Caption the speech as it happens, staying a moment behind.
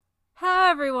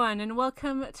Hello, everyone, and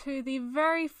welcome to the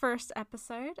very first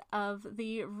episode of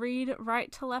the Read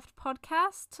Right to Left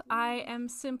podcast. I am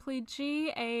Simply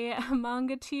G, a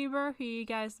manga tuber who you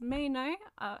guys may know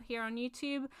here on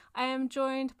YouTube. I am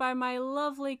joined by my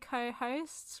lovely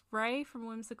co-host, Ray from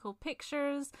Whimsical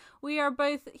Pictures. We are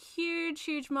both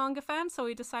huge manga fans, so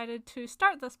we decided to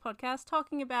start this podcast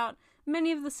talking about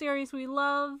many of the series we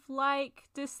love, like,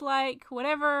 dislike,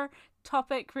 whatever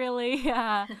topic really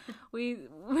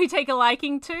we take a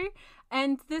liking to,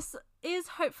 and this is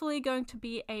hopefully going to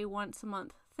be a once a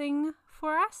month thing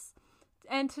for us.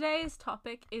 And today's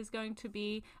topic is going to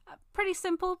be pretty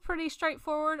simple, pretty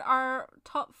straightforward. Our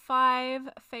top 5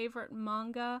 favorite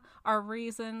manga, our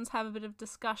reasons, have a bit of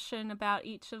discussion about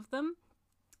each of them,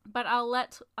 but I'll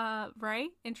let Ray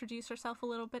introduce herself a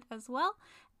little bit as well,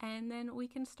 and then we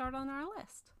can start on our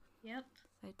list. Yep.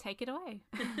 So take it away.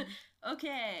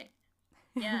 Okay.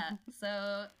 Yeah,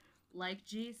 so like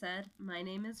G said, my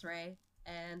name is Ray,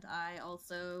 and I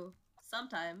also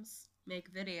sometimes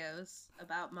make videos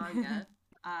about manga.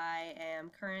 I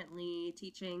am currently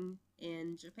teaching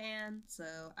in Japan, so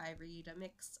I read a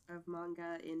mix of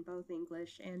manga in both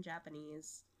English and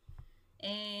Japanese.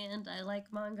 And I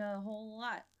like manga a whole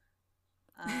lot.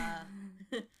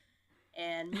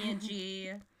 And me and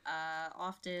G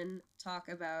often talk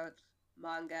about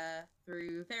manga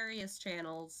through various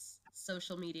channels,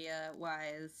 social media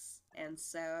wise, and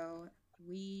so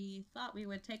we thought we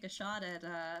would take a shot at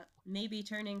maybe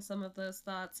turning some of those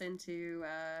thoughts into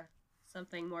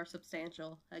something more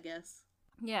substantial, I guess.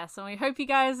 Yeah, so we hope you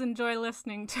guys enjoy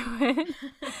listening to it,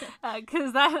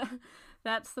 because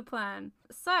that's the plan.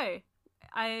 So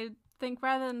I think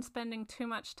rather than spending too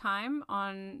much time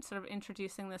on sort of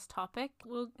introducing this topic,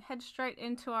 we'll head straight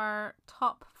into our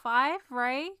top 5.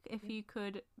 Ray, if you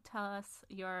could tell us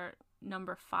your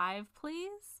number 5,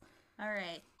 please. All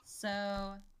right.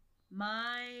 So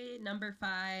my number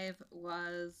 5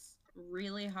 was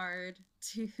really hard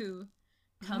to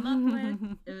come up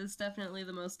with. It was definitely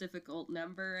the most difficult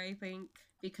number, I think,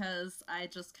 because I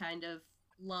just kind of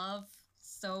love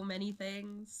so many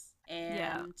things,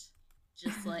 and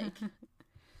just like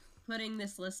putting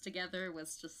this list together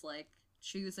was just like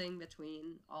choosing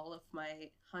between all of my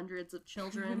hundreds of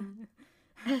children.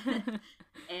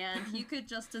 And you could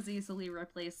just as easily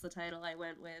replace the title I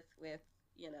went with,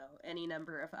 any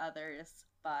number of others,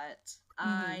 but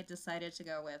I decided to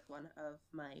go with one of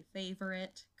my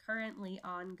favorite currently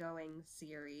ongoing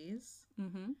series.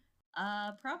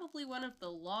 Probably one of the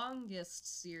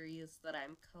longest series that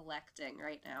I'm collecting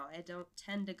right now. I don't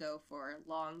tend to go for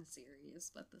long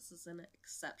series, but this is an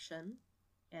exception.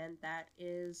 And that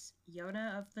is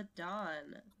Yona of the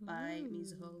Dawn by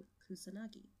Mizuho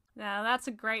Kusanagi. Now, that's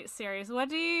a great series. What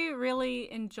do you really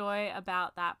enjoy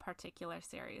about that particular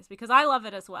series? Because I love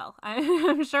it as well.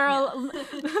 I'm sure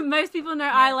most people know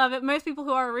I love it. Most people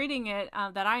who are reading it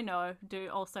that I know do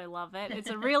also love it. It's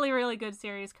a really good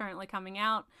series currently coming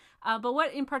out. But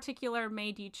what in particular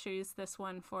made you choose this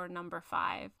one for number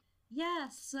 5? Yeah,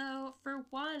 so for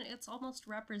one, it's almost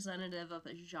representative of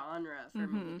a genre for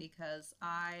me, because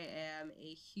I am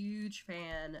a huge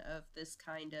fan of this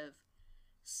kind of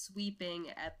sweeping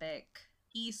epic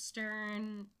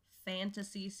Eastern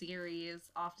fantasy series,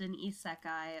 often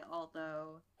isekai,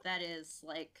 although that is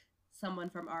like someone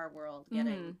from our world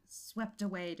getting swept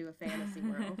away to a fantasy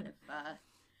world if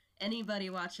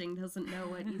anybody watching doesn't know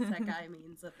what isekai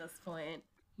means at this point.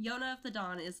 Yona of the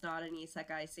Dawn is not an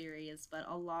isekai series, but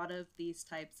a lot of these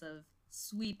types of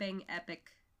sweeping epic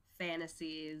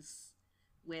fantasies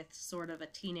with sort of a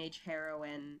teenage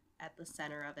heroine at the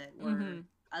center of it were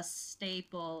a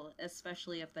staple,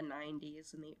 especially of the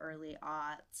 90s and the early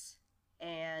aughts,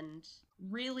 and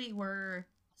really were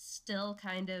still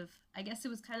kind of, I guess it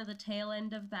was kind of the tail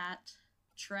end of that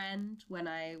trend when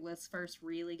I was first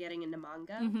really getting into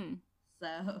manga.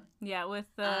 So yeah, with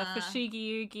the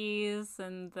Fushigi Yugis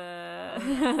and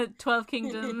the 12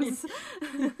 Kingdoms.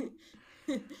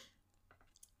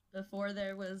 Before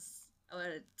there was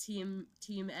Team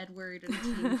Edward and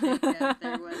Team Jacob,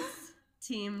 there was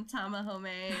Team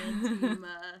Tamahome and Team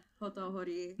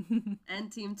Hotohori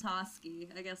and Team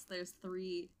Toski. I guess there's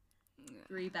three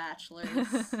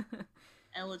bachelors,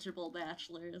 eligible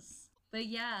bachelors. But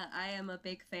yeah, I am a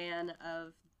big fan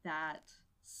of that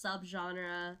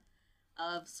subgenre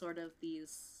of sort of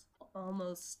these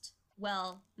almost,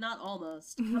 well, not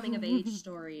almost, coming of age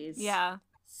stories. Yeah.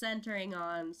 Centering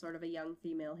on sort of a young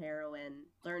female heroine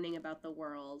learning about the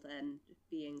world and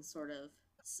being sort of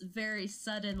very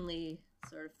suddenly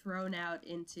sort of thrown out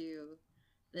into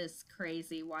this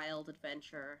crazy wild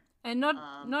adventure. And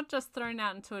not just thrown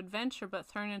out into adventure, but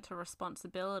thrown into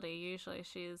responsibility. Usually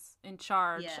she's in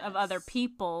charge of other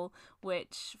people,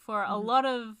 which for a lot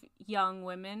of young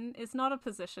women is not a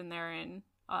position they're in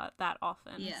that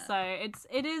often. Yeah. So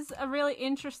it is a really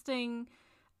interesting,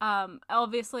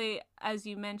 obviously, as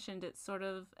you mentioned, it's sort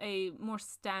of a more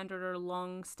standard or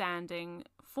long-standing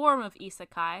form of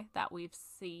isekai that we've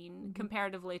seen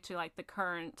comparatively to like the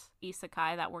current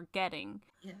isekai that we're getting,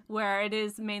 where it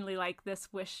is mainly like this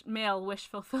male wish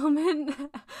fulfillment.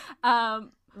 Yeah.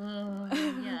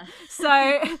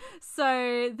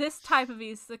 So this type of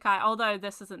isekai, although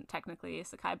this isn't technically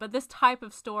isekai, but this type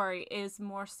of story is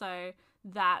more so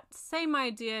that same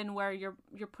idea, in where you're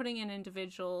putting an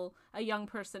individual, a young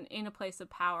person, in a place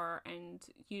of power, and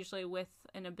usually with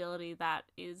an ability that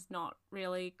is not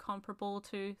really comparable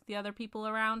to the other people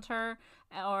around her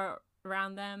or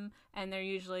around them, and they're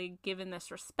usually given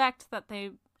this respect that they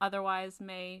otherwise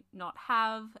may not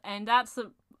have, and that's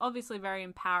obviously a very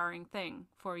empowering thing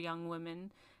for young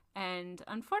women. And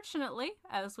unfortunately,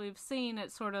 as we've seen,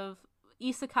 it sort of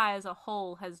isekai as a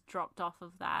whole has dropped off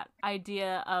of that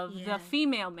idea of the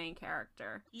female main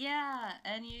character. Yeah,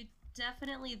 and you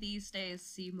definitely these days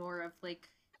see more of like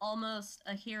almost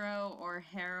a hero or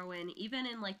heroine, even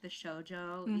in like the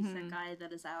shoujo isekai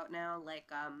that is out now,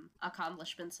 like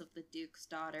Accomplishments of the Duke's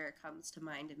Daughter comes to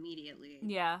mind immediately.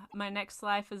 Yeah, My Next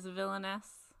Life is a Villainess.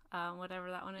 Whatever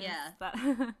that one is. Yeah.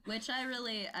 That which I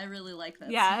really like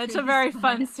that series, it's a very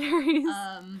fun series.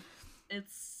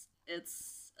 It's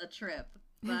a trip,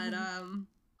 but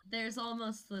there's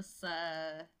almost this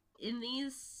in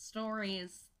these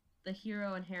stories, the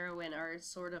hero and heroine are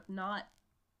sort of not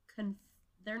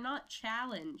they're not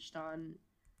challenged on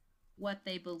what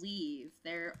they believe.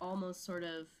 They're almost sort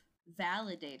of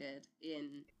validated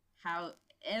in how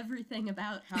everything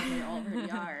about how they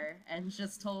already are, and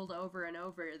just told over and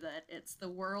over that it's the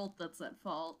world that's at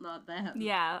fault, not them.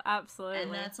 Yeah, absolutely.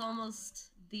 And that's almost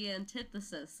the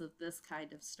antithesis of this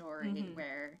kind of story,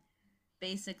 where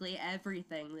basically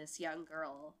everything this young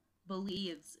girl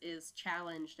believes is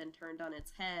challenged and turned on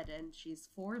its head, and she's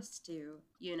forced to,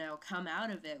 come out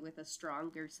of it with a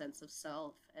stronger sense of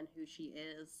self and who she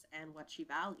is and what she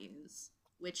values,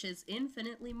 which is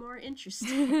infinitely more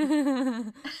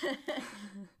interesting.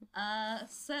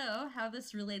 So how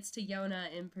this relates to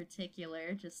Yona in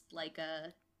particular, just like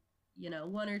a,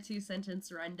 1 or 2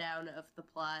 sentence rundown of the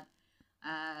plot,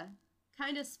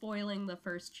 kind of spoiling the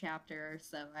first chapter or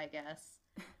so, I guess.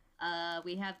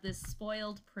 We have this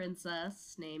spoiled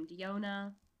princess named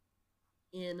Yona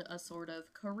in a sort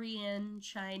of Korean,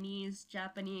 Chinese,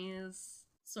 Japanese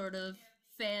sort of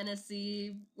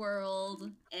fantasy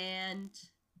world, and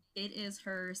it is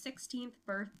her 16th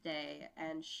birthday,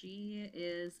 and she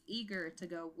is eager to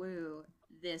go woo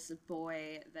this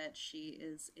boy that she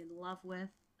is in love with,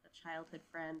 a childhood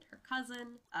friend, her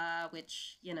cousin,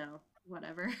 which,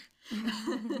 whatever.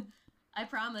 I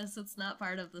promise it's not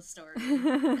part of the story.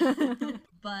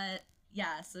 But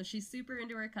yeah, so she's super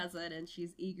into her cousin and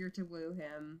she's eager to woo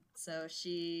him. So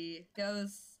she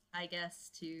goes, I guess,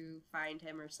 to find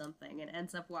him or something, and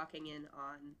ends up walking in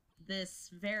on this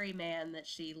very man that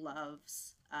she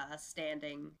loves,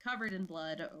 standing covered in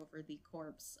blood over the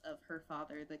corpse of her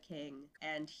father, the king.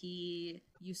 And he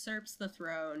usurps the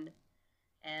throne,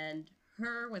 and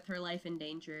her, with her life in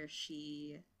danger,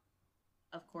 she,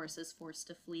 of course, is forced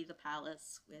to flee the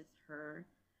palace with her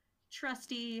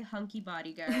trusty, hunky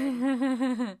bodyguard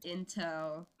in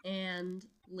tow, and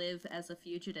live as a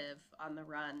fugitive on the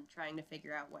run, trying to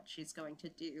figure out what she's going to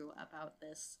do about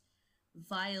this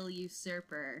vile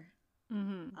usurper.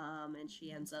 And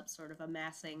she ends up sort of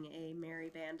amassing a merry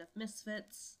band of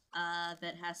misfits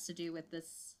that has to do with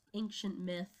this ancient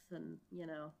myth and,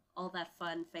 all that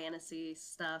fun fantasy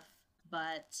stuff.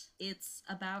 But it's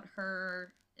about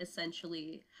her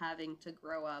essentially having to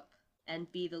grow up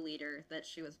and be the leader that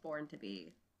she was born to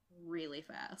be really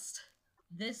fast.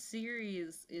 This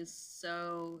series is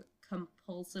so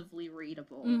compulsively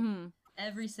readable.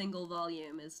 Every single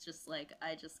volume is just like,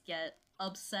 I just get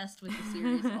obsessed with the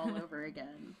series all over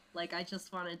again. Like, I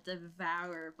just want to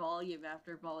devour volume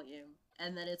after volume.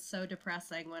 And then it's so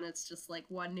depressing when it's just like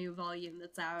one new volume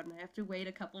that's out and I have to wait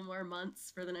a couple more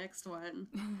months for the next one.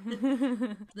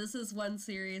 This is one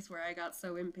series where I got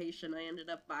so impatient I ended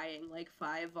up buying like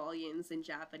 5 volumes in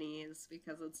Japanese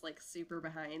because it's like super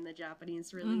behind the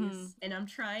Japanese release. And I'm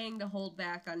trying to hold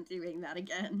back on doing that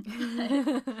again.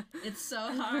 It's so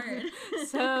hard.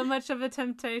 So much of a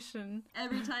temptation.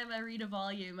 Every time I read a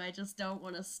volume, I just don't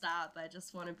want to stop. I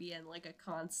just want to be in like a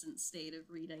constant state of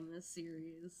reading this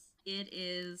series. It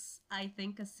is, I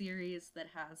think, a series that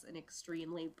has an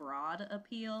extremely broad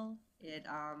appeal. It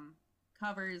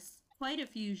covers quite a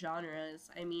few genres.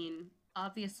 I mean,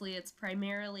 obviously it's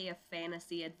primarily a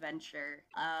fantasy adventure.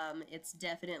 It's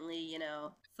definitely, you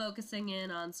know, focusing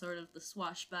in on sort of the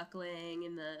swashbuckling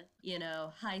and the, you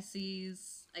know, high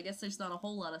seas. I guess there's not a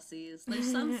whole lot of seas.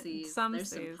 There's some seas. There's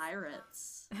some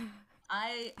pirates.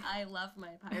 I love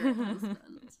my pirate husband,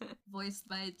 voiced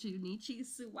by Junichi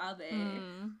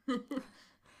Suwabe.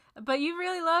 But you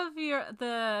really love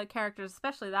the characters,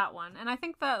 especially that one. And I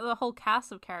think that the whole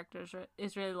cast of characters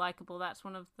is really likable. That's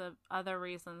one of the other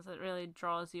reasons it really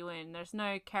draws you in. There's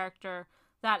no character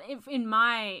that, if in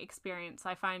my experience,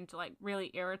 I find like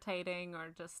really irritating or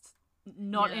just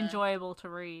not enjoyable to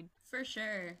read. For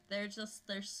sure. They're just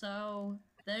so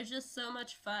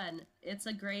much fun. It's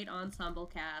a great ensemble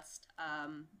cast.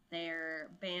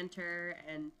 Their banter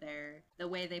and the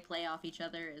way they play off each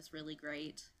other is really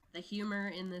great. The humor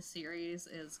in this series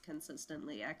is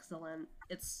consistently excellent.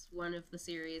 It's one of the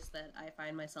series that I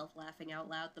find myself laughing out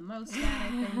loud the most at, I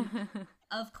think.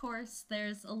 Of course,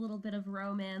 there's a little bit of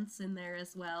romance in there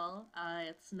as well.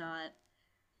 It's not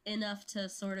enough to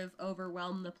sort of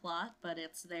overwhelm the plot, but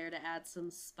it's there to add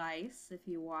some spice if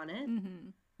you want it.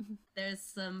 There's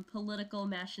some political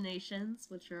machinations,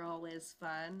 which are always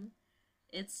fun.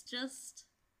 It's just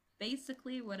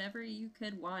basically whatever you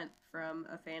could want from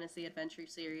a fantasy adventure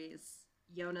series.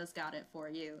 Yona's got it for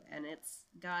you, and it's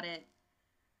got it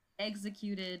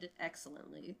executed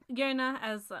excellently. Yona,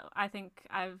 as I think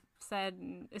I've said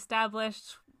and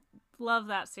established, love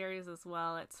that series as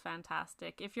well. It's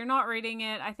fantastic. If you're not reading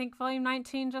it, I think volume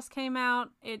 19 just came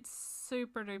out. It's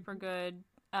super duper good.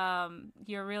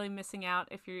 You're really missing out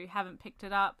if you haven't picked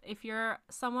it up. If you're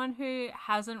someone who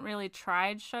hasn't really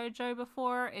tried shoujo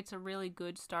before, it's a really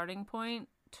good starting point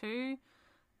too.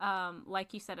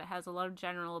 Like you said, it has a lot of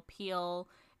general appeal.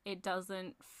 It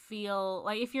doesn't feel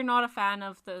like, if you're not a fan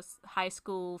of this high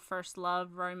school first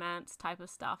love romance type of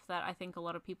stuff that I think a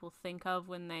lot of people think of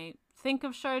when they think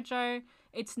of shoujo,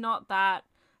 it's not that,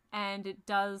 and it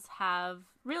does have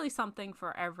really something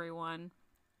for everyone.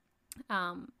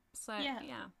 So,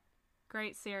 yeah,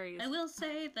 great series. I will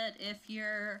say that if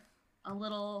you're a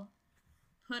little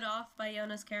put off by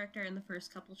Yona's character in the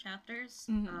first couple chapters,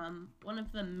 one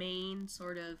of the main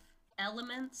sort of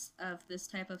elements of this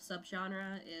type of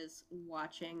subgenre is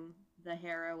watching the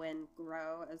heroine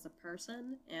grow as a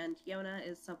person, and Yona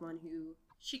is someone who,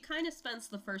 she kind of spends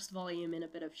the first volume in a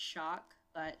bit of shock,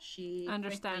 but she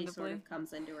quickly sort of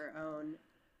comes into her own.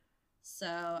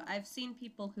 So I've seen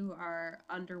people who are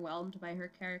underwhelmed by her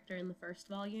character in the first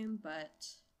volume, but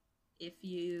if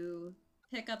you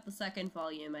pick up the second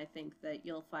volume, I think that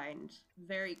you'll find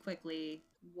very quickly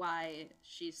why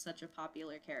she's such a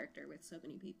popular character with so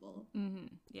many people.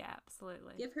 Yeah,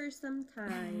 absolutely. Give her some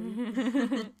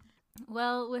time.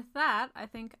 Well, with that, I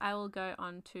think I will go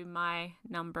on to my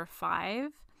number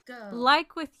 5. Go.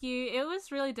 Like with you, it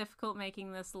was really difficult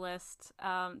making this list.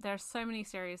 There's so many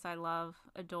series I love,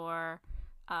 adore,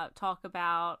 talk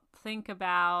about, think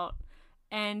about,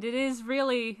 and it is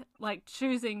really like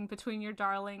choosing between your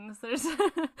darlings.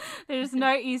 There's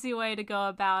no easy way to go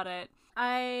about it.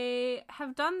 I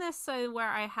have done this so where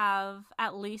I have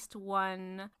at least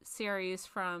one series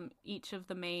from each of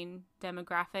the main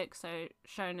demographics, so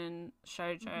shonen,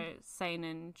 shoujo,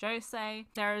 seinen, josei.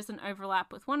 There is an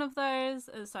overlap with one of those,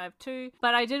 so I have 2.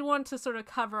 But I did want to sort of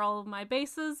cover all of my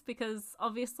bases because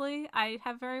obviously I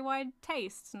have very wide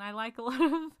tastes and I like a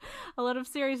lot of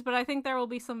series, but I think there will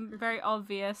be some very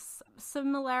obvious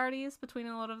similarities between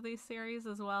a lot of these series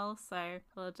as well, so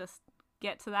we'll just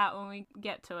get to that when we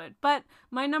get to it. But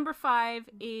my number 5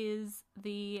 is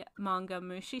the manga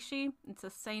Mushishi. It's a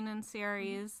seinen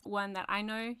series, one that I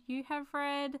know you have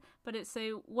read, but it's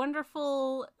a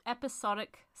wonderful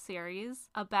episodic series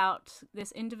about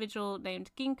this individual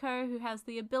named Ginko who has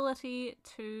the ability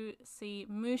to see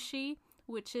mushi,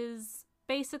 which is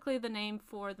basically the name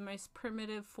for the most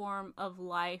primitive form of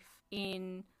life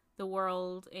in the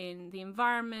world, in the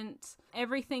environment.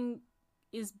 Everything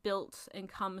is built and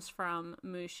comes from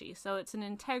mushi, so it's an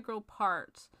integral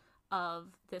part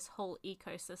of this whole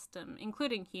ecosystem,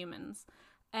 including humans.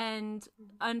 And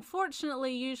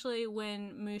unfortunately, usually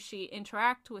when mushi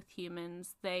interact with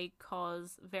humans, they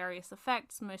cause various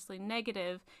effects, mostly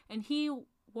negative, and he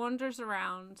wanders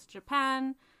around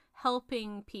Japan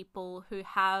helping people who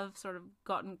have sort of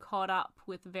gotten caught up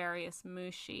with various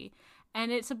mushi. And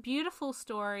it's a beautiful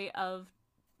story of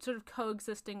sort of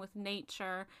coexisting with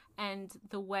nature, and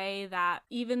the way that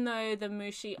even though the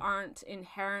Mushi aren't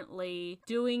inherently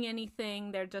doing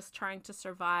anything, they're just trying to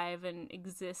survive and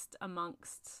exist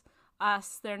amongst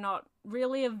us. They're not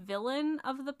really a villain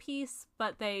of the piece,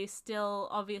 but they still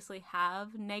obviously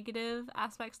have negative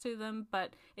aspects to them,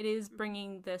 but it is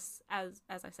bringing this, as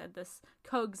I said, this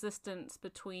coexistence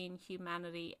between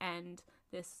humanity and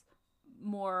this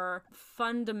more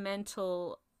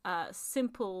fundamental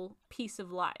simple piece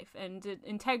of life and an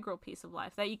integral piece of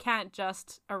life that you can't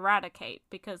just eradicate,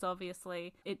 because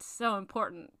obviously it's so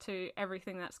important to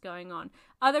everything that's going on.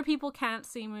 Other people can't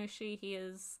see Mushi. He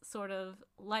is sort of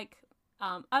like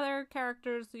other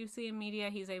characters you see in media.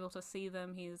 He's able to see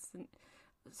them. He's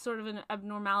sort of an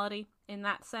abnormality in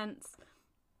that sense.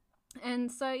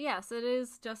 And so, yes, it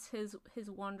is just his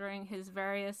wandering, his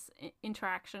various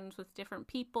interactions with different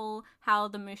people, how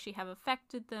the Mushi have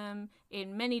affected them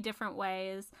in many different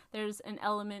ways. There's an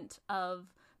element of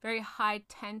very high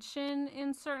tension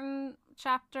in certain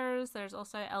chapters. There's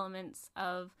also elements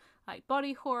of like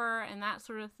body horror and that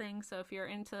sort of thing. So if you're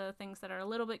into things that are a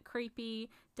little bit creepy,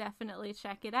 definitely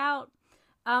check it out.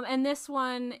 And this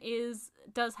one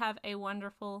does have a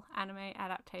wonderful anime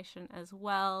adaptation as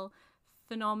well.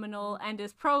 Phenomenal, and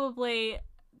is probably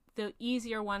the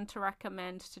easier one to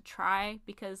recommend to try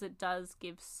because it does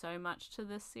give so much to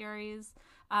this series.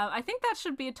 I think that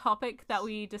should be a topic that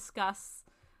we discuss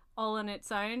all on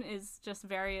its own, is just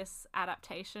various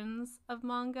adaptations of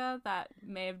manga that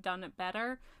may have done it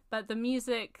better. But the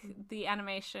music, the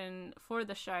animation for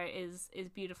the show is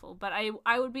beautiful. But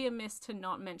I would be amiss to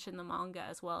not mention the manga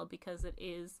as well, because it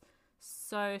is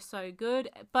so good.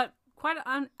 But quite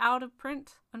out of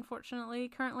print, unfortunately,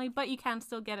 currently, but you can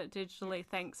still get it digitally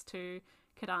thanks to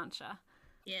Kodansha.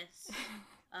 Yes.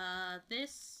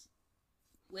 This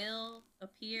will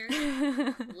appear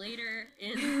later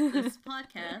in this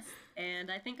podcast,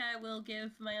 and I think I will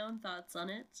give my own thoughts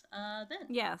on it then.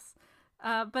 Yes.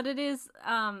 But it is,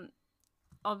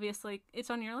 obviously, it's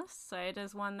on your list, so it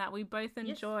is one that we both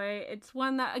enjoy. Yes. It's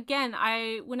one that, again,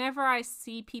 whenever I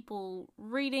see people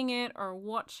reading it or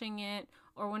watching it,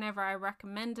 or whenever I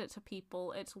recommend it to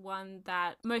people, it's one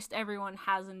that most everyone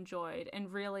has enjoyed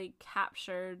and really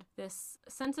captured this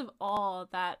sense of awe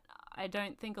that I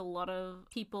don't think a lot of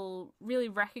people really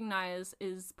recognize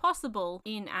is possible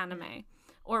in anime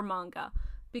or manga.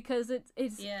 Because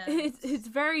it's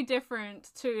very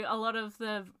different to a lot of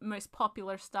the most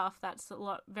popular stuff that's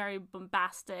very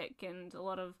bombastic and a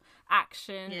lot of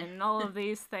action and all of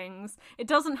these things. It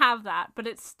doesn't have that, but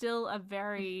it's still a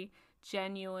very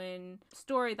genuine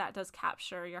story that does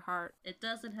capture your heart. It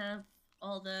doesn't have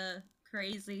all the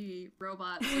crazy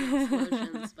robots and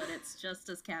explosions, but it's just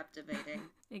as captivating.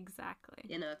 Exactly.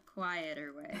 In a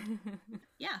quieter way.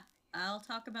 Yeah. I'll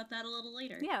talk about that a little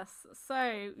later. Yes.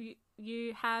 So,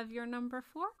 you have your number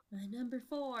 4? My number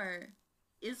 4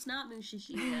 is not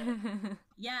Mushishita.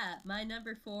 Yeah, my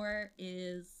number 4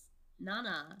 is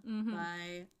Nana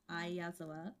by Ai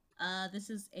Yazawa. This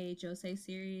is a josei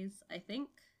series, I think.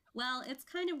 Well, it's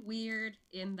kind of weird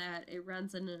in that it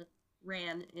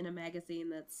ran in a magazine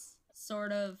that's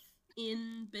sort of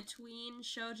in between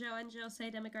shoujo and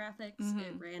josei demographics.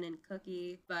 It ran in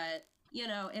Cookie, but you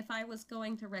know, if I was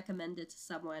going to recommend it to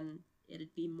someone,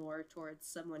 it'd be more towards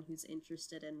someone who's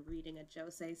interested in reading a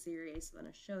josei series than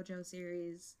a shoujo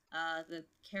series. The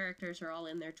characters are all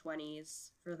in their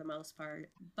 20s for the most part,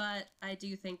 but I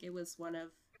do think it was one of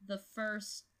the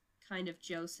first kind of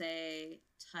josei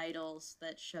titles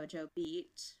that Shoujo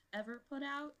Beat ever put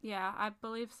out. Yeah, I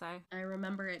believe so. I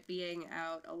remember it being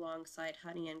out alongside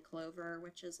Honey and Clover,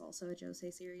 which is also a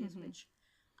josei series, which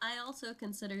I also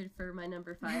considered for my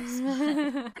number 5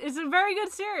 spot. It's a very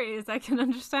good series. I can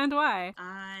understand why.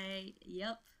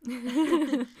 Yep.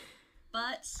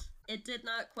 But it did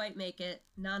not quite make it.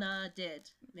 Nana did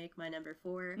make my number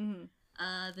 4.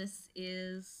 This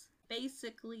is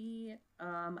basically,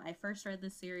 I first read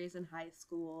this series in high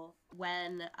school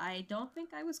when I don't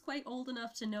think I was quite old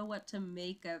enough to know what to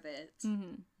make of it,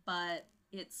 but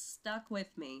it stuck with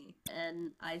me,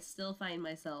 and I still find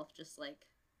myself just, like,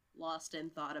 lost in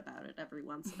thought about it every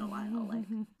once in a while. Like,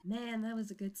 man, that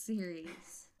was a good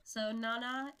series. So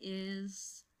Nana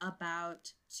is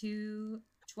about 2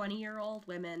 20-year-old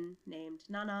women named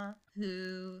Nana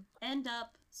who end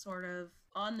up sort of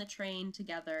on the train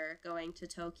together going to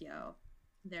Tokyo.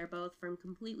 They're both from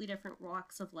completely different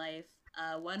walks of life.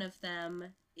 One of them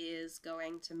is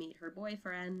going to meet her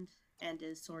boyfriend and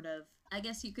is sort of, I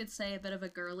guess you could say, a bit of a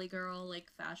girly girl, like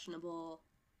fashionable,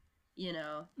 you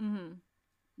know,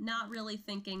 not really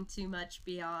thinking too much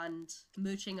beyond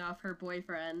mooching off her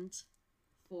boyfriend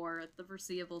for the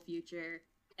foreseeable future.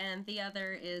 And the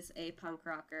other is a punk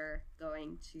rocker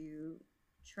going to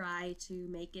try to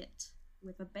make it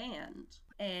with a band.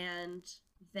 And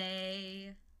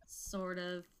they sort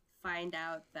of find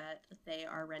out that they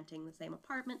are renting the same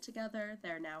apartment together.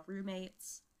 They're now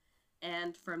roommates.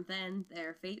 And from then,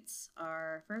 their fates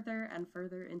are further and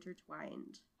further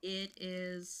intertwined. It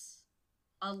is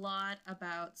a lot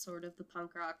about sort of the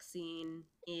punk rock scene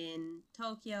in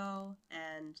Tokyo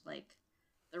and, like,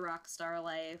 the rock star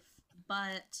life.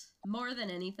 But more than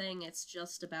anything, it's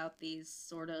just about these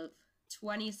sort of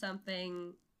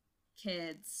 20-something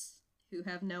kids who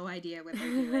have no idea what they're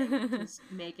doing, just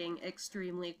making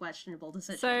extremely questionable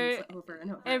decisions over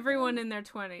and over everyone again. in their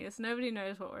 20s. Nobody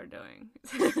knows what we're doing.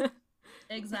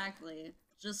 Exactly.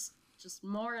 Just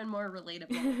more and more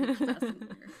relatable each passing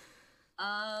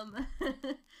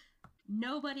year.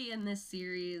 Nobody in this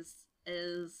series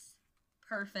is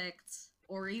perfect,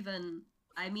 or even,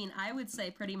 I mean, I would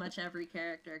say pretty much every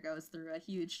character goes through a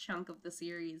huge chunk of the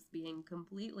series being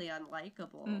completely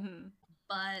unlikable. Mm-hmm.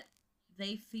 But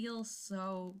they feel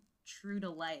so true to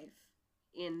life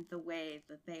in the way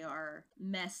that they are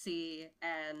messy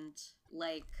and,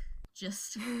 like,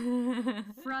 just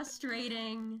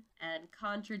frustrating and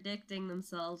contradicting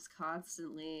themselves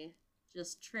constantly,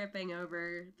 just tripping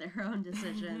over their own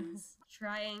decisions,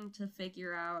 trying to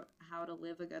figure out how to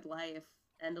live a good life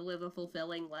and to live a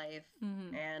fulfilling life,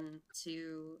 mm-hmm. and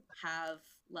to have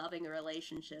loving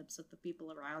relationships with the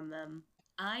people around them.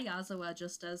 Yazawa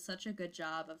just does such a good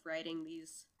job of writing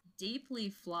these deeply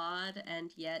flawed and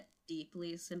yet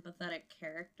deeply sympathetic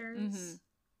characters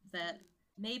that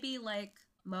maybe like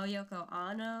Moyoko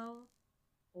Ano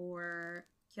or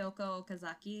Kyoko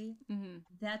Okazaki,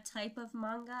 that type of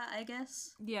manga, I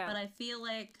guess. Yeah. But I feel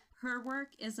like her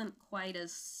work isn't quite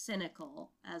as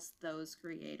cynical as those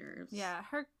creators. Yeah,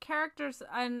 her characters,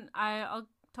 and I'll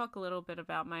talk a little bit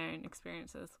about my own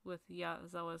experiences with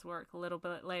Yazawa's work a little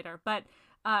bit later, but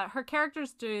her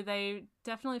characters they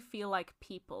definitely feel like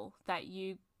people that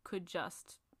you could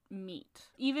just meet.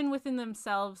 Even within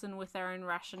themselves and with their own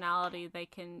rationality, they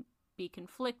can be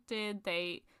conflicted.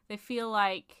 They feel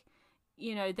like,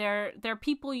 you know, they're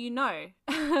people, you know.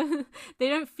 They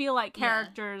don't feel like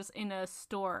characters in a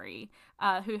story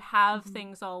who have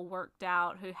things all worked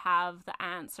out, who have the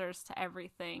answers to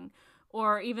everything,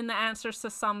 or even the answers to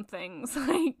some things.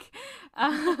 Like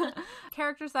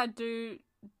characters that do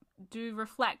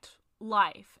reflect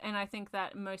life, and I think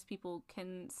that most people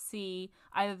can see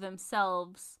either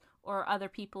themselves or other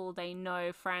people they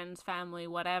know, friends, family,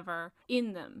 whatever,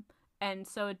 in them. And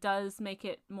so it does make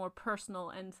it more personal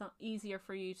and easier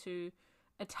for you to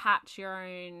attach your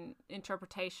own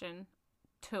interpretation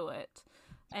to it.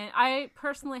 And I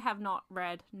personally have not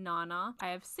read Nana. I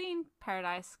have seen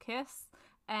Paradise Kiss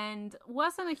and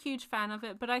wasn't a huge fan of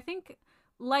it, but I think,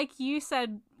 like you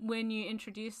said when you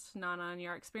introduced Nana and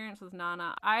your experience with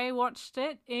Nana, I watched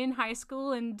it in high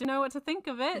school and didn't know what to think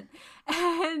of it,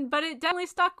 but it definitely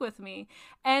stuck with me.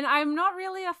 And I'm not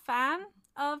really a fan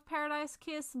of Paradise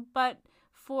Kiss, but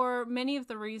for many of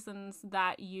the reasons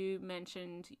that you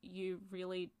mentioned, you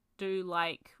really do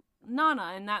like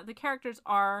Nana, and that the characters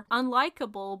are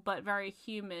unlikable but very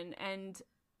human and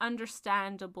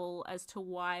understandable as to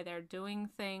why they're doing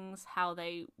things, how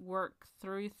they work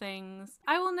through things.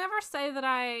 I will never say that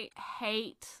I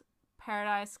hate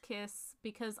Paradise Kiss,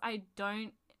 because I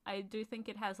do think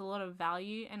it has a lot of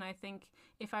value, and I think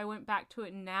if I went back to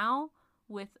it now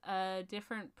with a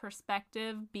different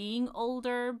perspective, being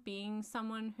older, being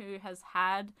someone who has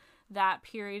had that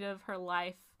period of her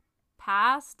life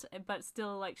past but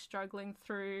still like struggling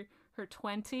through her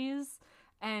 20s,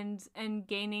 and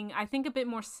gaining, I think, a bit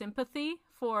more sympathy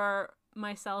for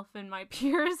myself and my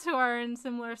peers who are in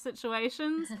similar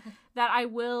situations, that I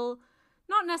will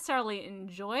not necessarily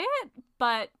enjoy it,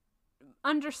 but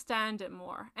understand it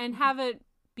more and have it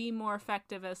be more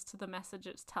effective as to the message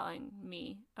it's telling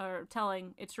me, or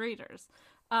telling its readers.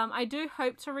 I do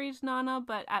hope to read Nana,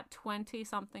 but at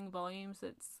 20-something volumes,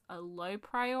 it's a low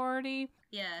priority.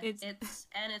 Yeah,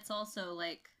 it's also,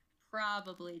 like,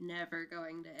 probably never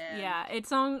going to end. Yeah,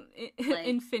 it's on like,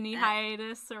 Infini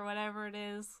hiatus or whatever it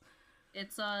is.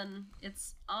 It's on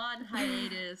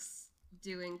hiatus,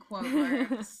 doing quote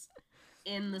marks,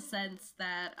 in the sense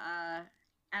that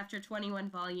after 21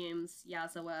 volumes,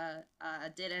 Yazawa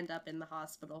did end up in the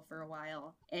hospital for a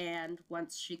while, and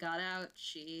once she got out,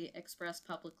 she expressed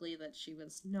publicly that she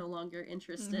was no longer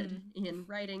interested in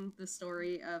writing the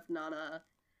story of Nana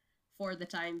for the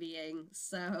time being.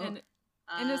 So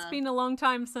and it's been a long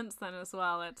time since then as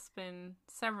well. It's been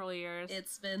several years.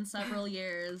 It's been several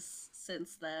years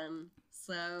since then.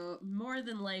 So more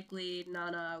than likely,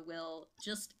 Nana will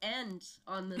just end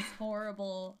on this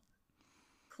horrible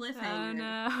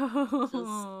cliffhanger. Oh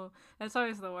no. That's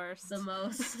always the worst. The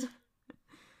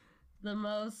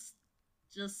most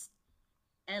just,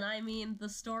 and I mean, the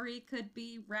story could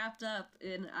be wrapped up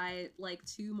in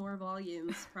 2 more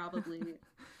volumes, probably.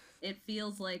 It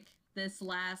feels like this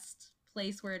last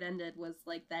place where it ended was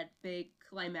like that big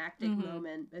climactic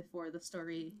moment before the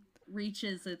story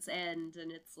reaches its end,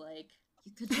 and it's like,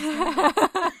 you could just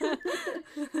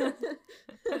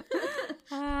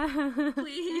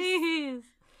please.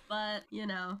 But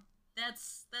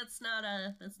that's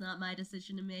not my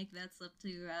decision to make. That's up to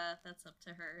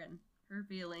her and her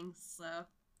feelings. So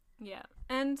yeah,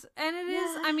 and it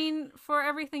is, I mean, for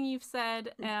everything you've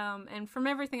said, and from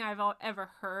everything I've ever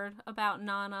heard about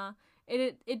Nana,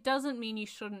 it doesn't mean you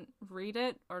shouldn't read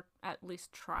it, or at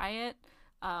least try it,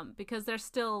 because there's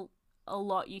still a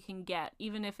lot you can get,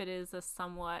 even if it is a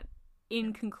somewhat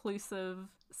inconclusive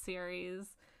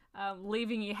series,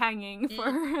 leaving you hanging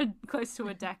for close to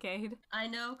a decade. I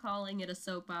know calling it a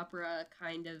soap opera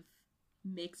kind of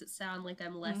makes it sound like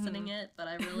I'm lessening it, but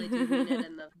I really do mean it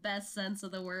in the best sense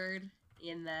of the word,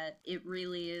 in that it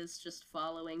really is just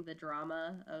following the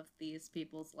drama of these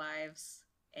people's lives,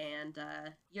 and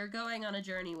you're going on a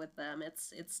journey with them.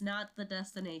 It's not the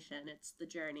destination, it's the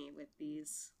journey with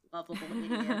these lovable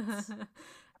idiots.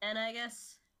 And I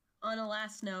guess on a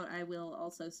last note, I will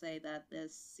also say that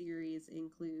this series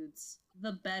includes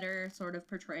the better sort of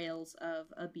portrayals of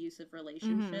abusive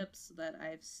relationships that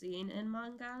I've seen in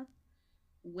manga,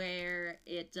 where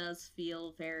it does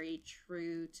feel very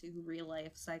true to real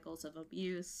life cycles of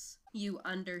abuse. You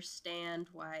understand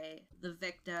why the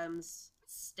victims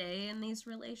stay in these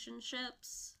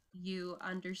relationships. You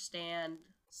understand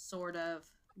sort of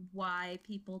why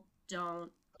people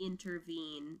don't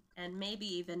intervene, and maybe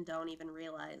even don't even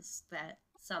realize that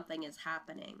something is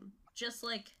happening. Just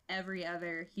like every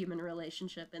other human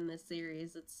relationship in this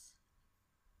series,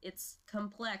 it's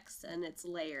complex and it's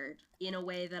layered in a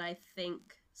way that I think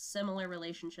similar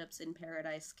relationships in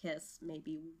Paradise Kiss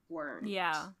maybe weren't.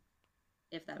 Yeah.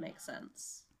 If that makes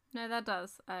sense. No, that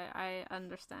does. I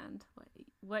understand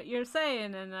what you're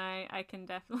saying, and I can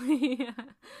definitely...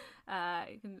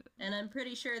 And I'm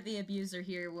pretty sure the abuser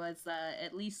here was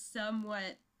at least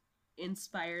somewhat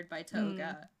inspired by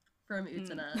Toga from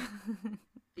Utena,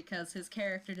 because his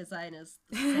character design is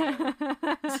the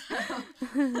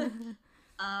same.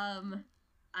 So,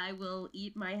 I will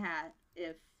eat my hat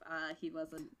if he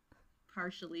wasn't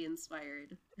partially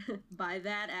inspired by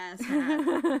that ass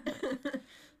hat.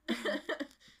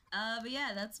 But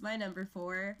yeah, that's my number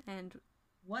 4. And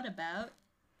what about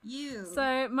you?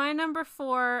 So my number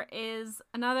 4 is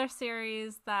another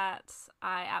series that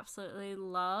I absolutely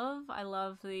love. I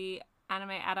love the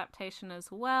anime adaptation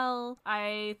as well.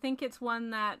 I think it's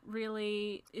one that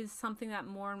really is something that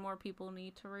more and more people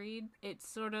need to read. It's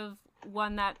sort of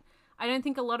one that I don't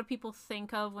think a lot of people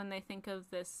think of when they think of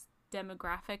this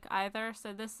demographic either.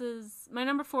 So this is, my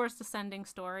number 4 is Descending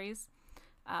Stories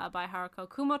by Haruko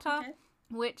Kumota,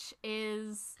 which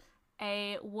is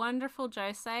a wonderful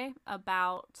josei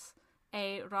about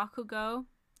a rakugo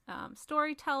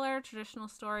storyteller, traditional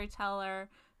storyteller,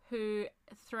 who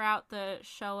throughout the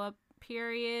Showa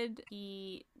period,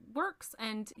 he works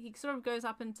and he sort of goes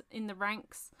up in the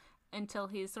ranks until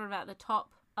he's sort of at the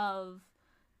top of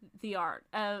the art.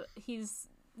 He's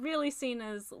really seen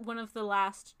as one of the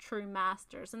last true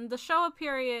masters. And the Showa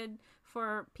period,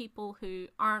 for people who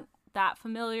aren't that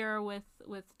familiar with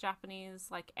Japanese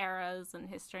like eras and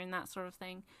history and that sort of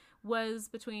thing, was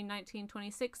between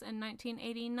 1926 and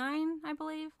 1989, I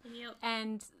believe. Yep.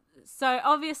 And so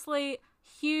obviously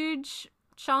huge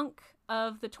chunk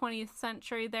of the 20th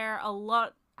century there. A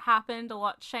lot happened, a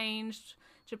lot changed.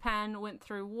 Japan went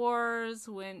through wars,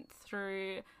 went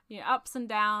through ups and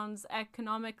downs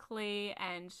economically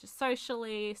and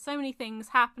socially, so many things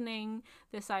happening.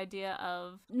 This idea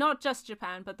of not just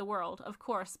Japan, but the world, of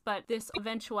course, but this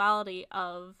eventuality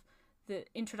of the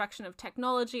introduction of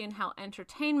technology and how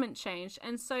entertainment changed.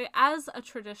 And so as a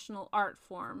traditional art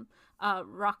form,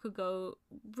 rakugo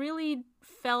really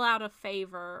fell out of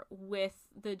favor with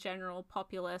the general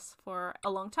populace for a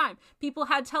long time. People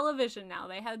had television now,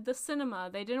 they had the cinema,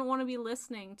 they didn't want to be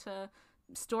listening to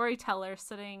storytellers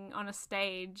sitting on a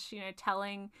stage,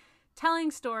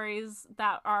 telling stories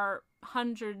that are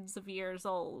hundreds of years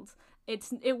old.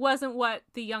 It wasn't what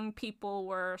the young people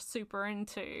were super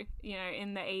into,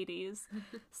 in the 80s.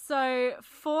 So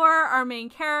for our main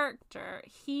character,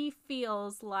 he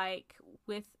feels like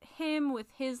with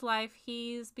his life,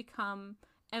 he's become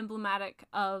emblematic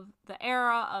of the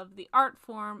era, of the art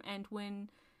form, and when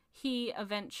he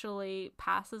eventually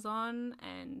passes on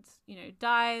and,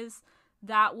 dies,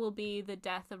 that will be the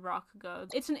death of Rakugo.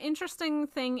 It's an interesting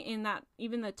thing in that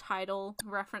even the title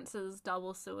references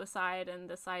double suicide and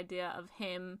this idea of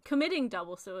him committing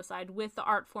double suicide with the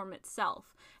art form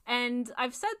itself. And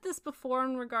I've said this before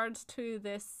in regards to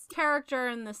this character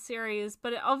in the series,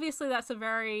 but obviously that's a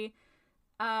very,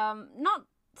 not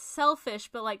selfish,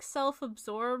 but like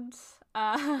self-absorbed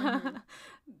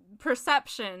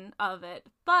perception of it.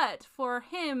 But for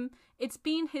him, it's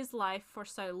been his life for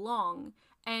so long,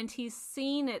 and he's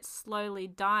seen it slowly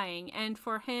dying, and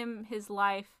for him, his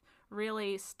life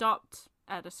really stopped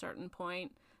at a certain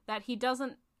point, that he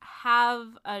doesn't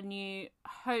have a new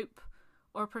hope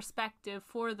or perspective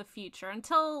for the future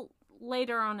until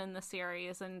later on in the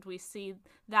series, and we see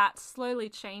that slowly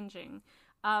changing.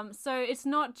 So it's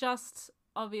not just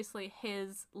obviously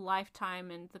his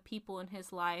lifetime and the people in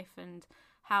his life and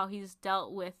how he's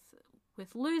dealt with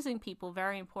losing people,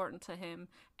 very important to him,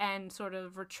 and sort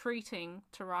of retreating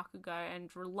to Rakugo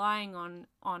and relying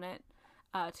on it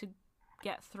to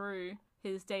get through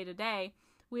his day-to-day.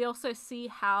 We also see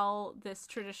how this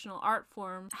traditional art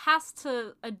form has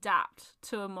to adapt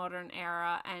to a modern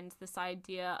era, and this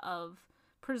idea of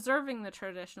preserving the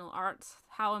traditional arts,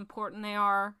 how important they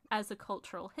are as a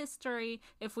cultural history.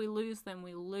 If we lose them,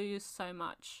 we lose so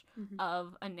much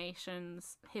of a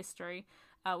nation's history.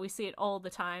 We see it all the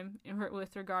time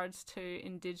with regards to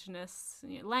indigenous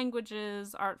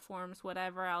languages, art forms,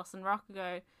 whatever else, and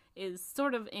Rakugo is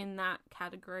sort of in that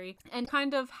category. And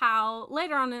kind of how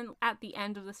later on at the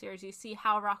end of the series, you see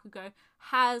how Rakugo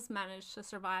has managed to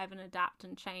survive and adapt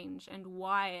and change, and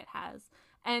why it has.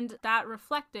 And that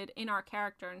reflected in our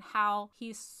character and how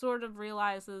he sort of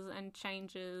realizes and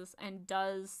changes and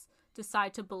does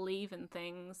decide to believe in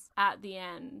things at the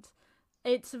end.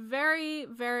 It's very,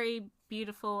 very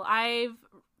beautiful. I've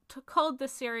called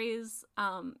this series,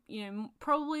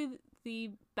 probably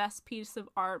the best piece of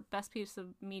art, best piece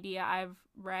of media I've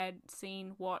read,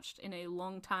 seen, watched in a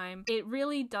long time. It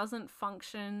really doesn't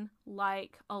function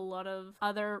like a lot of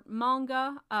other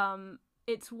manga.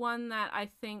 It's one that I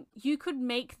think you could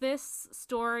make this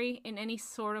story in any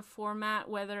sort of format,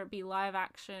 whether it be live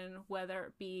action, whether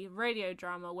it be radio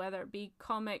drama, whether it be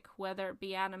comic, whether it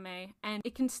be anime, and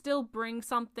it can still bring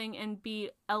something and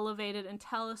be elevated and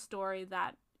tell a story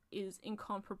that is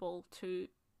incomparable to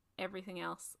everything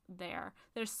else there.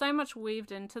 There's so much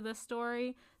weaved into this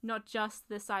story, not just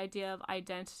this idea of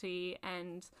identity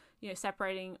and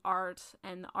separating art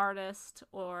and the artist,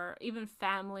 or even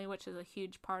family, which is a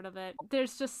huge part of it.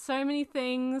 There's just so many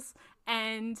things,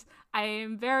 and I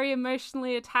am very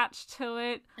emotionally attached to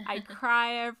it. I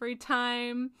cry every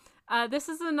time. This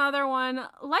is another one,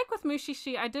 like with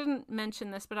Mushishi, I didn't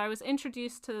mention this, but I was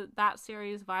introduced to that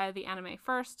series via the anime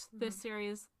first. This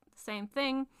series, same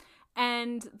thing.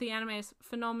 And the anime is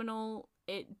phenomenal.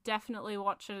 It definitely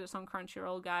watch it. It's on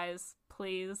Crunchyroll, guys.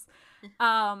 Please.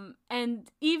 And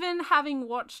even having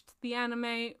watched the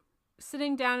anime,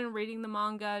 sitting down and reading the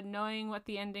manga, knowing what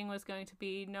the ending was going to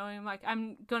be, knowing like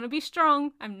I'm gonna be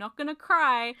strong, I'm not gonna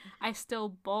cry, I still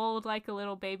bawled like a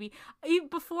little baby.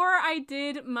 Before I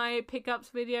did my pickups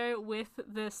video with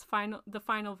the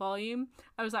final volume,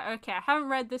 I was like, okay, I haven't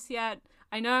read this yet.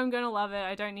 I know I'm gonna love it.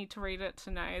 I don't need to read it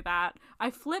to know that. I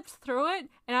flipped through it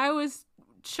and I was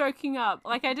choking up.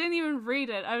 Like, I didn't even read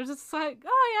it. I was just like,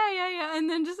 oh yeah. And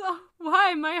then just,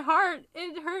 why? My heart,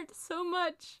 it hurt so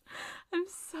much. I'm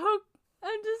so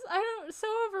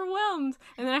overwhelmed.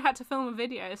 And then I had to film a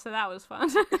video, so that was fun.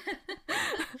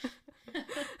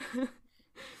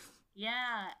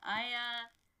 Yeah,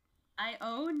 I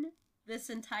own this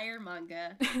entire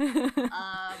manga.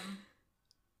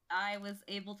 I was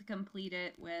able to complete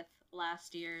it with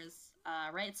last year's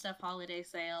Right Stuff holiday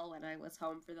sale when I was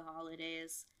home for the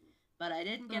holidays, but I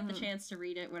didn't get the chance to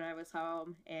read it when I was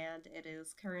home, and it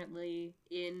is currently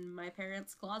in my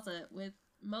parents' closet with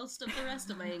most of the rest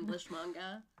of my English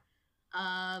manga.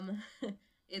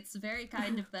 It's very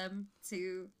kind of them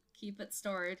to keep it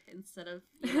stored instead of,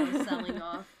 selling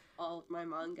off all of my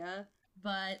manga,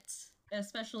 but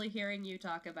especially hearing you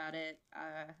talk about it,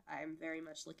 I'm very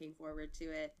much looking forward to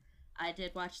it. I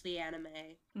did watch the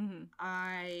anime.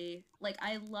 I'm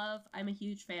a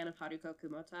huge fan of Haruko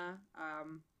Kumota.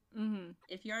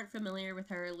 If you aren't familiar with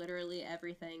her, literally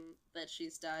everything that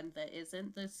she's done that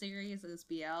isn't this series is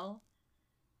BL,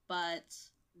 but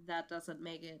that doesn't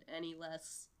make it any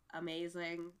less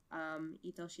amazing.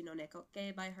 Itoshi no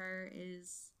Nekoke by her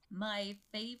is my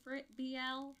favorite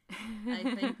BL,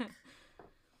 I think,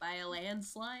 by a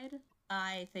landslide.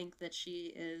 I think that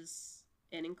she is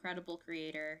an incredible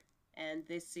creator, and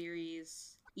this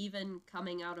series even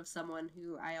coming out of someone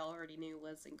who I already knew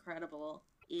was incredible,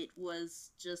 it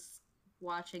was just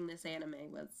watching this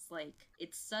anime was like,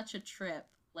 it's such a trip,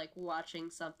 like watching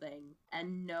something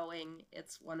and knowing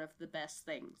it's one of the best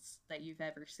things that you've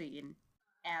ever seen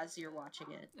as you're watching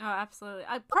it. Oh, absolutely.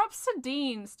 Props to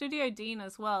Dean, Studio Dean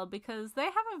as well, because they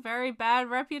have a very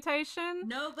bad reputation.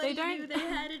 Nobody knew they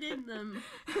had it in them.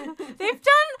 They've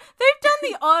done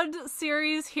the odd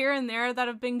series here and there that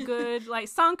have been good. Like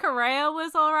Sankarea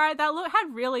was alright. That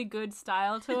had really good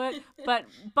style to it. But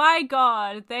by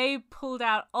God, they pulled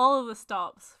out all of the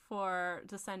stops for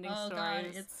Descending Stories. God,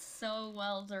 it's so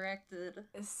well directed.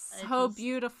 It's so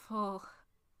beautiful.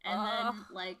 And then,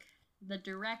 like, the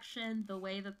direction, the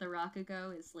way that the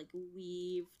Rakugo is, like,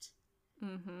 weaved,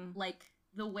 like,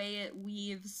 the way it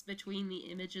weaves between the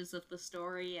images of the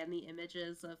story and the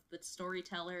images of the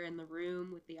storyteller in the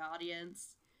room with the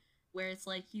audience, where it's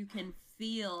like you can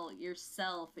feel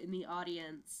yourself in the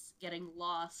audience getting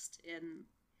lost in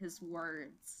his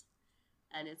words.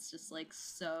 And it's just, like,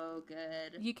 so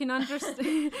good. You can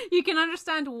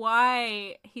understand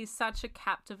why he's such a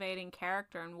captivating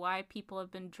character and why people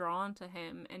have been drawn to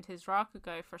him and his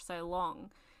Rakugo for so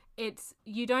long.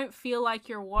 You don't feel like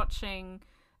you're watching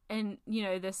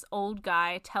this old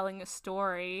guy telling a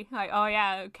story. Like, oh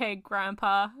yeah, okay,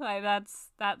 grandpa. Like,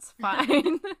 that's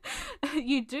fine.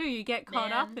 You get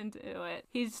caught up into it.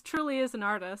 He truly is an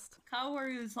artist.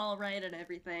 Kaworu's alright and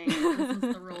everything. This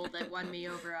is the role that won me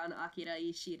over on Akira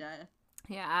Ishida.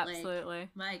 Yeah, absolutely.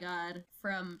 Like, my God,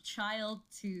 from child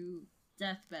to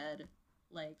deathbed,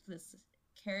 like, this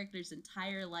character's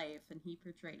entire life, and he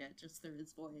portrayed it just through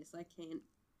his voice. I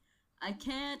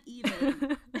can't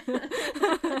even.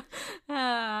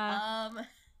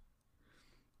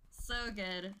 So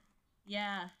good.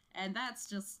 Yeah, and that's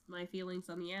just my feelings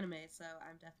on the anime, so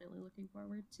I'm definitely looking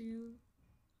forward to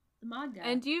the manga.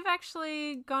 And you've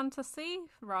actually gone to see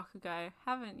Rakugo,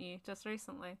 haven't you? Just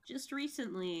recently. Just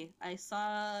recently. I've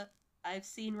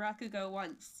seen Rakugo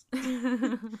once.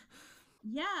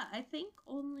 Yeah, I think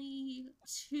only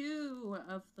 2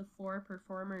 of the 4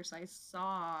 performers I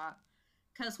saw.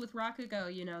 Because with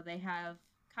Rakugo, they have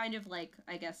kind of like,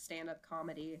 I guess, stand-up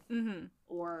comedy.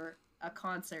 Or a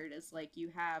concert is like, you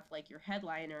have like your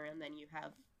headliner and then you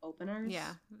have openers.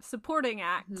 Yeah, supporting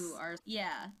acts.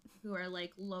 Who are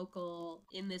like local,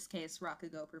 in this case,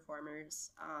 Rakugo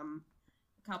performers. A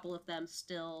couple of them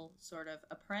still sort of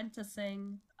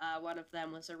apprenticing. One of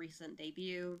them was a recent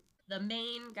debut. The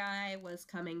main guy was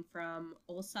coming from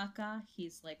Osaka.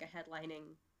 He's like a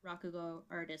headlining Rakugo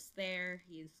artist there.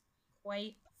 He's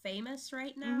quite famous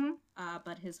right now,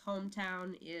 but his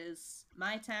hometown is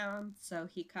my town, so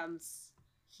he comes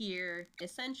here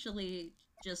essentially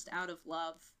just out of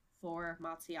love for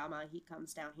Matsuyama. He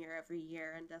comes down here every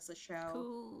year and does a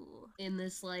show in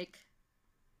this like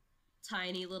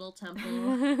tiny little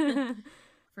temple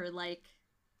for like,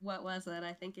 what was it?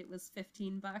 I think it was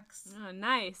 $15. Oh,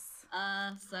 nice.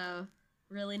 So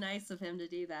really nice of him to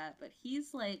do that, but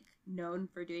he's like known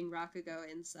for doing Rakugo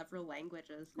in several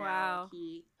languages now. Wow.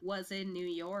 He was in New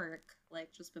York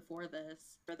like just before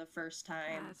this for the first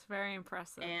time. That's very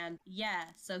impressive. And yeah,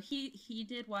 so he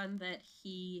did one that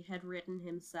he had written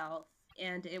himself,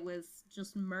 and it was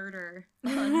just murder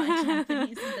on my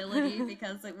Japanese ability,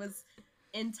 because it was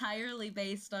entirely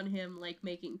based on him like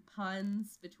making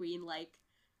puns between like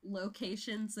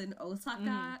locations in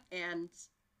Osaka and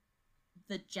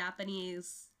the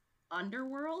Japanese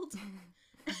underworld.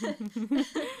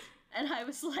 And I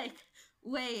was like,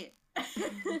 wait,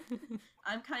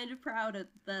 I'm kind of proud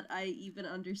that I even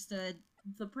understood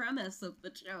the premise of the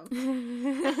joke.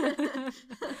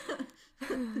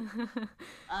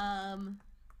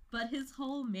 But his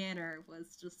whole manner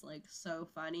was just like so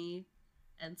funny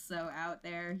and so out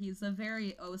there. He's a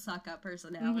very Osaka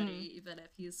personality, even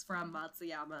if he's from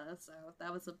Matsuyama, so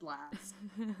that was a blast.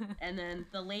 And then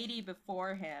the lady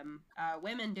before him,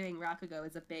 women doing Rakugo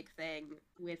is a big thing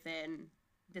within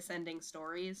Descending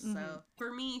Stories, so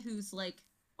for me, who's like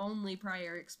only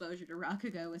prior exposure to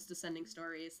Rakugo is Descending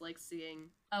Stories, like seeing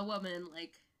a woman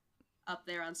like up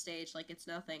there on stage like it's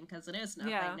nothing, because it is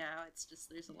nothing now. It's just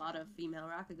there's a lot of female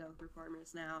Rakugo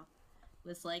performers now.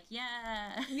 Was like,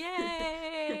 yeah,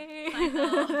 yay.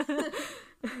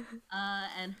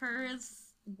 And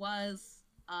hers was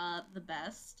the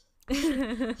best.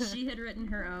 She had written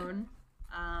her own,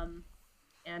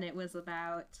 and it was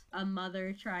about a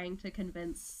mother trying to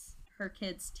convince her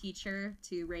kid's teacher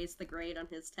to raise the grade on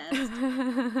his test,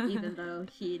 even though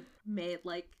he'd made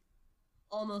like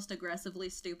almost aggressively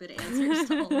stupid answers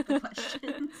to all of the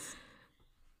questions.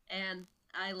 And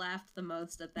I laughed the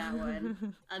most at that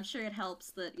one. I'm sure it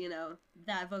helps that, you know,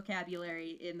 that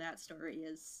vocabulary in that story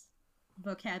is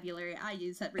vocabulary I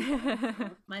use every day. So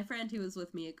my friend who was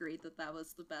with me agreed that that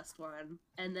was the best one.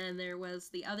 And then there was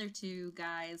the other two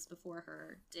guys before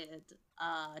her did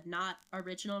not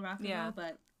original Rakugo,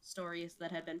 but stories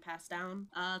that had been passed down.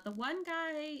 The one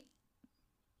guy,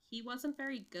 he wasn't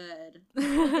very good.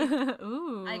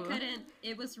 Ooh. I couldn't,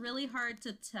 it was really hard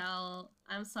to tell.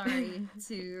 I'm sorry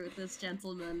to this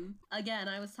gentleman. Again,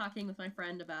 I was talking with my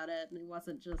friend about it, and it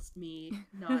wasn't just me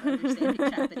not understanding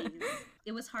Japanese.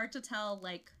 It was hard to tell,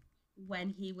 like, when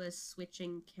he was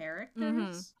switching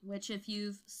characters, which if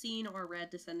you've seen or read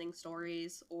Descending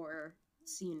Stories or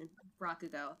seen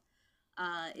Rakugo,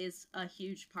 is a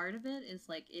huge part of it. Is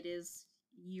like, it is,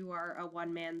 you are a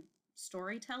one-man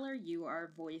storyteller, you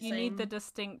are voicing, you need the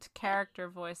distinct character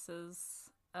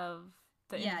voices of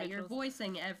the individuals. You're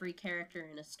voicing every character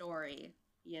in a story,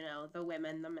 you know, the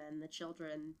women, the men, the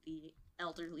children, the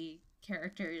elderly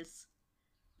characters.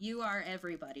 You are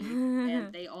everybody,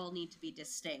 and they all need to be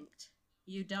distinct.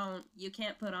 You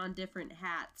can't put on different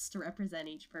hats to represent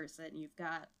each person. You've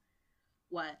got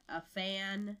a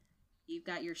fan, you've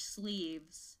got your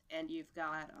sleeves, and you've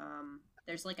got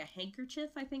there's like a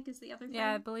handkerchief, I think is the other thing.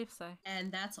 Yeah, I believe so.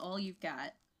 And that's all you've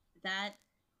got. That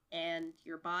and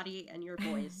your body and your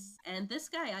voice. And this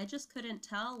guy, I just couldn't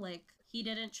tell, like, he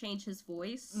didn't change his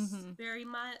voice very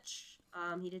much.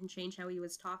 He didn't change how he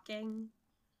was talking.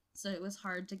 So it was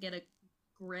hard to get a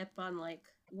grip on, like,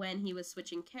 when he was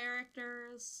switching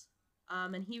characters.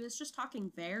 And he was just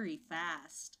talking very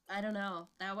fast. I don't know.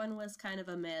 That one was kind of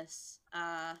a miss.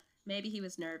 Maybe he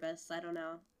was nervous. I don't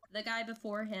know. The guy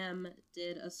before him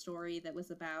did a story that was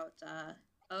about,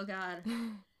 oh god,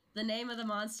 the name of the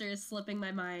monster is slipping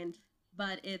my mind,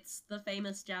 but it's the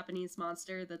famous Japanese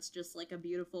monster that's just like a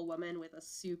beautiful woman with a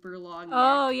super long neck.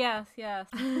 Oh, yes.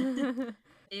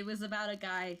 It was about a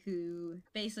guy who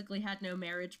basically had no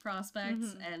marriage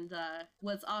prospects and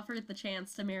was offered the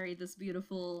chance to marry this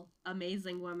beautiful,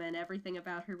 amazing woman. Everything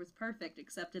about her was perfect,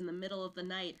 except in the middle of the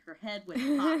night, her head would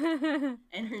pop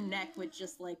and her neck would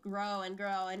just like grow and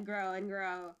grow and grow and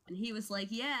grow. And he was like,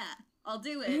 yeah, I'll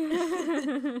do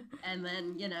it. And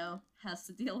then, you know, has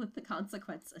to deal with the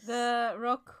consequences. The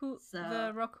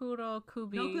Rokuro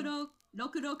Kubi.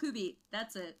 Rokuro Kubi.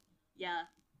 That's it. Yeah.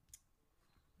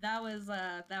 That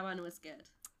one was good.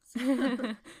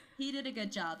 So, he did a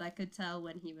good job. I could tell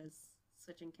when he was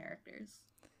switching characters.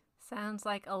 Sounds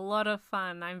like a lot of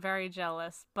fun. I'm very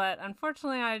jealous, but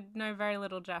unfortunately I know very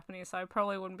little Japanese, so I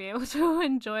probably wouldn't be able to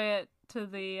enjoy it to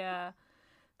the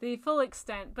full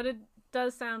extent, but it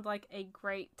does sound like a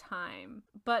great time.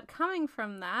 But coming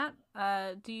from that,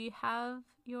 do you have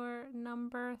your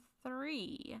number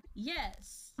 3?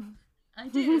 Yes, I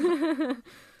do.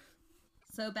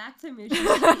 So back to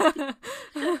Mushishi.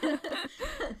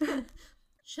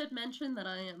 Should mention that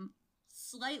I am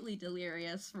slightly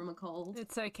delirious from a cold.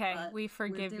 It's okay. We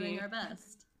forgive you. We're doing our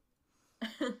best.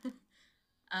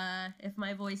 If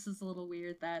my voice is a little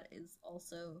weird, that is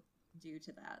also due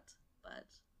to that. But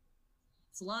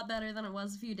it's a lot better than it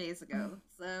was a few days ago.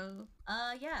 So,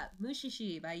 yeah,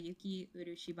 Mushishi by Yuki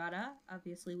Urushibara.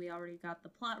 Obviously, we already got the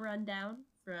plot rundown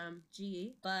from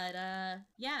G, but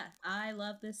yeah, I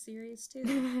love this series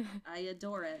too. I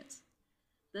adore it.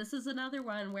 This is another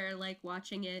one where, like,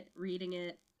 watching it, reading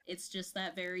it, it's just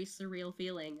that very surreal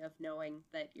feeling of knowing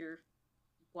that you're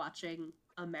watching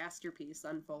a masterpiece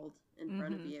unfold in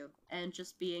front of you and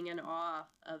just being in awe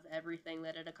of everything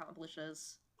that it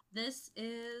accomplishes. This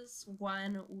is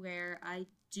one where I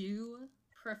do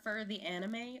prefer the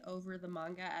anime over the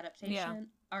manga adaptation.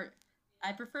 Yeah.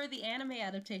 I prefer the anime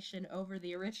adaptation over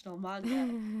the original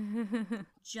manga.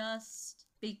 Just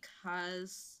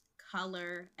because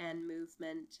color and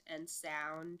movement and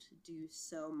sound do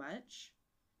so much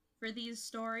for these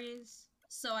stories.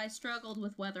 So I struggled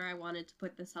with whether I wanted to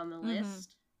put this on the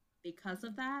list because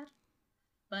of that.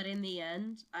 But in the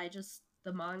end,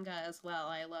 the manga as well,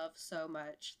 I love so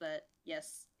much that,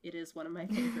 yes, it is one of my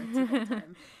favorites of all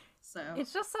time. So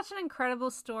it's just such an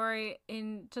incredible story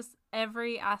in just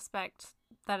every aspect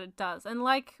that it does. And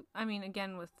like, I mean,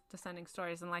 again, with Descending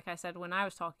Stories, and like I said when I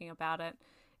was talking about it,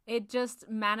 it just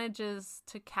manages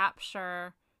to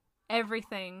capture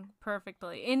everything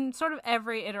perfectly in sort of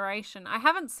every iteration. I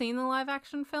haven't seen the live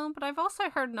action film, but I've also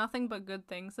heard nothing but good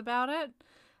things about it.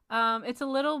 It's a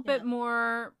little bit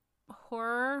more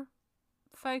horror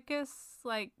focus,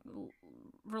 like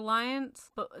reliant,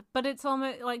 but it's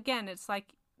almost like, again, it's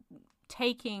like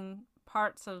taking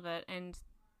parts of it and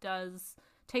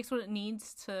takes what it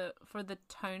needs to for the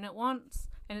tone it wants,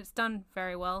 and it's done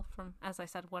very well from, as I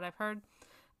said, what I've heard.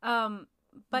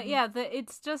 But yeah,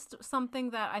 it's just something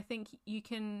that I think you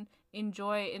can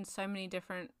enjoy in so many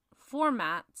different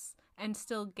formats and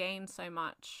still gain so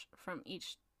much from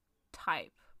each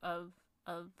type of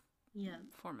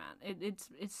format.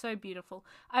 It's so beautiful.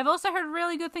 I've also heard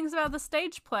really good things about the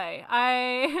stage play.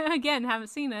 I again haven't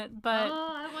seen it, but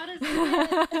I want to see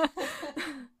it.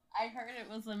 I heard it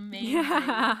was amazing.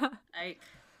 Yeah.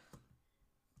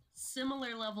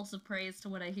 Similar levels of praise to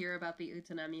what I hear about the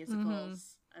Utena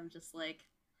musicals. I'm just like,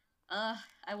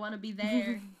 I want to be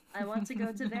there. I want to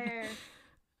go to there.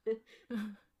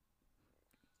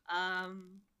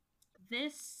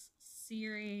 This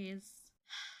series,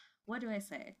 what do I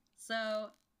say? So,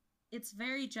 it's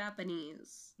very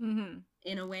Japanese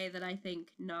in a way that I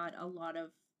think not a lot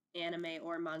of anime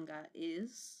or manga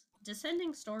is.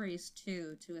 Descending stories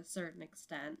too, to a certain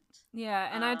extent.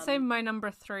 Yeah, and I'd say my number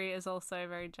 3 is also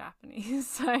very Japanese.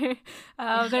 So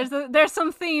there's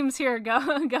some themes here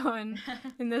going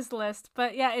in this list.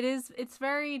 But yeah, it's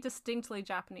very distinctly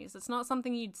Japanese. It's not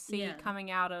something you'd see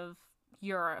coming out of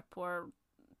Europe or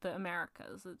the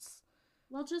Americas.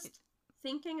 Just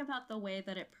thinking about the way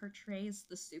that it portrays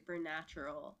the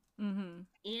supernatural.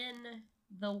 In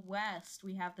the West,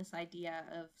 we have this idea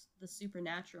of the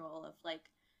supernatural, of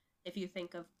like, if you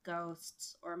think of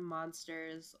ghosts or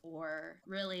monsters or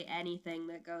really anything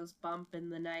that goes bump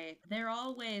in the night, they're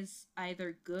always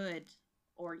either good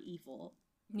or evil.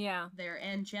 Yeah. They're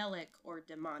angelic or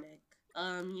demonic.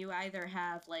 You either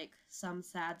have like some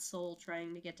sad soul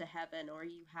trying to get to heaven, or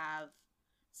you have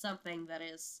something that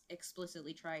is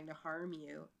explicitly trying to harm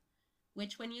you.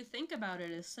 Which, when you think about it,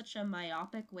 is such a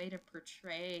myopic way to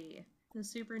portray the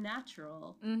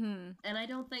supernatural. And I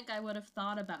don't think I would have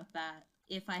thought about that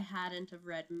if I hadn't have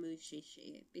read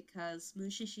Mushishi, because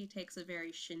Mushishi takes a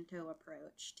very Shinto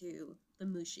approach to the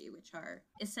Mushi, which are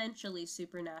essentially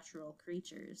supernatural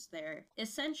creatures. They're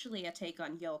essentially a take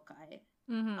on yokai.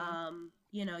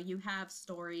 You have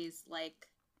stories like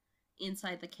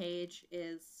Inside the Cage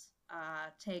is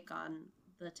a take on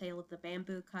the Tale of the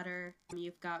Bamboo Cutter.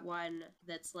 You've got one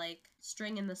that's like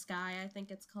String in the Sky, I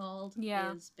think it's called,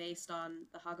 is based on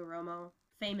the Hagoromo,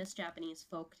 famous Japanese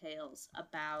folk tales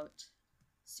about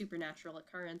supernatural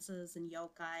occurrences and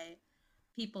yokai,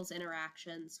 people's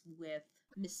interactions with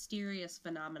mysterious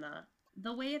phenomena.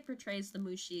 The way it portrays the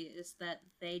Mushi is that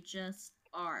they just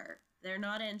are. They're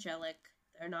not angelic.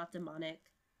 They're not demonic.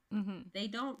 They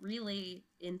don't really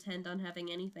intend on having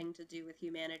anything to do with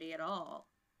humanity at all,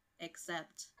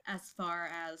 except as far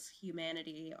as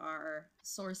humanity are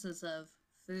sources of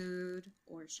food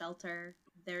or shelter.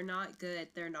 They're not good.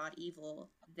 They're not evil.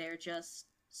 They're just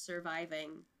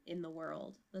surviving in the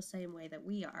world the same way that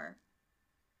we are.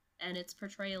 And its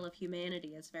portrayal of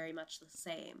humanity is very much the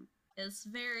same. It's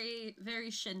very,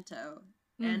 very Shinto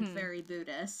and very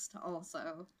Buddhist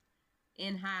also,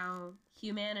 in how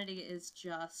humanity is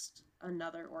just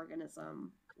another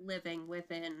organism living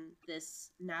within this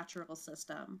natural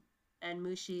system. And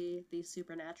Mushi, these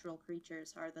supernatural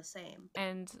creatures, are the same.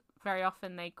 And very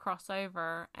often they cross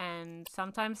over, and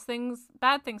sometimes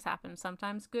bad things happen,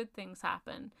 sometimes good things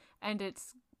happen. And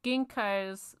it's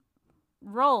Ginkgo's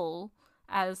role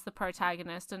as the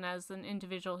protagonist and as an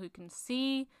individual who can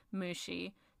see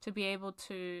Mushi to be able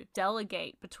to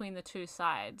delegate between the two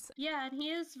sides. Yeah, and he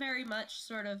is very much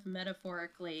sort of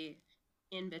metaphorically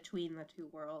in between the two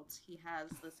worlds. He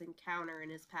has this encounter in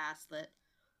his past that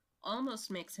almost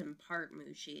makes him part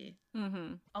Mushi.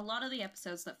 A lot of the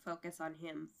episodes that focus on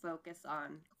him focus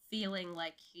on feeling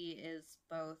like he is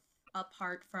both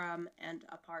apart from and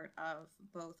a part of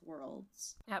both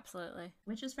worlds. Absolutely.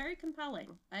 Which is very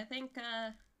compelling. I think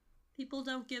people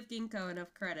don't give Ginkgo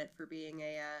enough credit for being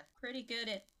a pretty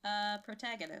good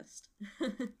protagonist.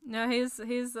 No,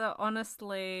 he's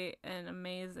honestly an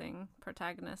amazing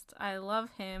protagonist. I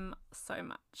love him so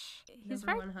much. He's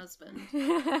Number one husband.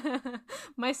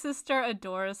 My sister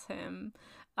adores him,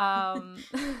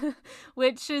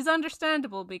 which is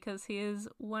understandable because he is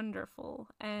wonderful.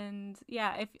 And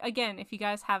yeah, if you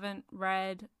guys haven't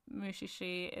read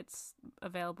Mushishi, it's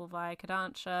available via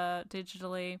Kodansha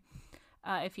digitally.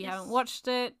 If you haven't watched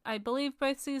it, I believe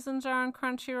both seasons are on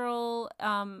Crunchyroll.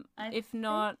 If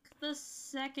not, the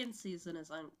second season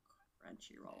is on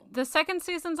Crunchyroll. The second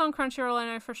season's on Crunchyroll, I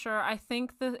know for sure. I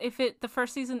think if the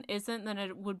first season isn't, then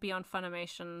it would be on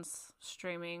Funimation's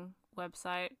streaming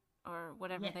website or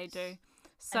whatever they do.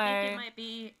 So I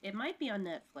think it might be on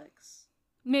Netflix.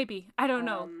 Maybe, I don't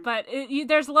know, but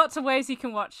there's lots of ways you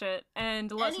can watch it,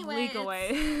 and lots of legal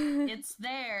ways. It's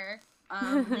there.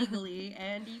 Legally,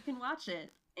 and you can watch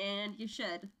it, and you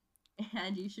should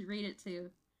read it too.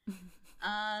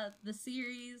 The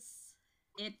series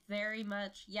It very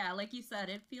much, yeah, like you said,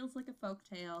 it feels like a folk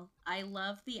tale. I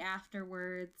love the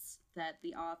afterwords that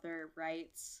the author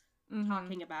writes,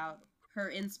 talking about her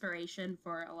inspiration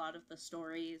for a lot of the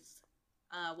stories,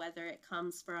 whether it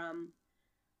comes from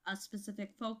a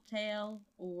specific folk tale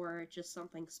or just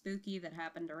something spooky that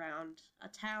happened around a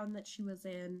town that she was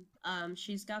in.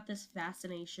 She's got this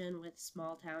fascination with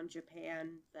small town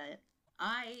Japan that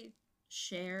I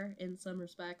share in some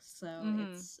respects, so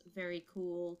it's very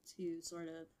cool to sort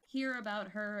of hear about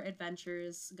her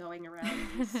adventures going around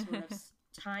these sort of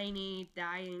tiny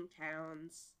dying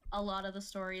towns. A lot of the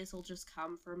stories will just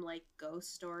come from like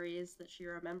ghost stories that she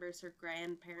remembers her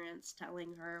grandparents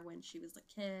telling her when she was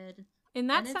a kid. In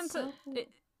that sense, so cool.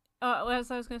 I was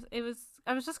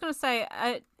just gonna say,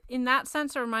 in that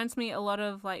sense, it reminds me a lot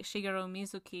of like Shigeru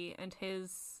Mizuki and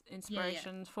his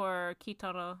inspiration for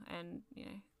Kitaro, and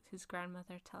his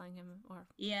grandmother telling him, or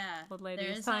old lady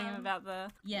was telling him about the.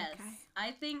 Yes,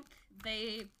 I think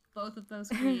both of those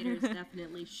creators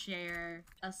definitely share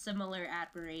a similar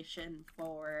admiration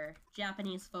for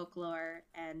Japanese folklore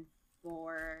and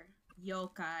for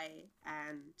yokai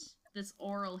and this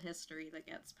oral history that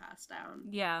gets passed down.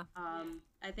 Yeah.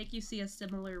 I think you see a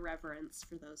similar reverence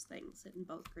for those things in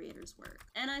both creators' work.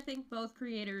 And I think both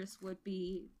creators would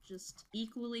be just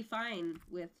equally fine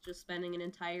with just spending an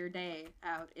entire day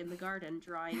out in the garden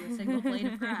drawing a single blade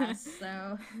of grass.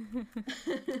 So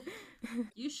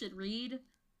you should read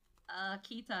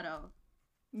Kitaro.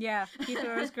 Yeah,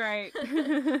 Kitaro is great.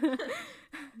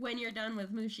 When you're done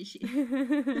with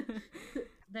Mushishi.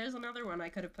 There's another one I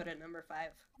could have put at number 5.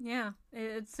 Yeah,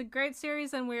 it's a great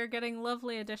series, and we're getting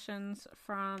lovely additions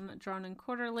from Drawn and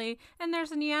Quarterly. And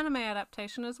there's a new anime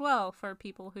adaptation as well for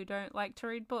people who don't like to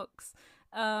read books.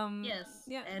 Yes,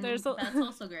 yeah, and that's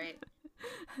also great.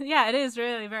 Yeah, it is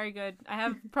really very good. I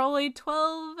have probably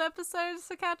 12 episodes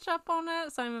to catch up on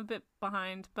it, so I'm a bit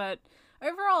behind, but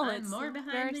overall I'm it's more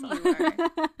behind than you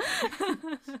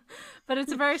are. But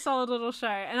it's a very solid little show.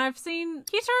 And I've seen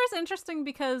Kitaro is interesting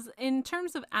because in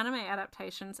terms of anime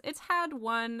adaptations, it's had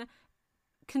one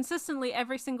consistently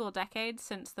every single decade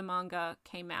since the manga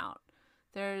came out.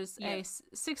 There's a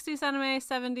 60s anime,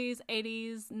 70s,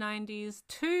 80s, 90s,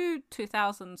 2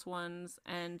 2000s ones,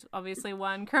 and obviously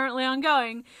one currently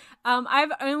ongoing.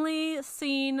 I've only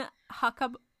seen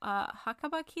Hakaba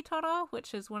Kitaro,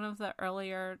 which is one of the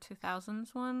earlier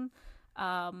 2000s one.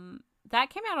 That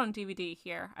came out on DVD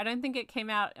here. I don't think it came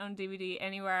out on DVD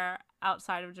anywhere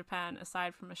outside of Japan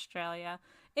aside from Australia.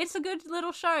 It's a good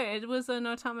little show. It was an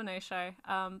Otamine show,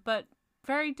 but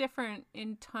very different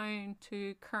in tone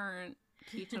to current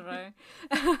Kitaro.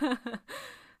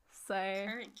 So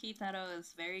current Kitaro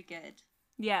is very good.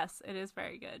 Yes, it is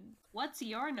very good. What's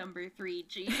your number 3,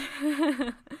 G?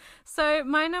 So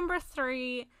my number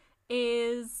 3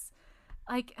 is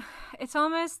like, it's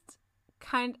almost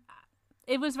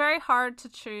it was very hard to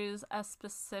choose a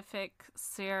specific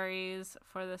series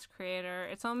for this creator.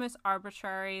 It's almost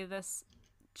arbitrary, this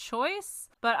choice,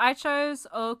 but I chose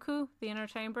Oku, The Inner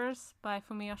Chambers by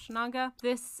Fumi Yoshinaga.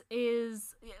 This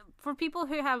is, for people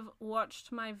who have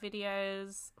watched my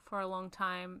videos for a long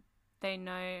time, they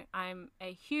know I'm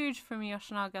a huge Fumi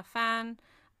Yoshinaga fan.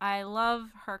 I love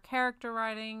her character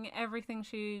writing, everything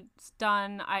she's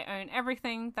done. I own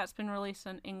everything that's been released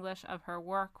in English of her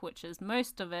work, which is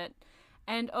most of it.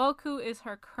 And Oku is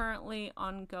her currently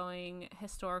ongoing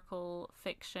historical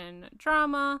fiction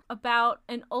drama about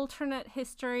an alternate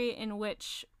history in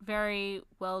which very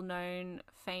well-known,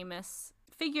 famous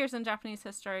figures in Japanese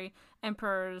history,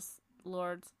 emperors,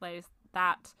 lords, ladies,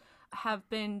 that have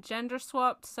been gender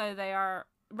swapped, so they are,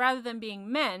 rather than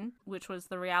being men, which was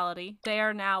the reality, they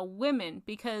are now women,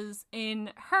 because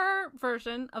in her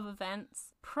version of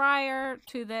events, prior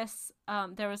to this,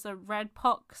 there was a red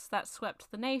pox that swept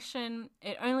the nation.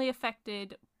 It only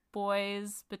affected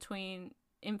boys between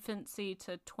infancy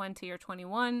to 20 or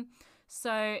 21,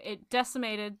 so it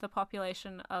decimated the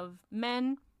population of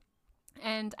men,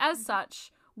 and as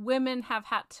such, women have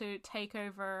had to take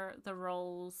over the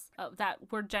roles that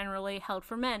were generally held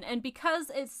for men. And because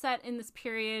it's set in this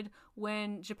period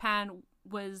when Japan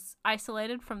was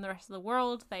isolated from the rest of the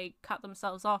world, they cut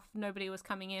themselves off, nobody was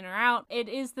coming in or out, it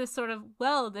is this sort of,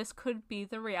 well, this could be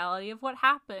the reality of what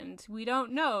happened. We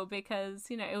don't know because,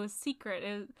 it was secret.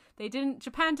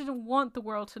 Japan didn't want the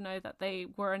world to know that they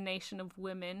were a nation of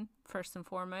women, first and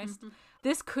foremost. Mm-hmm.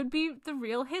 This could be the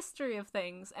real history of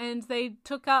things. And they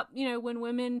took up, when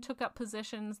women took up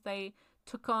positions, they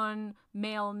took on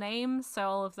male names, so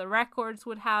all of the records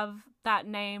would have that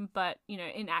name, but,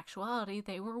 in actuality,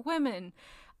 they were women.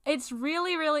 It's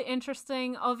really, really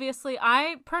interesting. Obviously,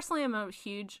 I personally am a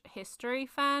huge history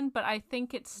fan, but I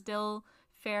think it still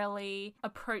fairly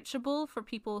approachable for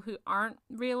people who aren't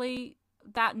really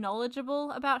that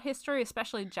knowledgeable about history,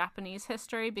 especially Japanese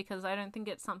history, because I don't think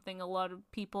it's something a lot of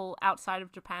people outside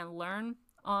of Japan learn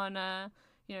on a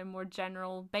more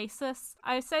general basis.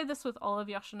 I say this with all of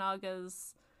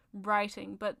Yoshinaga's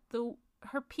writing, but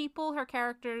her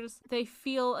characters, they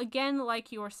feel, again,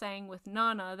 like you were saying with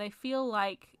Nana, they feel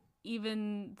like,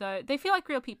 even though they feel like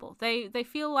real people, they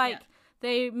feel like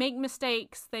they make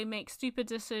mistakes, they make stupid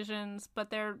decisions, but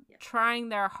they're trying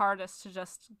their hardest to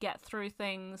just get through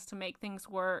things, to make things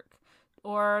work,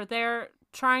 or they're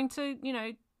trying to,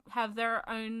 have their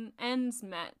own ends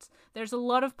met. There's a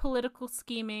lot of political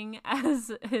scheming, as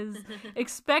is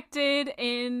expected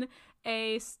in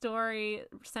a story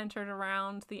centered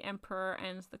around the emperor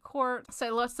and the court.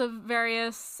 So lots of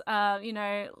various,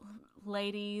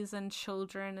 ladies and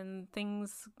children and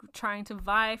things trying to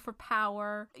vie for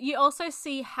power. You also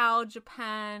see how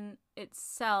Japan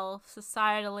itself,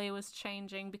 societally, was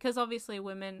changing, because obviously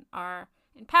women are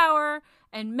in power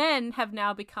and men have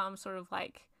now become sort of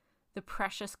like the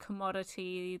precious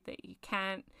commodity that you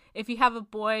can't, if you have a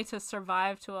boy to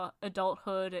survive to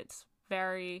adulthood, it's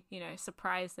very,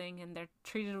 surprising, and they're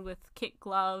treated with kid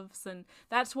gloves. And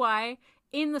that's why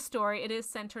in the story it is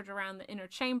centered around the inner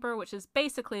chamber, which is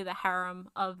basically the harem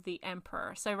of the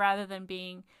emperor. So rather than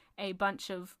being a bunch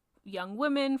of young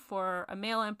women for a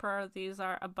male emperor, these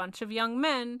are a bunch of young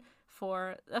men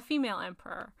for a female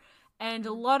emperor. And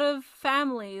a lot of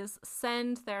families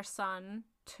send their son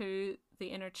to the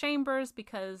inner chambers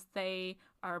because they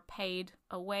are paid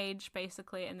a wage,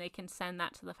 basically, and they can send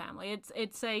that to the family.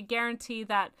 It's a guarantee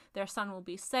that their son will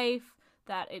be safe,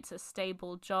 that it's a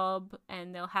stable job,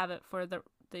 and they'll have it for the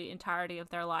entirety of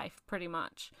their life, pretty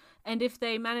much. And if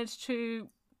they manage to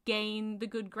gain the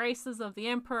good graces of the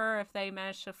emperor, if they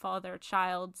manage to father a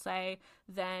child, say,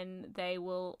 then they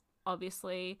will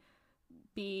obviously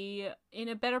be in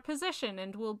a better position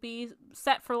and will be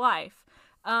set for life.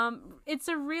 It's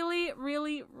a really,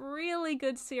 really, really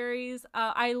good series.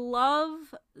 I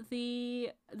love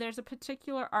there's a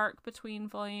particular arc between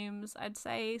volumes, I'd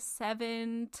say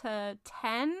 7 to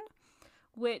 10,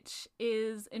 which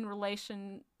is in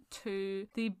relation to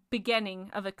the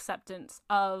beginning of acceptance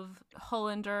of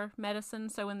Hollander medicine.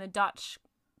 So when the Dutch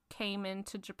came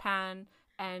into Japan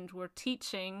and were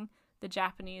teaching the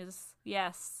Japanese,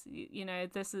 yes,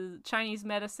 this is Chinese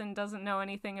medicine, doesn't know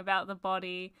anything about the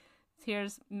body.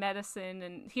 Here's medicine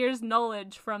and here's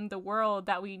knowledge from the world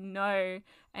that we know.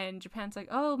 And Japan's like,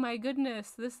 oh my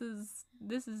goodness, this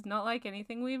is not like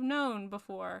anything we've known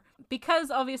before.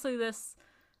 Because obviously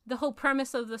the whole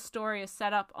premise of the story is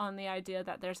set up on the idea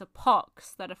that there's a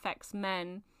pox that affects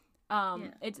men.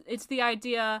 It's the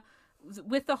idea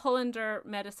with the Hollander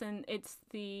medicine, it's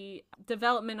the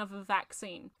development of a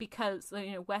vaccine, because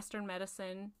Western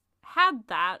medicine had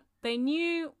that. They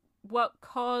knew what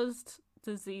caused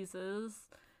diseases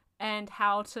and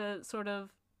how to sort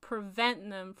of prevent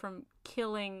them from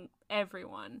killing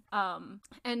everyone.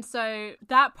 And so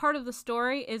that part of the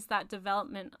story is that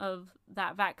development of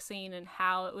that vaccine and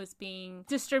how it was being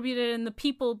distributed and the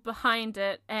people behind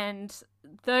it. And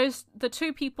the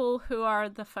two people who are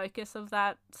the focus of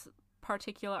that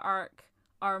particular arc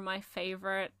are my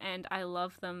favorite, and I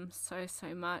love them so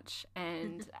much.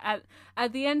 And at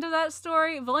the end of that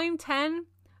story, volume 10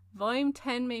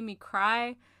 made me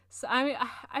cry. So I mean,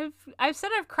 I've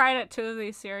said I've cried at 2 of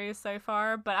these series so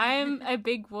far, but I am a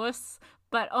big wuss.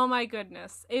 But oh my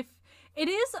goodness, if it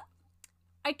is,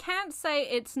 I can't say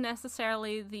it's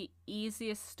necessarily the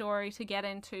easiest story to get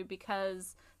into,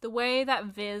 because the way that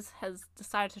Viz has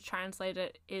decided to translate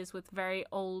it is with very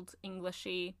old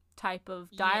Englishy type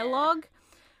of dialogue.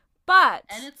 But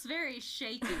and it's very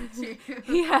shaky too.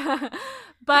 Yeah,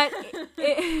 but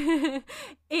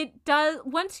it does,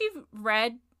 once you've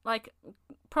read like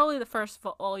probably the first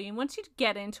volume, once you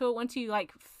get into it, once you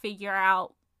like figure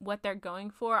out what they're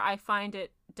going for, I find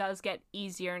it does get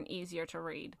easier and easier to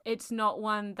read. It's not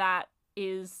one that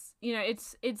is,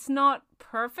 it's not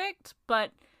perfect,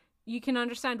 but you can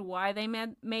understand why they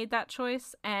made that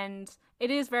choice, and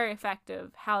it is very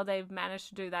effective how they've managed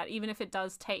to do that, even if it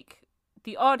does take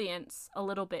the audience a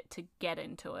little bit to get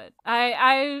into it. As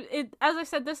I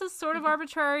said, this is sort of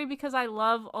arbitrary because I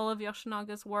love all of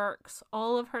Yoshinaga's works,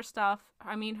 all of her stuff.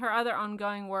 I mean, her other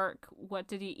ongoing work, What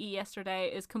Did You Eat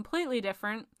Yesterday, is completely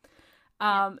different.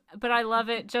 But I love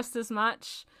it just as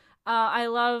much. I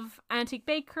love Antique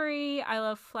Bakery. I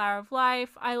love Flower of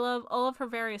Life. I love all of her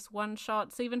various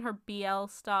one-shots, even her BL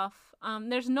stuff.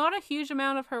 There's not a huge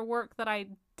amount of her work that I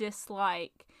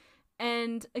dislike.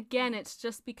 And again, it's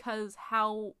just because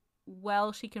how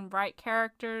well she can write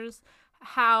characters,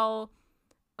 how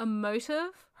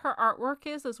emotive her artwork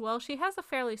is as well. She has a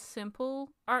fairly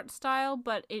simple art style,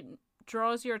 but it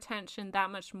draws your attention that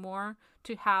much more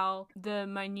to how the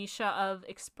minutia of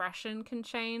expression can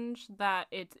change, that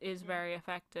it is very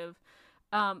effective.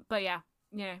 But yeah,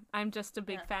 I'm just a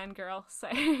big fangirl, so.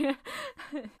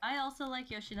 I also like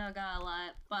Yoshinaga a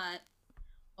lot, but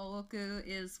Ooku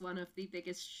is one of the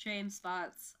biggest shame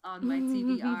spots on my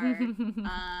TBR.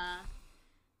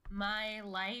 My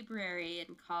library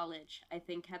in college, I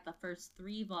think, had the first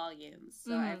 3 volumes,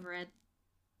 so I've read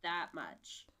that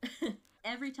much.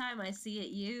 Every time I see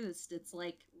it used, it's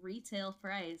like retail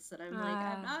price, and I'm like,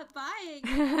 I'm not buying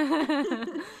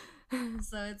it.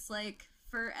 So it's like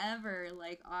forever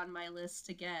like on my list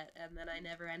to get, and then I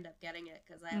never end up getting it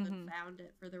because I haven't found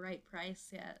it for the right price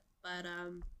yet. But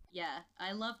yeah,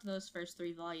 I loved those first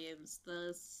 3 volumes.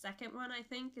 The second one, I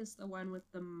think, is the one with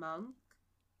the monk.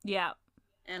 Yeah.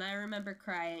 And I remember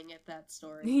crying at that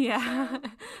story. Yeah. So,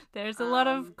 there's a lot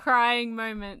of crying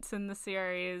moments in the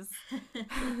series.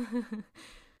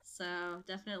 So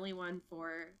definitely one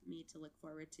for me to look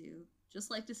forward to.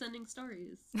 Just like Descending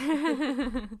Stories.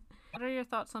 What are your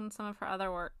thoughts on some of her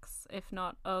other works, if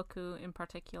not Ooku in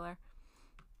particular?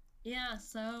 Yeah,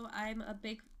 so I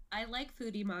like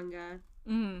foodie manga.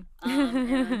 And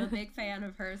I'm a big fan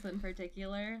of hers in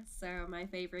particular. So my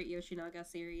favorite Yoshinaga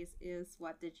series is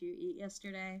What Did You Eat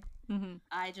Yesterday?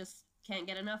 I just can't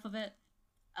get enough of it.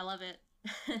 I love it.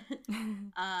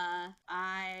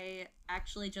 I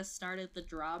actually just started the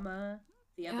drama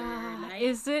the other night.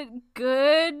 Is it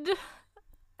good?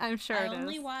 I'm sure I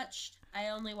only watched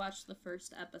the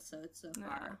first episode so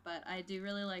far, but I do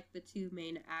really like the 2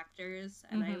 main actors,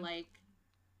 and I like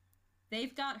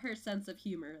they've got her sense of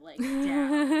humor like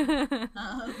down.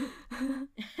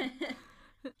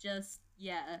 Just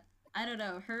I don't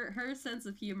know, her sense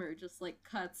of humor just like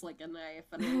cuts like a knife,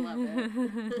 and I love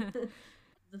it.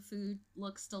 The food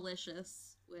looks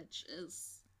delicious, which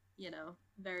is,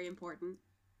 very important.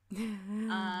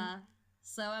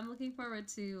 So I'm looking forward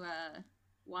to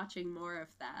watching more of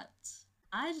that.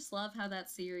 I just love how that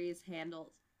series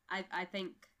handled. I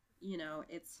think,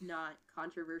 it's not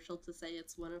controversial to say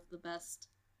it's one of the best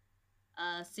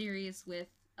series with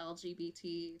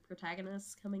LGBT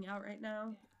protagonists coming out right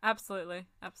now. Absolutely.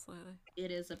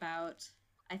 It is about,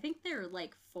 I think they're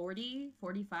like 40,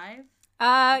 45.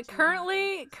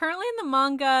 Currently in the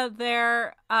manga,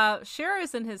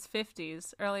 Shiro's in his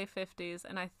 50s, early 50s,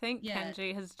 and I think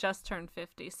Kenji has just turned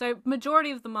 50. So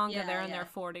majority of the manga, they're in their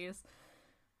 40s.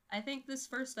 I think this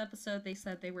first episode they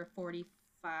said they were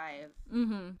 45.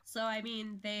 So I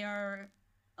mean, they are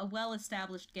a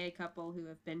well-established gay couple who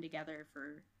have been together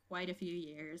for quite a few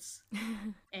years,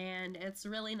 and it's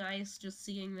really nice just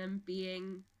seeing them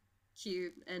being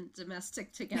cute and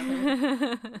domestic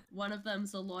together. One of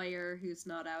them's a lawyer who's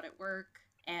not out at work,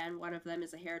 and one of them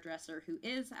is a hairdresser who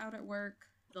is out at work.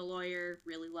 The lawyer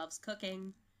really loves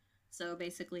cooking, so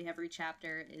basically every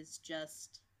chapter is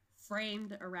just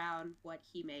framed around what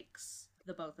he makes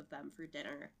the both of them for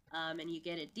dinner. And you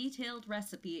get a detailed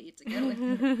recipe to go with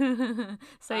it.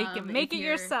 So you can make it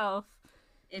yourself.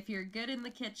 If you're good in the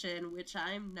kitchen, which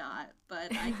I'm not,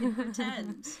 but I can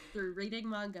pretend through reading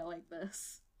manga like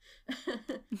this.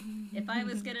 If I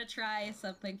was gonna try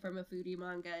something from a foodie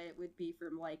manga, it would be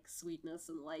from like Sweetness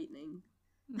and Lightning.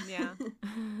 Yeah.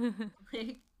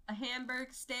 Like a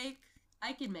Hamburg steak,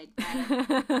 I can make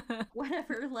that.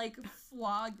 Whatever, like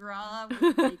foie gras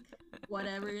with like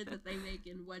whatever that they make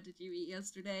in What Did You Eat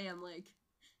Yesterday, I'm like,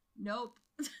 nope.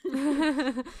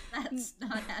 That's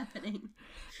not happening.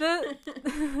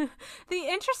 The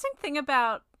interesting thing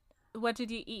about What Did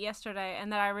You Eat Yesterday,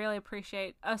 and that I really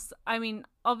appreciate,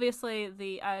 obviously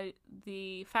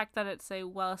the fact that it's a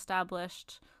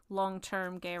well-established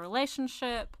long-term gay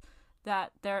relationship,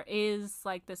 that there is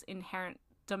like this inherent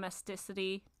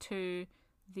domesticity to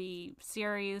the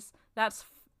series, that's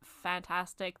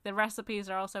fantastic. The recipes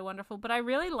are also wonderful, but I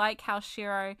really like how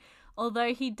Shiro,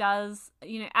 although he does,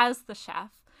 as the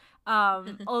chef,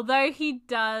 although he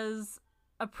does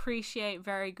appreciate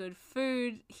very good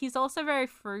food, he's also very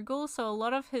frugal, so a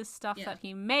lot of his stuff that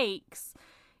he makes,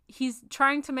 he's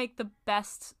trying to make the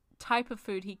best type of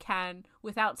food he can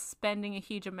without spending a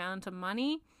huge amount of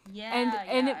money.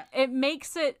 It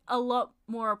makes it a lot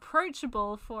more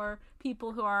approachable for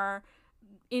people who are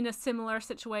in a similar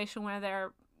situation where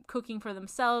they're cooking for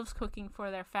themselves, cooking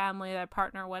for their family, their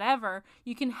partner, whatever.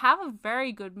 You can have a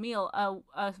very good meal,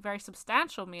 a very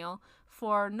substantial meal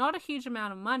for not a huge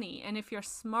amount of money. And if you're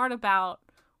smart about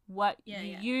what you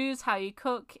use, how you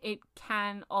cook, it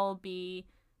can all be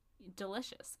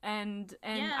delicious. And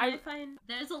I find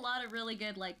there's a lot of really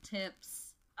good like tips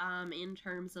in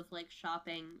terms of like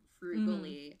shopping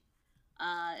frugally.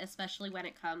 especially when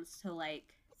it comes to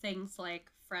like things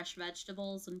like fresh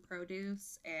vegetables and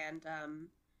produce and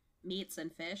meats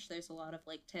and fish. There's a lot of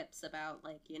like tips about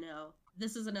like, you know,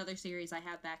 this is another series I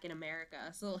have back in America.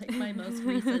 So like my most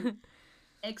recent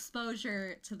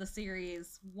exposure to the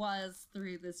series was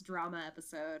through this drama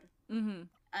episode. Mm-hmm.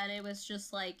 And it was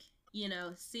just like, you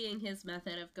know, seeing his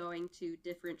method of going to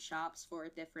different shops for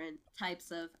different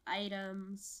types of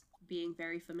items, being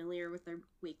very familiar with their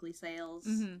weekly sales,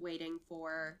 Mm-hmm. waiting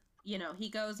for, you know, he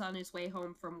goes on his way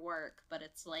home from work, but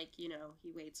it's like, you know,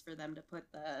 he waits for them to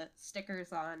put the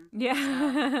stickers on.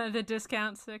 Yeah, the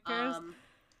discount stickers.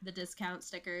 The discount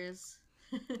stickers.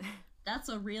 That's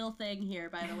a real thing here,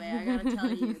 by the way. I gotta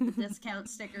tell you, the discount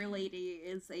sticker lady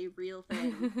is a real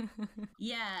thing.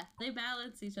 Yeah, they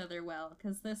balance each other well,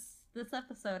 because this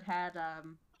episode had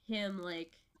him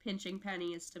like pinching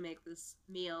pennies to make this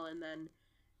meal, and then,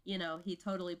 you know, he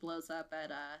totally blows up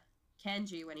at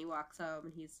Kenji when he walks home,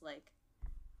 and he's like,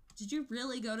 "Did you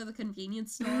really go to the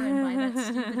convenience store and buy that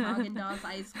stupid Haagen-Dazs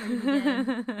ice cream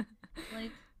again?"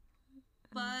 Like,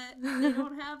 but they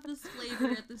don't have this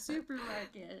flavor at the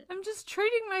supermarket. I'm just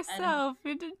treating myself.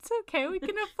 It's okay. We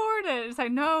can afford it. It's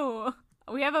like, no,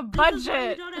 we have a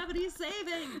budget. You don't have any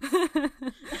savings.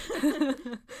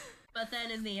 But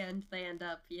then in the end, they end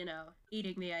up, you know,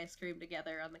 eating the ice cream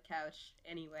together on the couch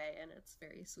anyway, and it's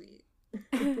very sweet.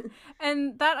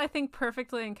 And that, I think,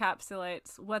 perfectly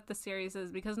encapsulates what the series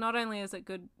is, because not only is it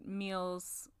good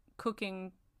meals,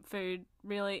 cooking, food,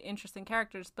 really interesting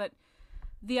characters, but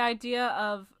the idea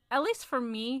of, at least for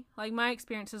me, like my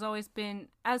experience has always been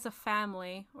as a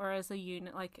family or as a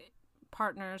unit, like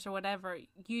partners or whatever,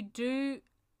 you do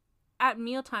at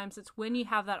meal times, it's when you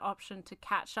have that option to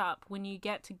catch up, when you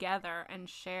get together and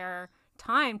share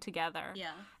time together.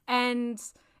 Yeah. And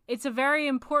it's a very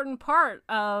important part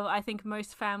of, I think,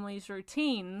 most families'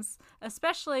 routines,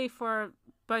 especially for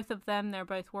both of them. They're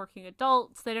both working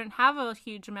adults. They don't have a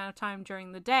huge amount of time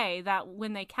during the day that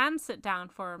when they can sit down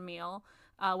for a meal,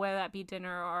 whether that be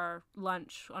dinner or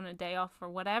lunch on a day off or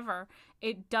whatever,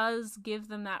 it does give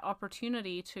them that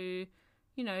opportunity to,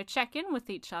 you know, check in with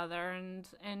each other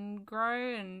and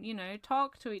grow and, you know,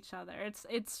 talk to each other.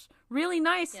 It's really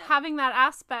nice having that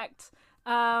aspect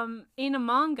in a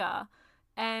manga,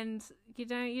 and you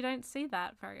don't see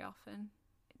that very often,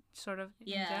 sort of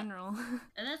in general.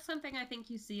 And that's something I think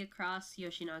you see across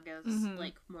Yoshinaga's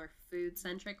like more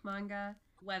food-centric manga.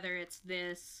 Whether it's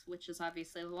this, which is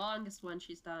obviously the longest one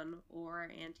she's done, or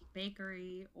Antique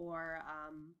Bakery, or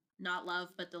Not Love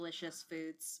But Delicious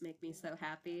Foods Make Me So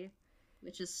Happy,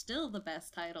 which is still the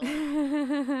best title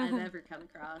I've ever come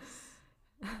across.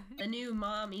 The new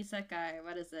mom isekai,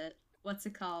 what is it? What's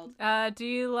it called? Do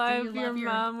you love your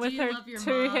mom with her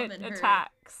 2-hit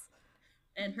attacks?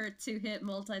 And her 2-hit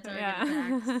multi-target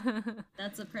attacks.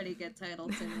 That's a pretty good title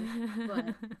too.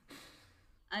 But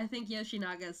I think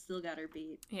Yoshinaga's still got her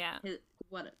beat. Yeah.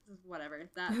 Whatever.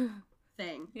 That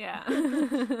thing. Yeah.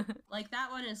 Like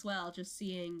that one as well, just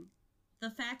seeing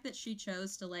the fact that she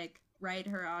chose to like write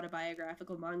her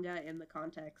autobiographical manga in the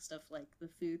context of like the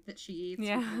food that she eats with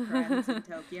her friends in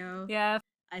Tokyo. Yeah.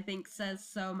 I think says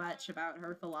so much about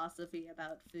her philosophy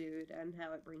about food and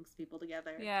how it brings people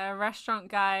together. Yeah, a restaurant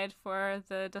guide for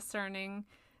the discerning.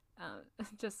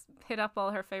 Just hit up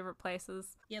all her favorite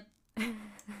places. Yep.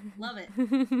 Love it.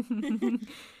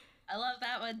 I love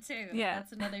that one too. Yeah.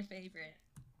 That's another favorite.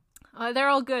 They're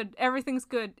all good. Everything's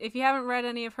good. If you haven't read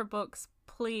any of her books,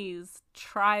 please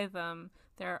try them.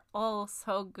 They're all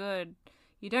so good.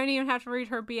 You don't even have to read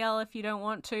her BL if you don't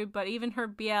want to, but even her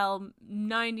BL,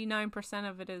 99%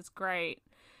 of it is great.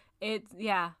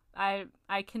 I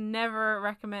can never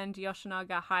recommend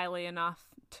Yoshinaga highly enough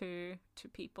to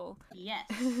people.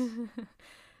 Yes.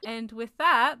 And with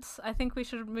that, I think we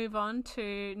should move on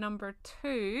to number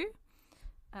 2.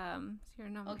 Your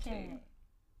number 2.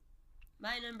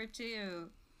 My number 2.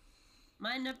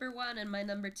 My number 1 and my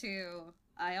number 2.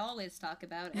 I always talk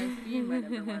about as being my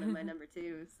number 1 and my number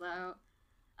 2. So,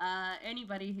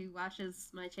 anybody who watches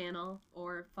my channel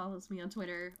or follows me on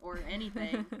Twitter or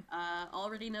anything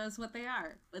already knows what they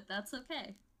are, but that's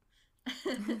okay.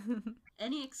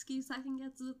 Any excuse I can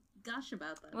get to gush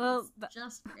about them. Well,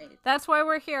 just great. That's why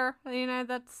we're here. You know,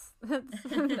 that's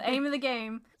the aim of the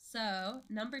game. So,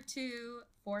 number 2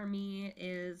 for me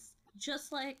is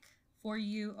just like for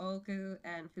you, Oku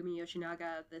and Fumi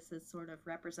Yoshinaga, this is sort of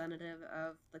representative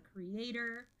of the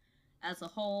creator as a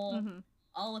whole,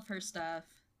 all of her stuff,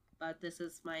 but this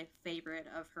is my favorite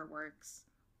of her works.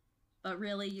 But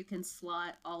really, you can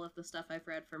slot all of the stuff I've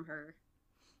read from her,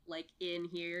 like, in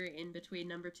here, in between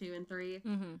number 2 and 3.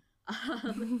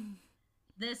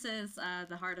 This is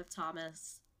The Heart of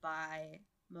Thomas by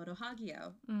Moto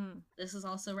Hagio. Mm. This is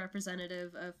also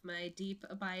representative of my deep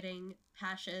abiding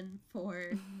passion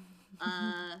for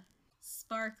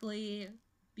sparkly,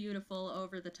 beautiful,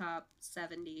 over-the-top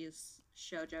 70s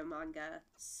shoujo manga.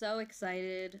 So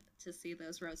excited to see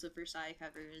those Rose of Versailles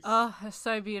covers. Oh, they're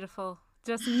so beautiful.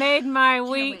 Just made my Can't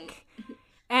week. wait.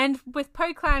 And with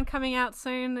PoClan coming out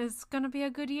soon, is gonna be a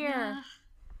good year. Yeah.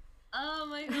 Oh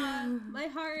my god, my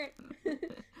heart.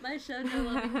 My shoujo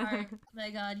loving heart. My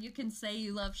god, you can say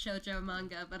you love shoujo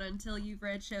manga, but until you've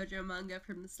read shoujo manga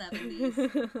from the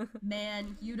 70s,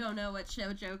 man, you don't know what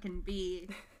shoujo can be.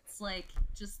 It's like,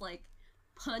 just like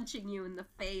punching you in the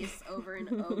face over and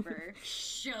over.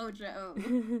 Shoujo.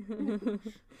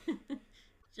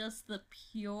 Just the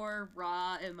pure,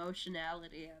 raw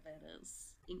emotionality of it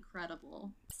is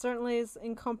incredible. Certainly is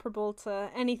incomparable to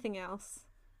anything else,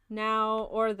 now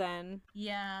or then.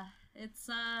 Yeah, it's,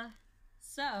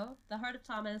 so, The Heart of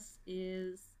Thomas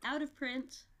is out of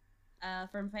print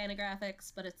from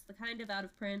Fantagraphics, but it's the kind of out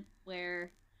of print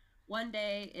where one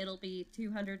day it'll be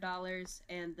 $200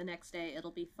 and the next day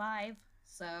it'll be $5.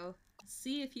 So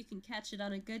see if you can catch it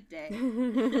on a good day,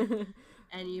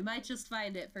 and you might just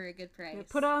find it for a good price. Yeah,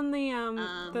 put on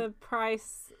the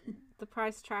price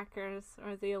trackers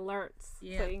or the alerts so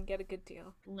you can get a good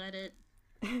deal. Let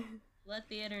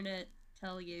the internet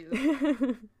tell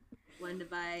you when to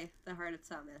buy The Heart of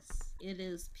Thomas. It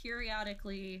is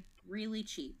periodically really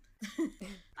cheap.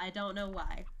 I don't know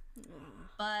why.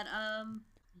 But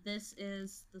this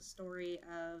is the story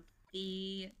of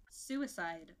the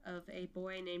suicide of a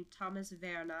boy named Thomas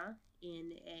Werner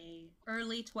in a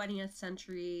early 20th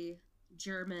century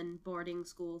German boarding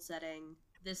school setting.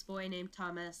 This boy named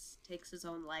Thomas takes his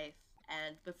own life,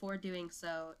 and before doing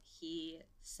so, he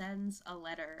sends a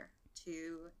letter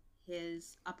to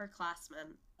his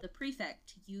upperclassman, the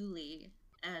prefect, Yuli,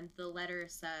 and the letter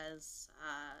says,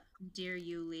 Dear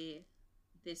Yuli,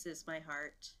 this is my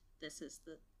heart. This is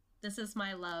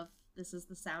my love. This is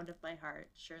the sound of my heart.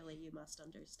 Surely you must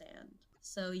understand.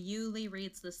 So Yuli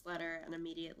reads this letter and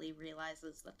immediately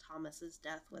realizes that Thomas's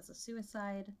death was a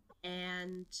suicide,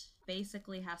 and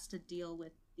basically has to deal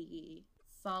with the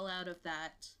fallout of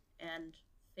that and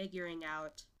figuring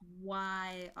out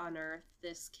why on earth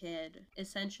this kid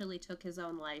essentially took his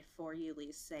own life for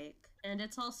Yuli's sake. And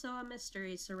it's also a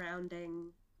mystery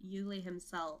surrounding Yuli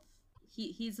himself.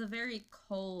 He's a very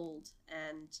cold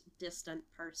and distant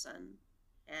person,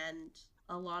 and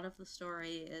a lot of the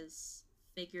story is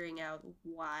figuring out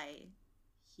why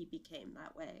he became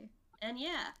that way. And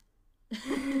yeah,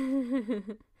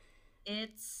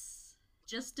 it's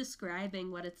just describing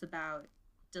what it's about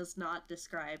does not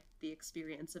describe the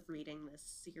experience of reading this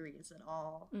series at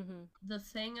all. Mm-hmm. The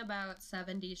thing about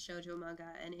 70s shoujo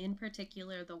manga, and in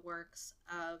particular the works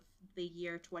of the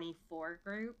Year 24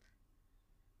 group,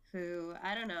 who,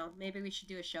 I don't know, maybe we should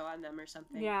do a show on them or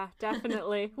something. Yeah,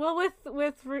 definitely. Well,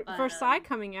 with Versailles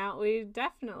coming out, we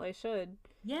definitely should.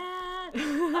 Yeah!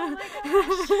 Oh my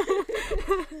gosh!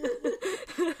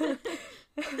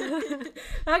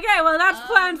 Okay, well, that's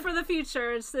planned for the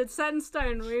future. It's set in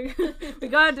stone. We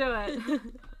gotta do it.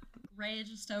 Ray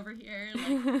just over here,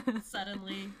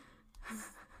 suddenly,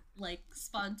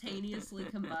 spontaneously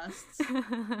combusts.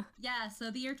 Yeah, so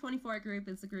the Year 24 group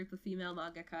is a group of female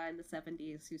mangaka in the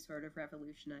 70s who sort of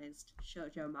revolutionized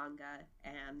shoujo manga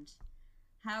and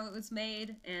how it was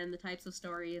made and the types of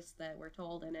stories that were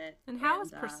told in it. And how it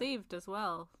was perceived as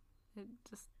well.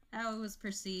 How it was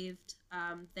perceived.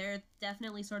 They're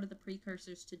definitely sort of the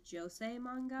precursors to josei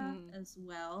manga as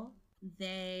well.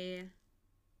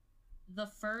 The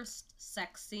first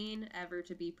sex scene ever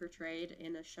to be portrayed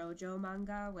in a shoujo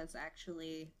manga was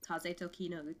actually Kazetoki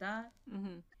no Uta,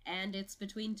 and it's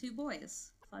between two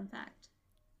boys. Fun fact.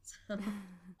 So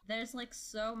there's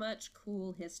so much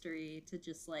cool history to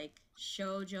just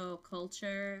shoujo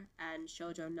culture and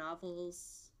shoujo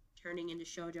novels turning into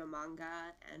shoujo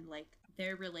manga, and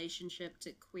their relationship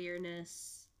to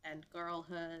queerness and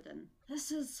girlhood, and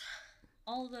this is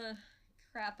all the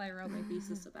crap I wrote my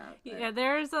thesis about. But, yeah,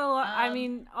 there's a lot. I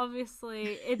mean,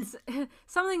 obviously, it's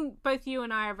something both you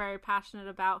and I are very passionate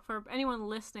about. For anyone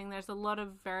listening, there's a lot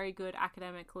of very good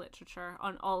academic literature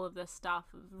on all of this stuff,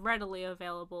 readily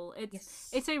available.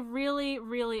 It's a really,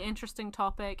 really interesting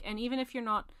topic, and even if you're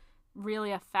not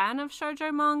really a fan of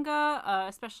shoujo manga,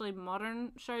 especially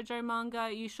modern shoujo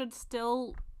manga, you should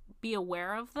still be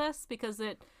aware of this, because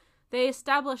they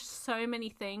establish so many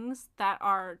things that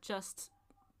are just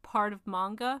part of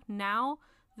manga now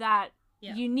that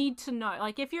you need to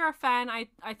know. If you're a fan, I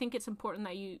think it's important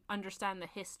that you understand the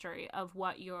history of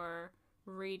what you're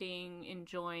reading,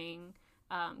 enjoying,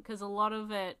 because a lot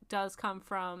of it does come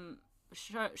from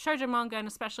shoujo manga, and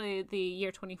especially the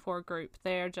Year 24 group.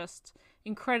 They're just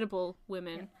incredible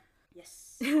women.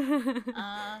 Yes.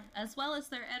 As well as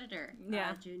their editor,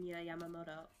 Junya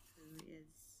Yamamoto, who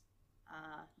is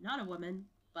not a woman,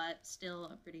 but still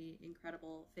a pretty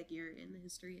incredible figure in the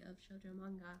history of shoujo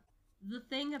manga. The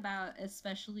thing about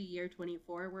especially Year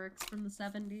 24 works from the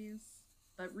 70s,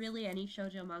 but really any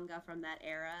shoujo manga from that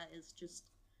era, is just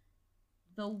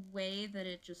the way that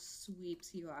it just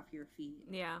sweeps you off your feet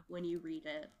when you read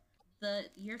it. The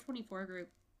Year 24 group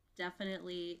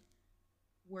definitely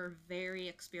were very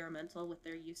experimental with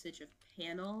their usage of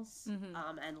panels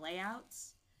and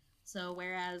layouts. So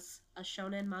whereas a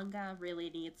shonen manga really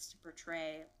needs to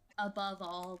portray, above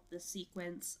all, the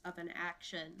sequence of an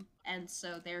action, and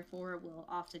so therefore will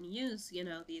often use,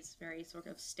 these very sort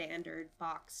of standard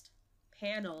boxed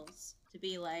panels to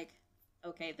be like,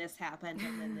 okay, this happened,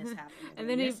 and then this happened, and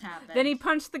then this happened. Then he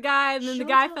punched the guy, and then the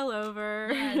guy fell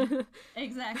over. Yeah,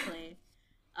 exactly.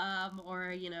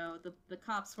 Or, the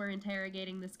cops were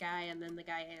interrogating this guy, and then the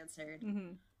guy answered.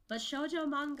 But shoujo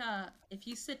manga, if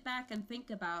you sit back and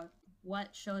think about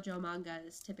what shoujo manga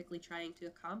is typically trying to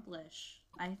accomplish,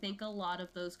 I think a lot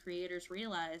of those creators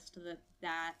realized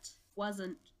that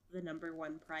wasn't the number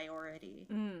one priority.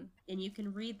 And you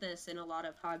can read this in a lot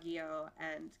of Hagio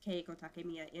and Keiko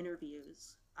Takemiya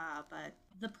interviews. But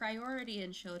the priority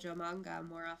in shoujo manga,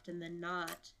 more often than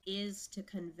not, is to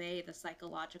convey the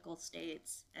psychological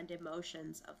states and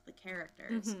emotions of the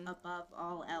characters above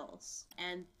all else.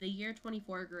 And the Year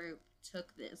 24 group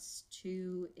took this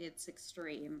to its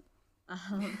extreme.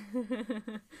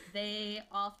 They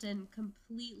often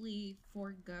completely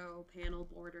forego panel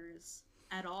borders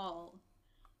at all,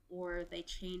 or they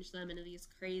change them into these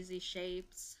crazy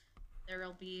shapes.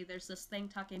 There's this thing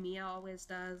Takemiya always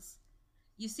does.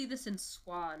 You see this in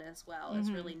Swan as well. It's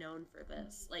really known for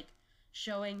this, like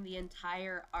showing the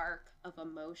entire arc of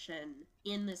emotion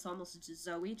in this almost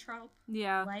zoetrope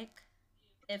like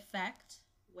effect,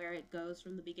 where it goes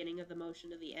from the beginning of the motion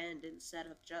to the end, instead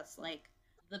of just like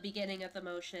the beginning of the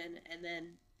motion and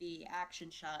then the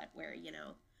action shot where,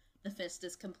 the fist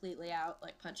is completely out,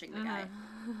 like punching the guy.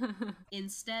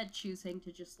 Instead, choosing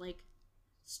to just like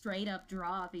straight up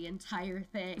draw the entire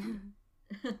thing.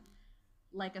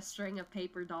 Like a string of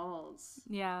paper dolls.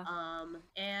 Yeah.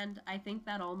 And I think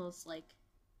that almost like,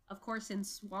 of course in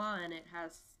Swan it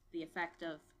has the effect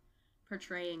of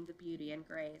portraying the beauty and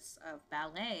grace of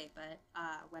ballet, but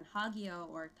when Hagio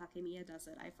or Takemiya does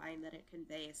it, I find that it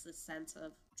conveys this sense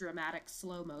of dramatic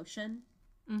slow motion,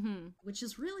 which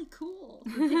is really cool.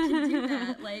 They can do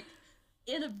that, like,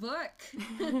 in a book.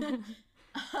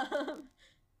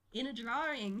 In a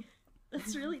drawing.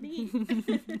 That's really neat.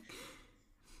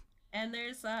 And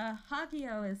there's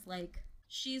Hagio is like,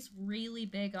 she's really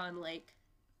big on like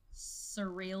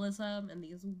surrealism and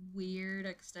these weird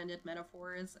extended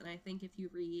metaphors, and I think if you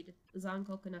read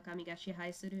Zankoku no Kamigashi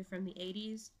Haisuru from the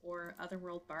 80s or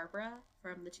Otherworld Barbara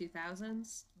from the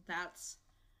 2000s,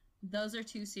 those are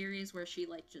two series where she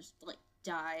like just like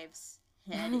dives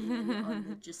head in on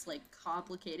the just like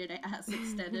complicated ass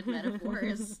extended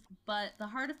metaphors. But The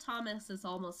Heart of Thomas is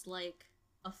almost like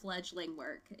a fledgling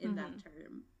work in that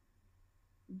term,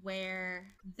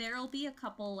 where there'll be a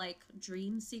couple like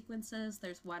dream sequences.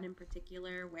 There's one in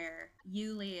particular where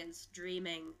Yuli is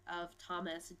dreaming of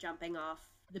Thomas jumping off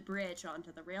the bridge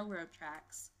onto the railroad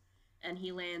tracks, and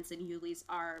he lands in Yuli's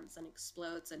arms and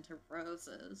explodes into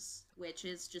roses, which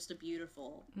is just a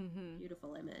beautiful,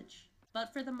 beautiful image.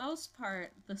 But for the most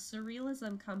part, the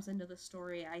surrealism comes into the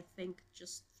story, I think,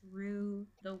 just through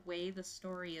the way the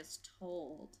story is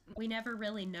told. We never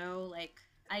really know, like,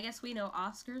 I guess we know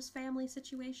Oscar's family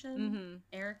situation,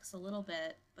 Eric's a little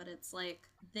bit, but it's like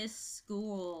this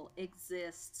school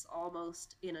exists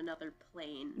almost in another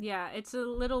plane. Yeah, it's a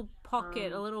little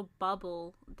pocket, a little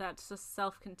bubble that's just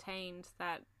self-contained,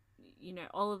 that,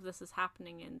 all of this is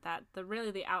happening in, that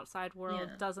the outside world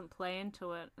doesn't play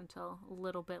into it until a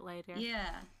little bit later.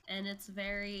 Yeah, and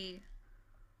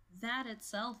that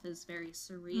itself is very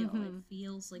surreal. It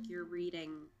feels like you're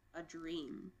reading a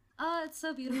dream. Oh, it's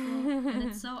so beautiful, and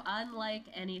it's so unlike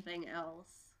anything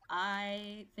else.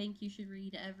 I think you should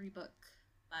read every book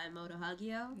by Moto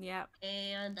Hagio. Yep.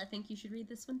 And I think you should read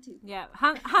this one too. Yeah,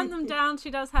 hunt them down.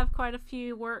 She does have quite a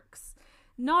few works.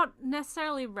 Not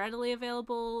necessarily readily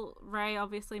available. Ray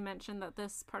obviously mentioned that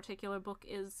this particular book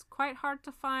is quite hard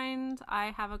to find. I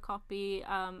have a copy.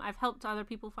 I've helped other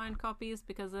people find copies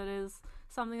because it is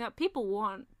something that people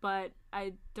want, but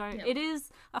I don't. Yep. It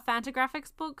is a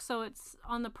Fantagraphics book, so it's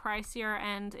on the pricier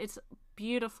end. It's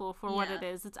beautiful for what it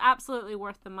is. It's absolutely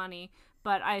worth the money,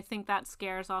 but I think that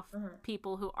scares off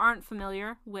people who aren't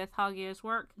familiar with Hagio's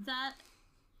work.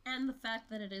 And the fact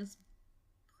that it is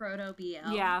proto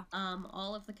BL. Yeah.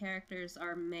 All of the characters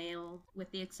are male, with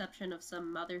the exception of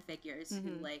some mother figures who,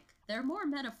 Mm-hmm. like, they're more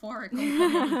metaphorical than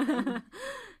anything.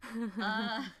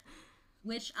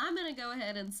 Which I'm gonna go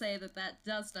ahead and say that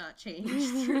does not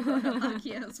change through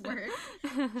Hagio's work.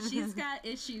 She's got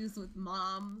issues with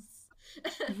moms.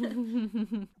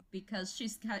 Because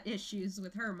she's got issues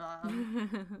with her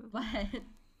mom. But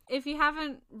if you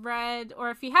haven't read, or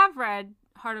if you have read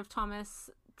Heart of Thomas,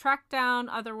 track down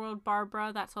Otherworld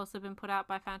Barbara. That's also been put out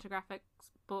by Fantagraphics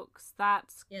Books.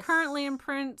 That's currently in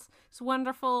print. It's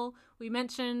wonderful. We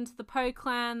mentioned the Poe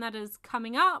clan that is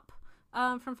coming up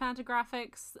from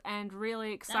Fantagraphics, and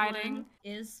really exciting. That one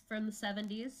is from the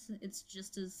 70s. It's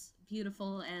just as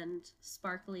beautiful and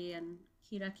sparkly and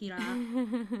kira kira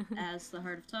as the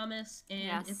Heart of Thomas,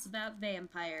 and it's about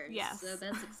vampires. Yes. So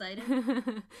that's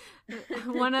exciting.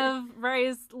 One of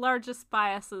Ray's largest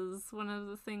biases. One of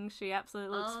the things she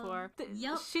absolutely looks for.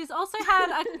 Yep. She's also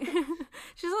had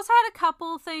a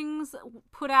couple things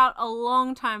put out a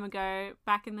long time ago,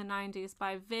 back in the 90s,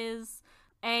 by Viz.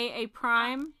 A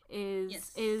Prime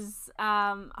is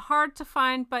hard to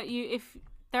find, but if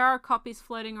there are copies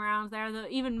floating around there. The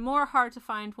even more hard to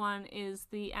find one is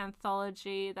the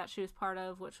anthology that she was part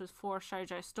of, which was 4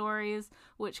 Shoujo Stories,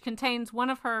 which contains one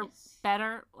of her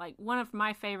better, like one of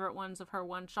my favorite ones of her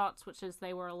one-shots, which is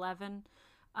They Were 11.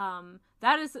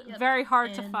 That is very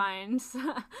hard to find.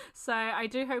 So I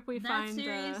do hope we find...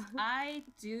 Series, I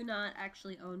do not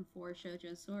actually own 4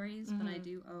 Shoujo Stories, but I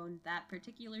do own that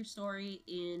particular story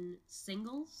in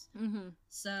singles.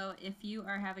 So if you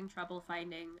are having trouble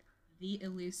finding the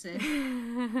elusive,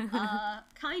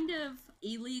 kind of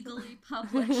illegally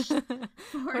published 4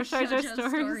 Shoujo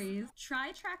Stories,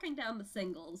 try tracking down the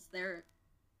singles. They're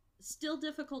still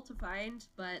difficult to find,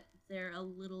 but they're a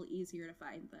little easier to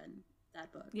find than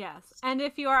that book. Yes, and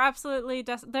if you are absolutely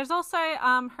there's also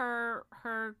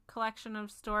her collection of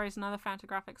stories and other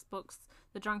Fantagraphics books,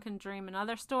 The Drunken Dream and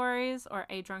Other Stories, or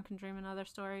A Drunken Dream and Other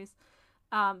Stories.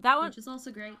 That one, which is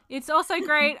also great. It's also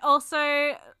great.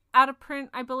 Also out of print,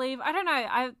 I believe. I don't know.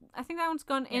 I think that one's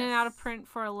gone in and out of print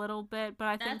for a little bit, but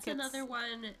I think that's another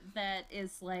one that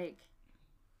is like,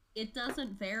 it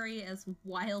doesn't vary as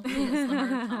wildly as the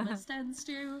Heart of Thomas tends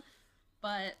to,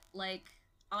 but like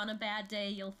on a bad day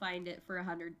you'll find it for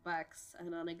 $100,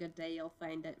 and on a good day you'll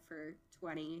find it for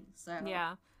 20. So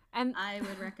yeah, and I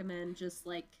would recommend just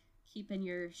like keeping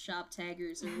your shop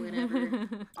taggers or whatever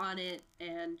on it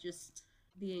and just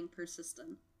being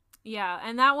persistent. Yeah,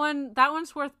 and that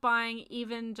one's worth buying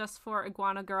even just for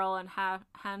Iguana Girl and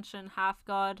Hanshin Half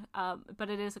God. But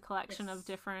it is a collection of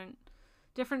different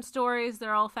stories.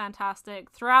 They're all fantastic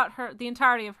throughout the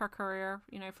entirety of her career,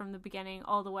 you know, from the beginning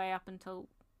all the way up until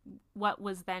what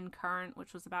was then current,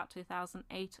 which was about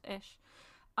 2008-ish.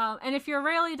 And if you're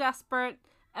really desperate,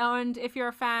 and if you're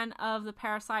a fan of the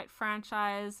Parasite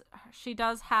franchise, she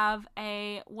does have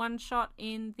a one-shot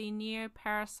in the Neo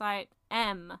Parasite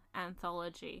M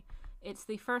anthology. It's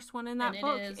the first one in that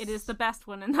book. It is the best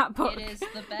one in that book. It is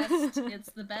the best. It's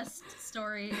the best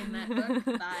story in that book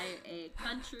by a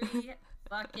country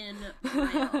fucking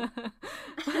mile.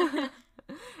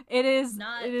 It is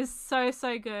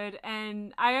so good,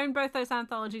 and I own both those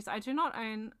anthologies. I do not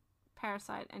own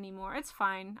Parasite anymore. It's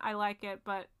fine. I like it,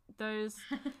 but those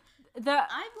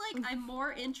I'm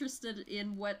more interested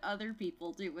in what other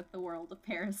people do with the world of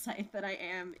Parasite than I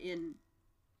am in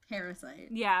Parasite.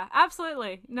 Yeah,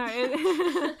 absolutely. No,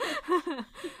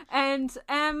 and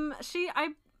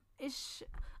I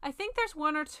think there's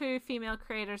 1 or 2 female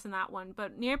creators in that one,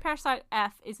 but Neo Parasite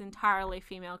F is entirely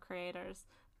female creators.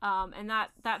 And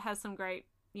that has some great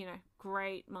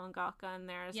mangaka in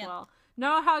there as well.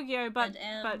 No Hagio, but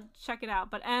check it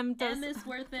out. But M is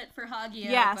worth it for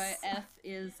Hagio, but F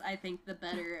is, I think, the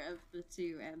better of the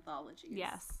 2 anthologies.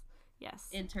 Yes.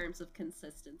 In terms of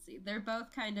consistency. They're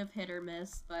both kind of hit or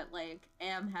miss, but like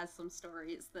M has some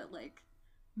stories that like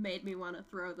made me want to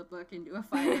throw the book into a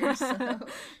fire. So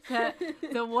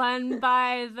the one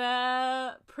by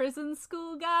the prison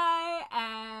school guy,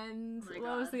 and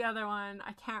what was the other one?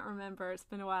 I can't remember. It's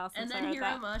been a while since I read that. And then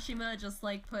Hiro Mashima just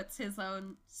like puts his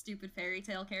own stupid fairy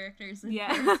tale characters in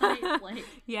Parasite. Like,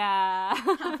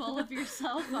 how full of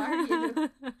yourself are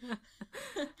you?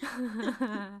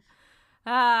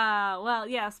 Well,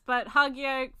 yes, but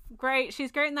Hagio, great.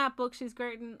 She's great in that book. She's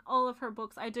great in all of her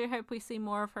books. I do hope we see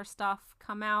more of her stuff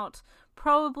come out.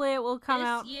 Probably it will come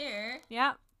out this year.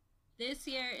 Yeah. This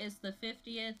year is the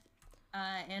 50th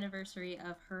anniversary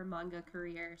of her manga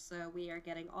career, so we are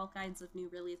getting all kinds of new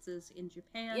releases in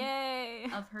Japan. Yay!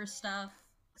 Of her stuff.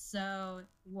 So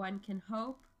one can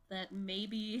hope that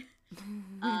maybe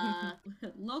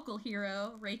local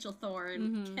hero Rachel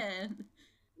Thorne can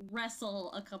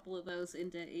wrestle a couple of those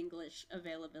into English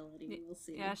availability. We'll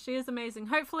see. Yeah, she is amazing.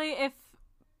 Hopefully, if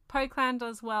PoeClan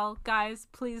does well, guys,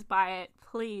 please buy it.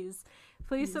 Please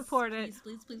support it.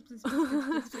 Please.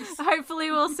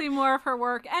 Hopefully we'll see more of her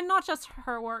work, and not just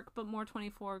her work, but more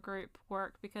 24 group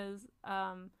work, because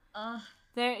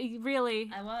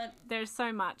there's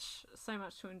so much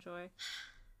to enjoy.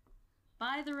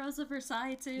 Buy The Rose of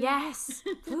Versailles too. Yes,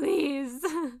 please.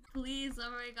 Please,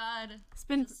 oh my god. It's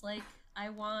been just like, I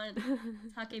want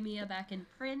Takemiya back in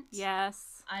print.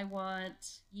 Yes. I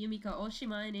want Yumiko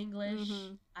Oshima in English.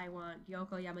 I want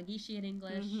Yoko Yamagishi in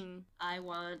English. I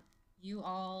want you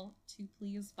all to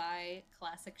please buy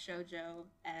classic shoujo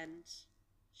and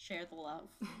share the love.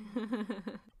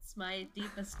 It's my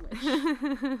deepest wish.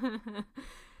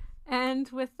 And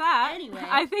with that, anyway,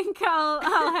 I think I'll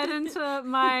head into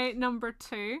my number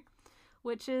 2,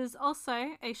 which is also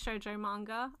a shoujo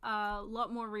manga, a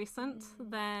lot more recent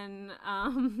than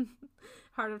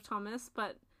Heart of Thomas,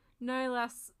 but no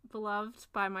less beloved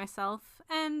by myself,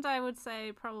 and I would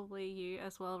say probably you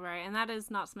as well, Ray, and that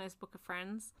is Natsume's Book of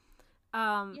Friends.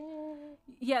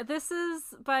 Yeah, this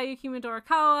is by Yuki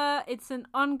Midorikawa. It's an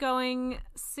ongoing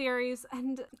series,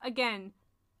 and again,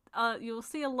 you'll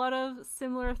see a lot of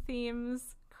similar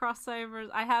themes, crossovers.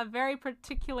 I have very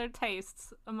particular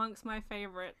tastes amongst my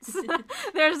favorites.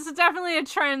 There's definitely a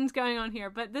trend going on here,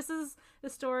 but this is the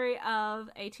story of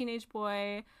a teenage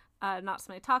boy,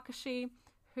 Natsume Takashi,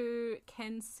 who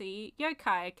can see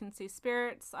yokai, can see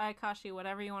spirits, ayakashi,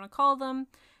 whatever you want to call them.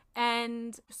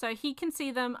 And so he can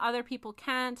see them, other people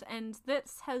can't, and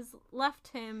this has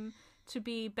left him to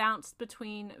be bounced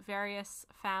between various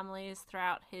families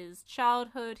throughout his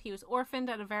childhood. He was orphaned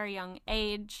at a very young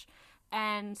age,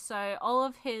 and so all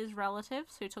of his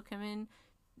relatives who took him in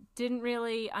didn't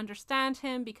really understand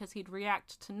him because he'd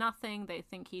react to nothing. They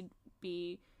think he'd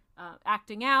be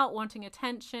acting out, wanting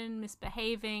attention,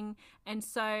 misbehaving, and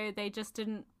so they just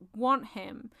didn't want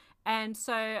him. And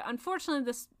so unfortunately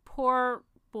this poor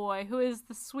boy, who is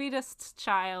the sweetest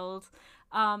child,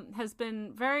 has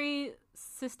been very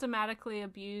systematically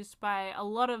abused by a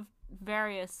lot of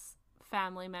various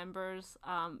family members,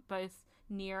 both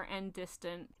near and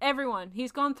distant. Everyone.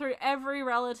 He's gone through every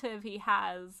relative he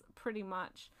has, pretty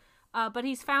much. But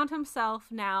he's found himself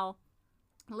now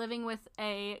living with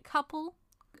a couple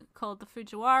called the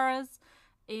Fujiwaras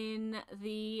in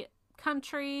the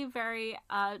country, very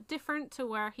different to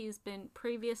where he's been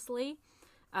previously.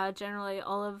 Generally,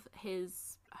 all of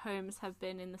his homes have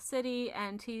been in the city,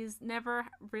 and he's never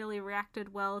really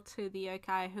reacted well to the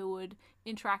yokai who would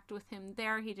interact with him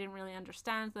there. He didn't really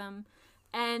understand them.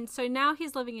 And so now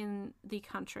he's living in the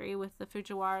country with the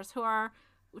Fujiwaras, who are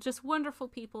just wonderful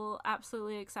people,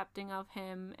 absolutely accepting of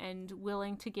him and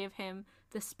willing to give him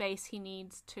the space he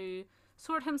needs to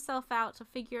sort himself out, to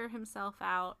figure himself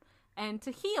out, and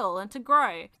to heal and to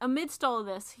grow. Amidst all of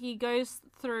this, he goes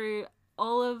through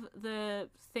all of the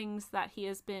things that he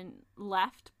has been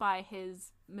left by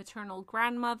his maternal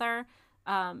grandmother.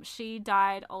 She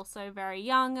died also very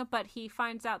young, but he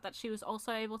finds out that she was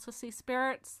also able to see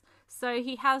spirits. So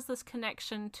he has this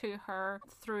connection to her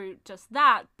through just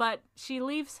that, but she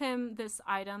leaves him this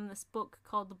item, this book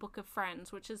called the Book of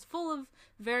Friends, which is full of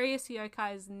various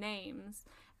yokai's names.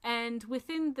 And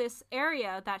within this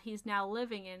area that he's now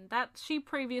living in, that she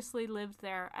previously lived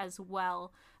there as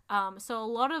well. So a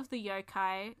lot of the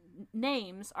yokai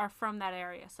names are from that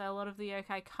area. So a lot of the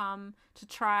yokai come to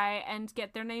try and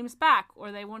get their names back,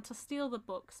 or they want to steal the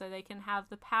book so they can have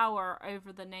the power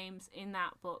over the names in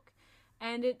that book.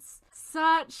 And it's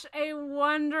such a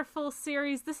wonderful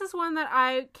series. This is one that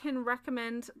I can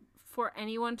recommend for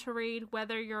anyone to read,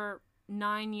 whether you're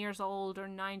 9 years old or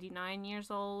 99 years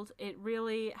old. It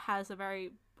really has a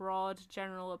very broad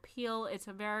general appeal. It's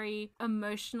a very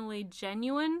emotionally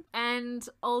genuine, and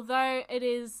although it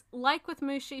is like with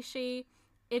Mushishi,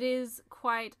 it is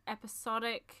quite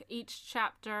episodic. Each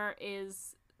chapter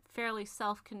is fairly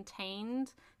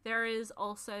self-contained. There is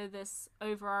also this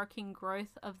overarching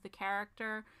growth of the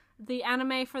character. The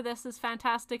anime for this is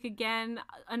fantastic. Again,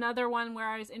 another one where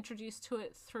I was introduced to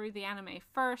it through the anime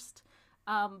first.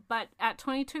 But at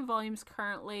 22 volumes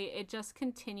currently, it just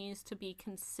continues to be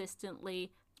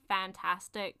consistently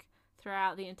fantastic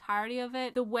throughout the entirety of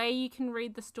it. The way you can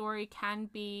read the story can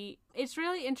be... It's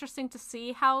really interesting to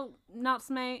see how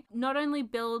Natsume not only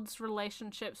builds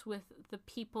relationships with the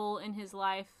people in his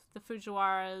life, the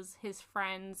Fujiwaras, his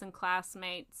friends and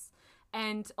classmates,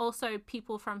 and also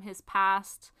people from his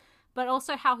past, but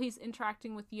also how he's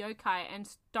interacting with yokai and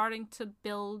starting to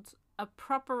build a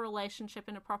proper relationship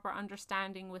and a proper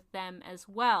understanding with them as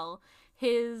well.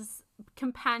 His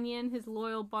companion, his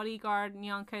loyal bodyguard,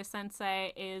 Nyonko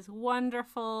Sensei, is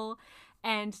wonderful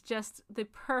and just the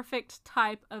perfect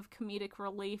type of comedic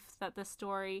relief that the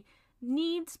story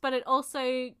needs, but it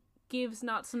also gives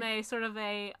Natsume sort of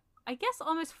a, I guess,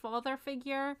 almost father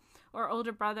figure or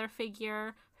older brother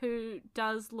figure who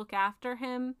does look after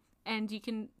him, and you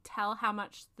can tell how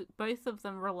much both of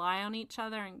them rely on each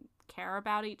other and care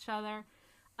about each other.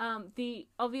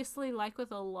 Obviously, like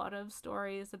with a lot of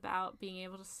stories about being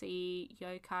able to see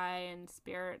yokai and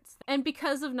spirits, and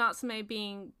because of Natsume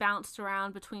being bounced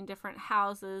around between different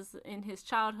houses in his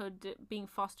childhood, being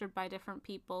fostered by different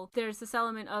people, there's this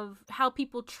element of how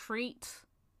people treat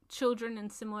children in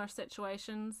similar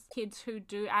situations, kids who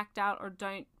do act out or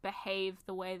don't behave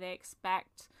the way they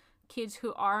expect, kids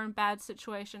who are in bad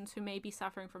situations, who may be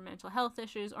suffering from mental health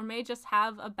issues or may just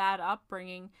have a bad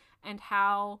upbringing, and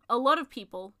how a lot of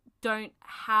people don't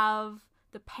have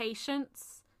the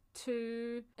patience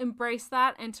to embrace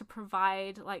that and to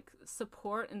provide like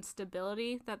support and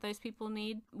stability that those people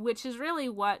need, which is really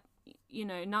what, you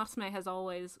know, Natsume has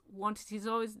always wanted. He's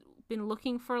always been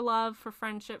looking for love, for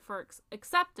friendship, for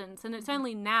acceptance, and it's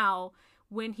only now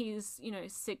when he's, you know,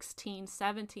 16,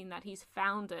 17 that he's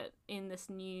found it in this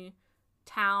new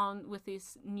town with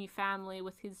his new family,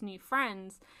 with his new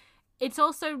friends. It's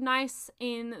also nice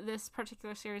in this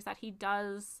particular series that he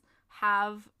does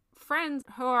have friends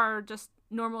who are just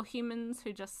normal humans,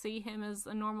 who just see him as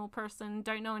a normal person,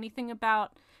 don't know anything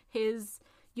about his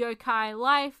yokai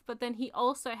life, but then he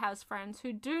also has friends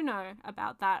who do know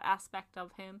about that aspect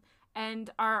of him and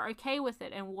are okay with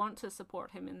it and want to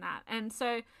support him in that. And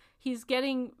so he's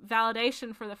getting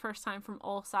validation for the first time from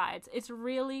all sides. It's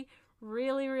really,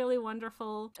 really, really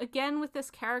wonderful. Again, with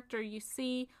this character, you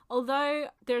see, although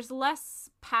there's less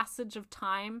passage of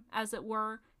time, as it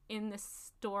were, in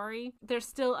this story, there's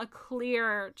still a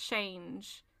clear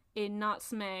change in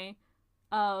Natsume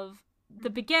of the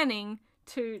beginning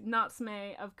to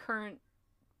Natsume of current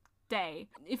day.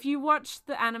 If you watch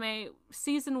the anime,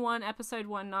 season 1, episode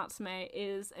 1 Natsume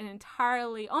is an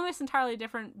almost entirely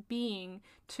different being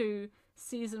to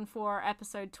season 4,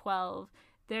 episode 12.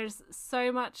 There's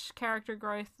so much character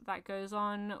growth that goes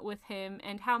on with him,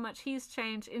 and how much he's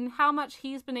changed, and how much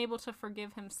he's been able to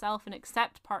forgive himself and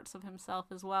accept parts of himself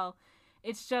as well.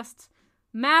 It's just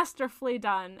masterfully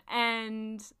done.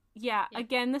 And yeah,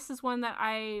 again, this is one that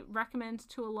I recommend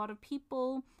to a lot of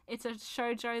people. It's a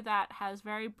shoujo that has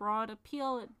very broad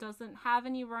appeal. It doesn't have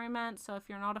any romance, so if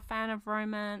you're not a fan of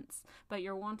romance, but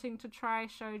you're wanting to try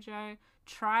shoujo,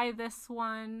 try this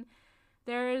one.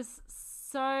 There is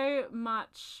so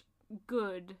much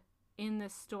good in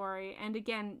this story, and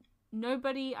again,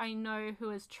 nobody I know who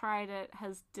has tried it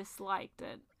has disliked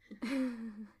it.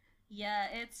 Yeah,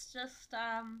 it's just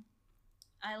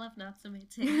I love Natsume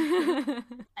too.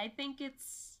 I think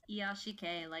it's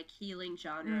Iyashikei, like healing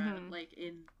genre, like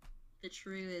in the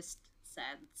truest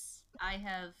sense. I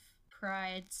have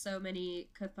cried so many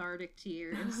cathartic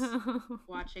tears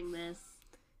watching this.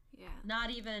 Yeah. Not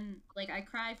even, like, I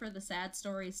cry for the sad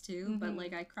stories too, but,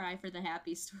 like, I cry for the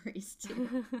happy stories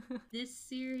too. This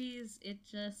series,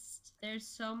 there's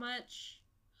so much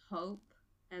hope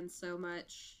and so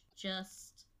much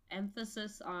just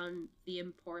emphasis on the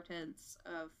importance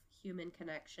of human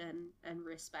connection and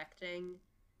respecting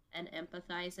and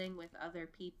empathizing with other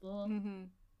people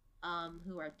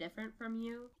who are different from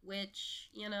you, which,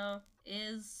 you know,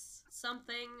 is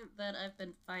something that I've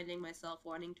been finding myself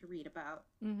wanting to read about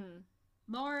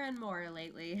more and more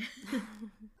lately.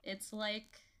 It's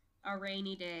like a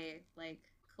rainy day, like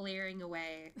clearing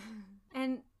away.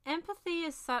 And empathy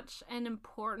is such an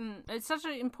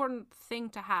important thing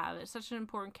to have. It's such an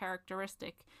important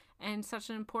characteristic and such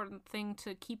an important thing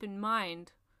to keep in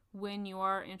mind when you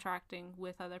are interacting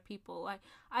with other people.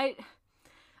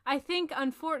 I think,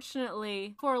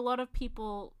 unfortunately, for a lot of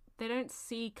people, they don't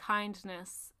see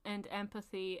kindness and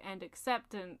empathy and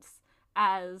acceptance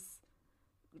as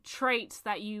traits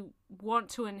that you want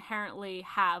to inherently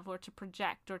have or to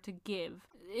project or to give.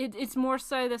 It's more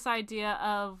so this idea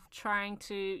of trying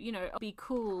to, you know, be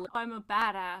cool. I'm a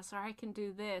badass, or I can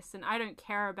do this, and I don't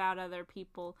care about other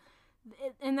people.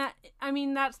 And that, I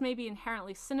mean, that's maybe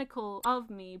inherently cynical of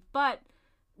me, but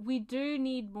we do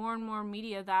need more and more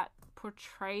media that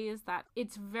portrays that.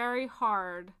 It's very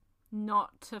hard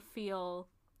not to feel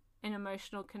an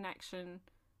emotional connection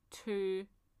to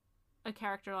a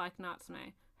character like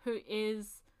Natsume, who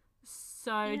is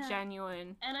so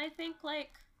genuine. And I think,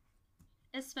 like,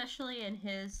 especially in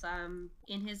his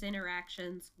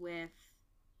interactions with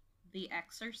the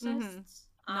exorcists,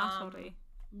 Natori,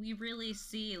 we really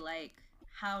see, like,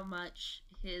 how much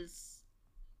his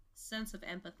sense of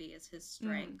empathy is his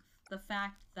strength. The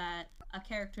fact that a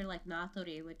character like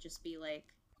Natori would just be like,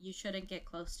 you shouldn't get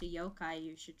close to yokai,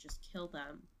 you should just kill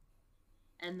them.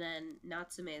 And then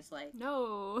Natsume is like,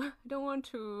 no, I don't want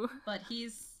to. But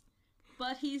he's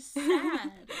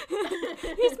sad.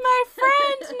 He's my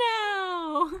friend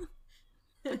now.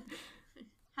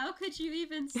 How could you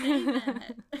even say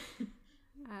that?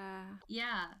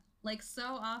 Yeah, like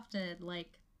so often,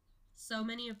 like so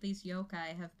many of these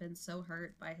yokai have been so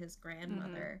hurt by his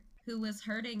grandmother, who was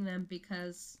hurting them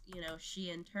because, you know,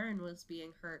 she in turn was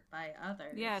being hurt by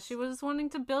others. Yeah, she was wanting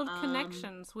to build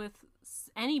connections with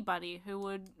anybody who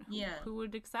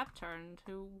would accept her and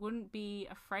who wouldn't be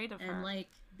afraid of her. And like,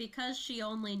 because she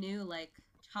only knew like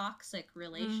toxic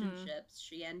relationships,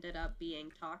 she ended up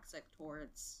being toxic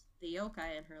towards the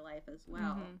yokai in her life as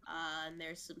well. And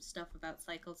there's some stuff about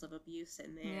cycles of abuse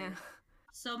in there. Yeah.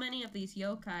 So many of these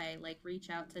yokai like reach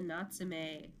out to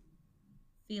Natsume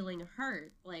feeling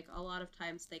hurt. Like a lot of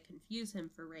times they confuse him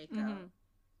for Reiko,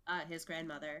 his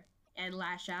grandmother, and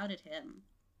lash out at him.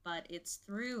 But it's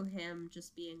through him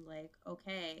just being like,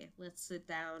 okay, let's sit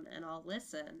down and I'll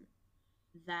listen,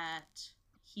 that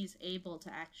he's able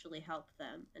to actually help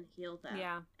them and heal them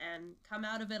and come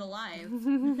out of it alive. I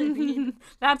mean,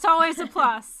 that's always a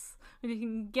plus. When you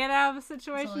can get out of a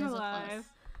situation alive.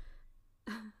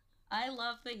 I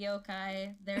love the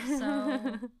yokai. They're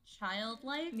so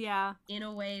childlike. Yeah. In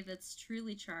a way that's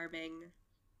truly charming.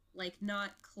 Like,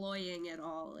 not cloying at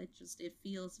all. It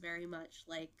feels very much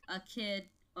like a kid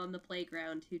on the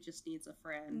playground who just needs a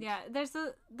friend. Yeah, there's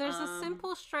a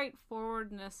simple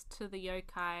straightforwardness to the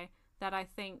yokai that I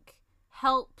think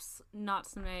helps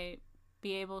Natsume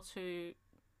be able to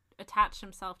attach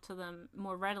himself to them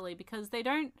more readily, because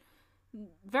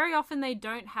very often they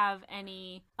don't have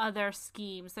any other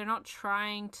schemes. They're not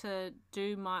trying to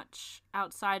do much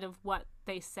outside of what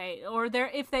they say, or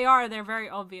if they are, they're very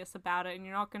obvious about it and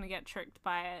you're not going to get tricked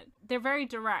by it. They're very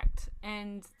direct,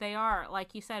 and they are,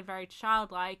 like you said, very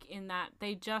childlike in that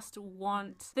they just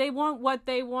want what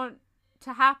they want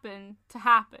to happen.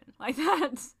 Like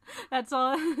that's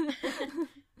all.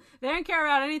 They don't care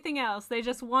about anything else. They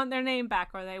just want their name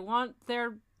back, or they want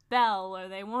their bell, or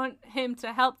they want him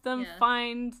to help them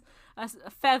find a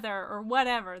feather or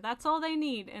whatever. That's all they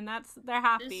need, and they're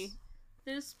happy.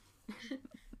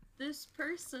 This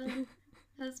person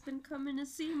has been coming to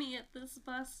see me at this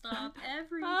bus stop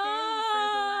every day for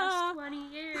the last 20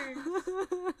 years.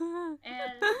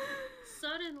 And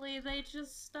suddenly they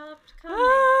just stopped coming.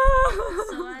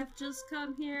 So I've just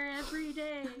come here every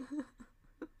day.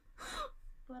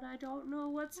 But I don't know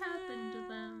what's happened to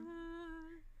them.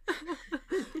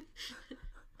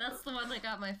 That's the one that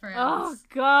got my friends. Oh,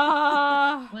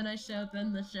 God. When I showed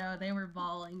them the show, they were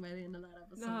bawling by the end of that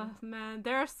episode. Oh, man.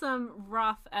 There are some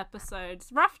rough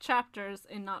chapters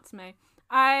in Natsume.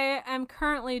 I am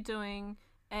currently doing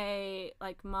a,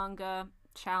 manga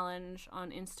challenge on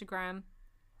Instagram.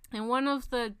 And one of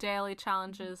the daily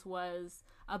challenges was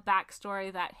a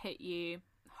backstory that hit you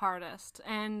hardest.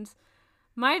 And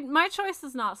my choice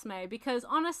is Natsume, because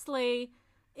honestly,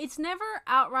 it's never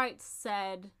outright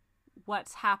said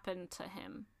what's happened to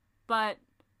him, but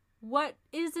what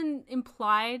isn't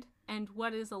implied and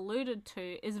what is alluded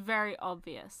to is very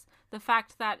obvious. The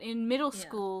fact that in middle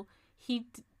school he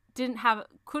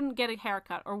couldn't get a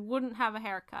haircut, or wouldn't have a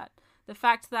haircut. The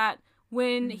fact that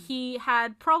when he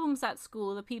had problems at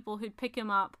school, the people who'd pick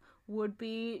him up would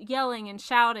be yelling and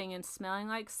shouting and smelling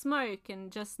like smoke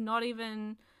and just not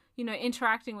even,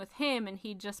 interacting with him, and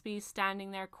he'd just be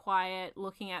standing there quiet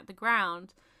looking at the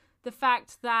ground. The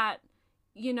fact that,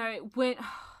 when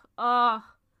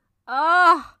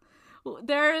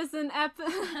there's an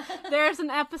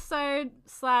episode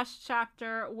 /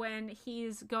 chapter when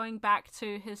he's going back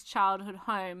to his childhood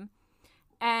home,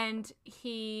 and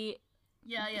he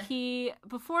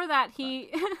before that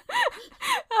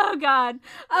oh God,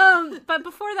 but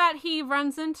before that he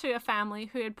runs into a family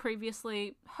who had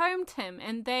previously homed him,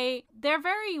 and they're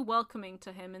very welcoming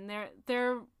to him, and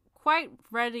they're quite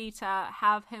ready to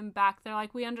have him back. They're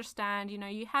like, we understand,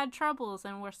 you had troubles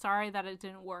and we're sorry that it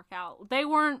didn't work out. They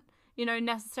weren't,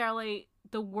 necessarily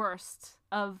the worst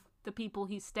of the people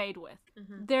he stayed with.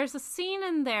 There's a scene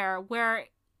in there where,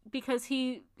 because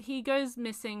he goes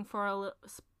missing for a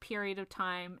period of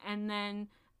time, and then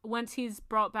once he's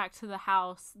brought back to the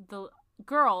house, the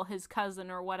girl, his cousin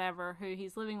or whatever, who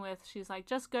he's living with, she's like,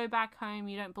 just go back home,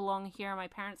 you don't belong here, my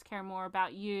parents care more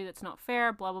about you, that's not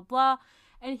fair, blah blah blah.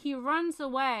 And he runs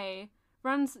away,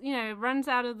 runs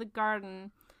out of the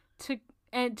garden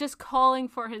and just calling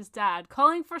for his dad,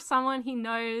 calling for someone he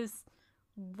knows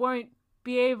won't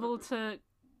be able to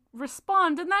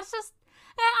respond, and that's just,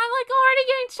 I'm like already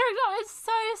getting choked up. It's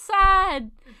so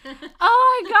sad.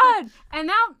 Oh my god. And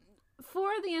now for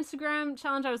the Instagram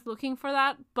challenge, I was looking for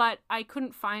that, but I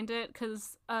couldn't find it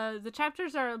because the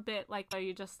chapters are a bit like, oh,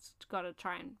 you just gotta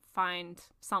try and find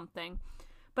something.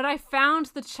 But I found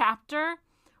the chapter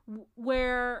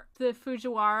where the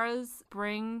Fujiwaras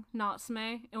bring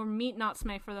Natsume, or meet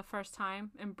Natsume for the first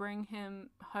time, and bring him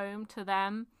home to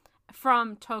them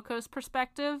from Toko's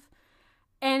perspective.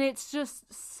 And it's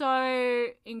just so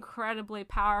incredibly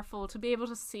powerful to be able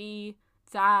to see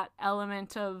that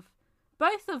element of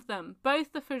both of them,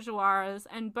 both the Fujiwaras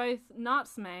and both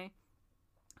Natsume,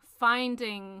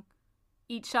 finding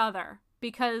each other,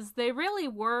 because they really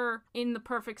were in the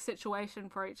perfect situation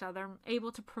for each other,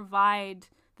 able to provide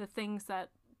the things that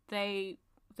they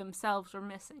themselves were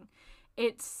missing.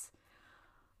 It's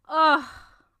I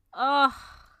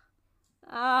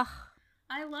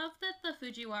love that the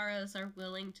Fujiwaras are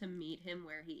willing to meet him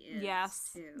where he is.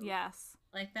 Yes. Too. Yes.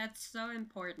 Like, that's so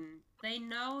important. They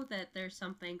know that there's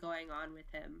something going on with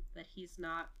him that he's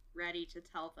not ready to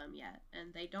tell them yet,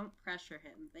 and they don't pressure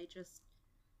him. They just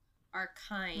are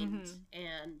kind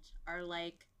and are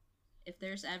like, if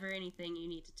there's ever anything you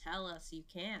need to tell us, you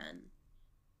can.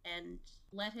 And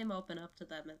let him open up to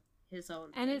them at his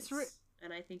own pace.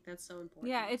 And I think that's so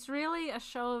important. Yeah, it's really a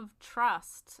show of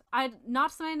trust.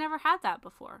 Natsume never had that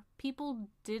before. People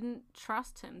didn't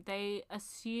trust him. They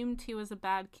assumed he was a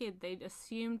bad kid. They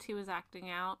assumed he was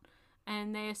acting out,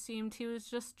 and they assumed he was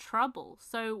just trouble.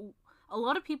 So a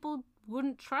lot of people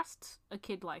wouldn't trust a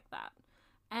kid like that.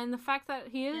 And the fact that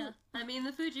he is... Yeah. I mean,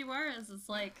 the Fujiwaras is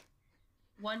like,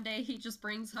 one day he just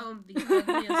brings home the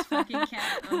ugliest fucking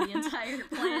cat on the entire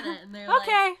planet, and they're like,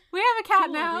 okay, we have a cat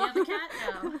cool, now. We have a cat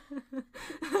now.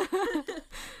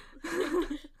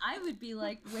 I would be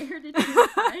like, where did you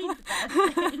find that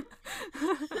thing?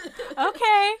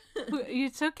 Okay,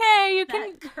 it's okay. You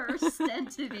that can cursed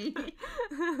entity.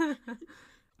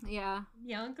 Yeah,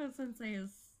 Nyanko Sensei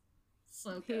is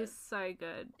so good. He's so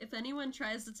good. If anyone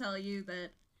tries to tell you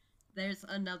that there's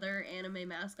another anime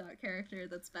mascot character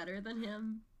that's better than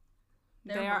him,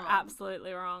 they are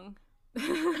absolutely wrong.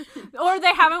 Or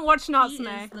they haven't watched Natsume.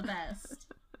 He is the best.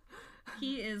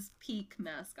 He is peak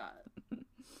mascot.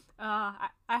 I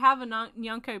have a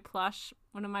Nyanko plush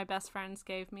one of my best friends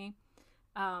gave me.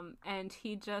 And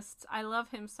I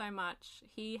love him so much.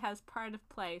 He has pride of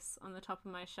place on the top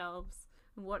of my shelves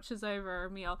and watches over our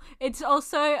meal. It's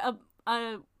also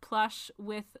a plush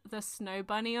with the snow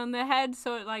bunny on the head,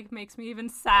 so it like makes me even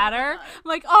sadder. I'm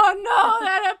like, oh no,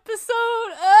 that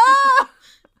episode. Ah!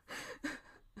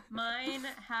 Mine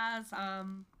has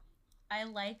I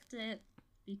liked it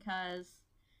because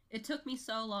it took me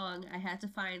so long. I had to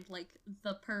find like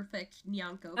the perfect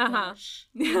Nyanko plush.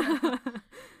 And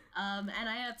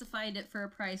I had to find it for a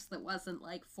price that wasn't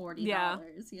like $40.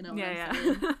 You know what I'm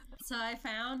saying? So I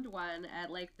found one at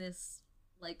like this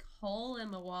like hole in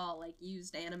the wall, like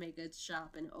used anime goods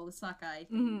shop in Osaka, I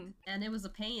think. And it was a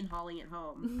pain hauling it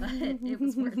home, but it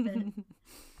was worth it.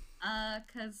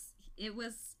 'Cause it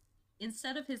was,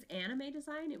 instead of his anime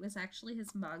design, it was actually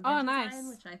his manga design,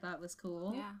 which I thought was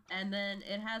cool. Yeah. And then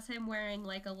it has him wearing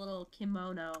like a little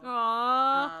kimono,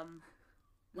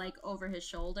 like over his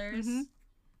shoulders.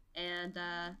 And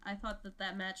I thought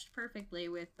that matched perfectly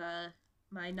with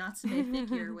my Natsume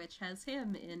figure, which has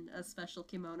him in a special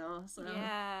kimono. So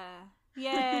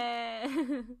yeah.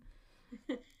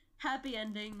 Happy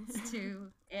endings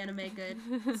to anime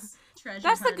goods. Treasure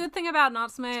That's hunt. the good thing about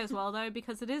Natsume as well, though,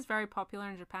 because it is very popular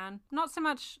in Japan. Not so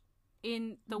much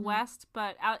in the West,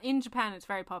 but out in Japan it's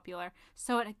very popular.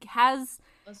 So it has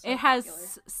popular.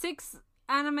 6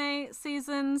 anime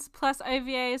seasons plus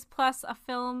OVAs plus a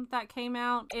film that came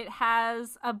out. It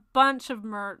has a bunch of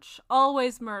merch,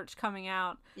 always merch coming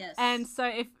out. Yes. And so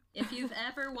if you've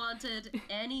ever wanted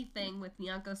anything with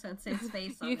Nyanko Sensei's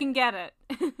face on you can get it.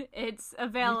 It's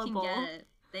available. You can get it.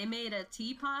 They made a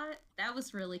teapot. That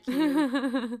was really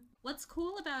cute. What's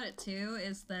cool about it too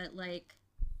is that like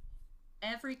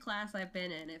every class I've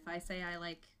been in, if I say I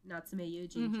like Natsume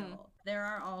Yujicho, there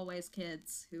are always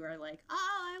kids who are like,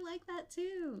 oh, I like that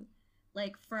too.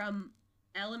 Like from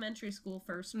elementary school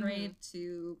 1st grade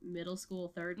to middle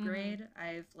school 3rd grade,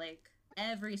 I've like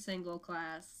every single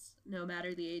class, no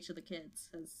matter the age of the kids,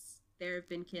 there have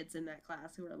been kids in that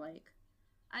class who are like,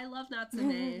 I love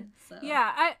Natsume. So.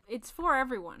 Yeah, it's for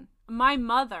everyone. My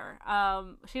mother,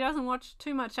 she doesn't watch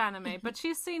too much anime, but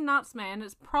she's seen Natsume and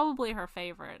it's probably her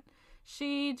favorite.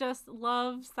 She just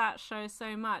loves that show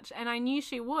so much, and I knew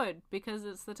she would because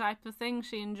it's the type of thing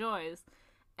she enjoys.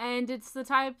 And it's the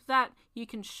type that you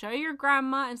can show your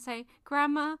grandma and say,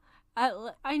 Grandma,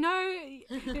 I know,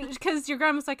 because your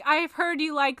grandma's like, I've heard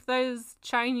you like those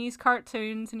Chinese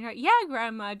cartoons, and you're like, yeah,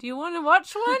 grandma, do you want to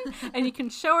watch one? And you can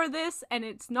show her this, and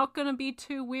it's not going to be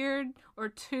too weird or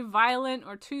too violent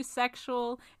or too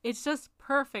sexual. It's just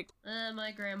perfect.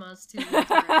 My grandma's too literate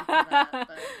for that,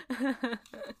 but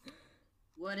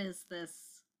what is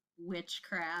this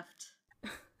witchcraft?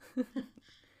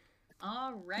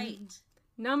 All right.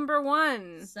 Number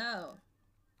 1. So,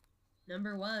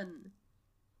 number 1.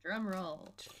 Drum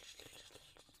roll.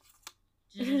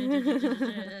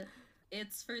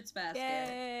 It's Fruits Basket.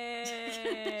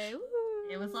 Yay!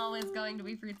 It was always going to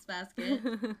be Fruits Basket.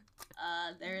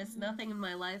 There is nothing in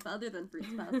my life other than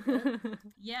Fruits Basket.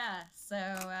 Yeah,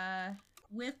 so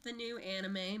with the new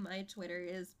anime, my Twitter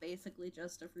is basically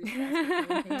just a Fruits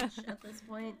Basket page at this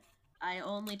point. I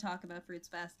only talk about Fruits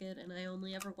Basket, and I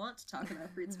only ever want to talk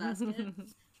about Fruits Basket.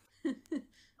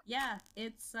 Yeah,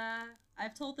 it's,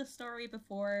 I've told this story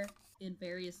before in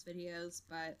various videos,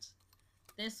 but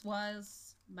this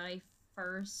was my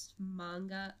first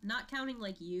manga, not counting,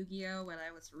 like, Yu-Gi-Oh! When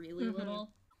I was really little.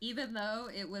 Even though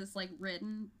it was, like,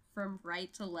 written from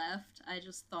right to left, I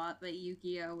just thought that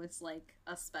Yu-Gi-Oh! Was, like,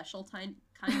 a special kind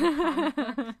of comic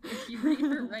book. If you read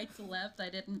from right to left, I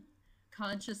didn't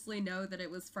consciously know that it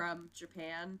was from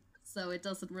Japan, so it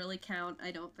doesn't really count,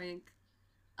 I don't think.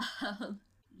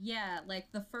 Yeah,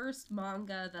 like, the first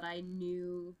manga that I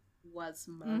knew was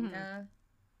manga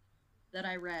that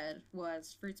I read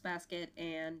was Fruits Basket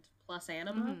and Plus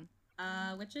Anima,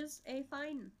 which is a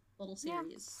fine little series.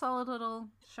 Yeah, solid little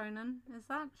shonen. Is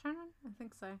that shonen? I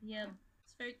think so. Yeah,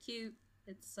 it's very cute.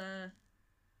 It's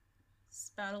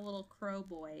about a little crow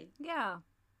boy. Yeah.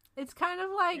 It's kind of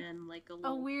like, and like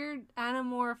a weird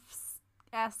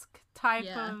Animorphs-esque type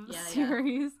of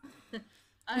series. Yeah.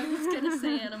 I was gonna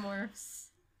say Animorphs.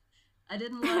 I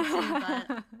didn't want to,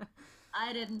 but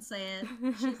I didn't say it.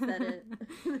 She said it.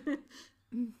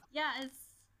 Yeah,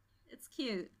 it's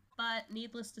cute, but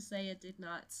needless to say, it did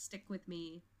not stick with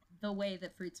me the way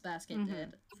that Fruits Basket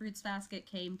did. Fruits Basket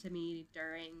came to me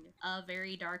during a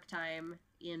very dark time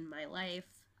in my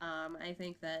life. I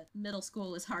think that middle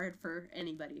school is hard for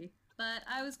anybody, but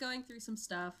I was going through some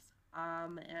stuff,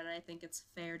 and I think it's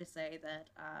fair to say that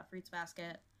Fruits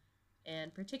Basket,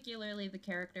 and particularly the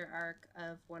character arc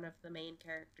of one of the main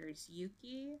characters,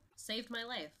 Yuki, saved my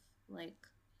life. Like,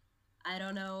 I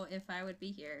don't know if I would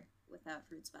be here without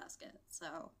Fruits Basket,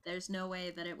 so there's no way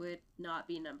that it would not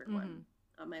be number 1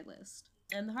 on my list.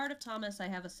 And The Heart of Thomas I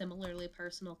have a similarly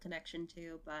personal connection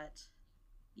to, but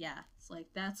yeah, it's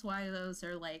like, that's why those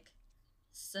are, like,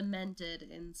 cemented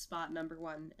in spot number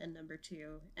 1 and number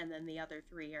 2, and then the other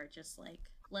 3 are just like,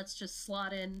 let's just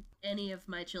slot in any of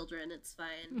my children, it's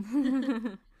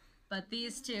fine. But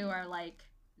these 2 are like,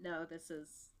 no, these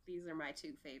are my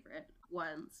 2 favorite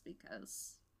ones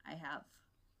because I have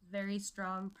very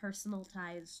strong personal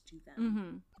ties to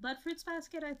them. But Fruits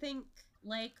Basket, I think,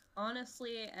 like,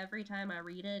 honestly, every time I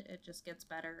read it, it just gets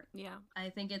better. Yeah. I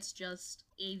think it's just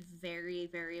a very,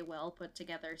 very well put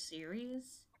together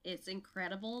series. It's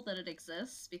incredible that it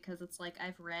exists because it's like,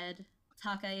 I've read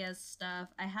Takaya's stuff.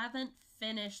 I haven't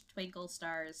finished Twinkle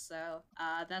Stars, so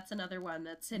that's another one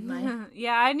that's in my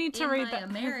yeah, I need to read that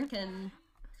American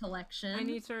collection. I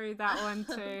need to read that one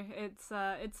too. It's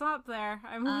up there.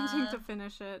 I'm wanting to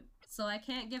finish it. So I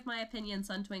can't give my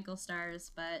opinions on Twinkle Stars,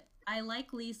 but I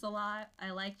like Lise a lot. I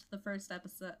liked the first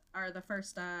episode, or the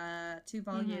first 2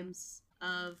 volumes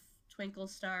of Twinkle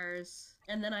Stars,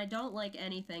 and then I don't like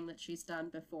anything that she's done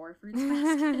before Fruits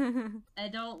Basket. I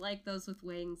don't like those with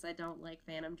wings. I don't like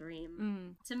Phantom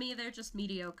Dream. To me, they're just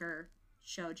mediocre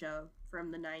shoujo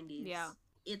from the 90s. Yeah.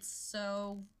 It's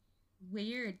so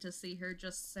weird to see her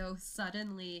just so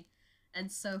suddenly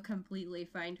and so completely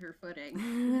find her footing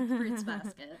with Fruits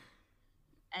Basket.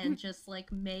 And just,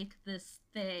 like, make this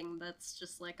thing that's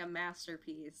just, like, a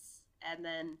masterpiece. And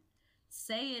then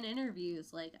say in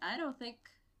interviews, like, I don't think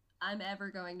I'm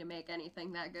ever going to make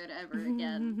anything that good ever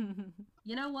again.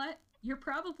 You know what? You're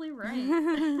probably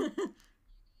right.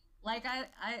 Like,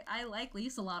 I like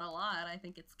Lise a lot. I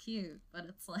think it's cute. But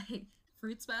it's like,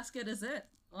 Fruits Basket is it,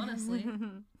 honestly.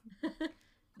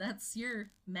 That's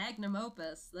your magnum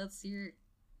opus. That's your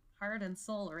heart and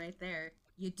soul right there.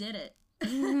 You did it.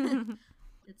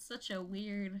 It's such a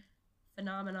weird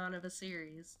phenomenon of a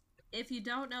series. If you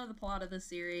don't know the plot of the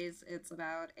series, it's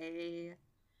about a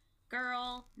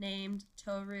girl named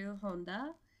Toru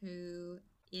Honda who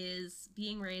is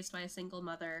being raised by a single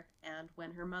mother, and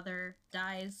when her mother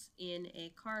dies in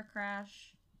a car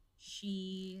crash,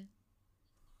 she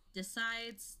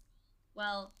decides,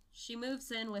 well, she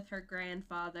moves in with her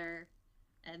grandfather,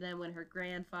 and then when her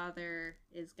grandfather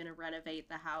is gonna renovate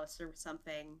the house or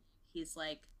something, he's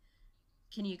like,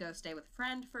 can you go stay with a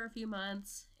friend for a few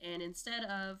months? And instead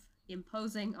of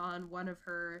imposing on one of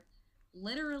her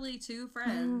literally two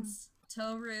friends,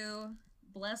 Toru,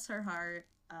 bless her heart,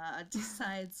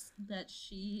 decides that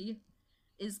she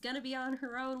is gonna be on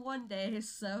her own one day,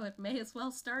 so it may as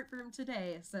well start from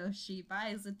today. So she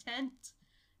buys a tent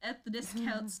at the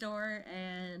discount store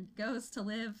and goes to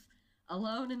live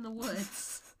alone in the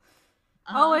woods.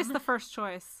 Always the first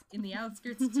choice. In the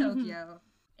outskirts of Tokyo.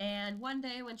 And one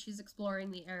day when she's exploring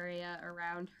the area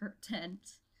around her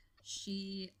tent,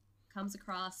 she comes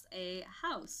across a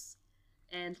house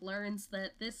and learns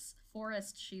that this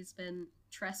forest she's been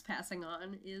trespassing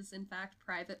on is in fact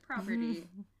private property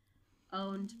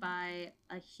owned by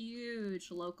a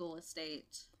huge local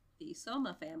estate, the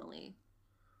Soma family,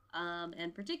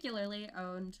 and particularly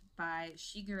owned by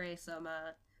Shigure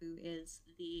Soma, who is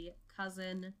the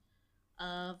cousin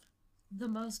of the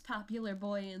most popular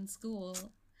boy in school,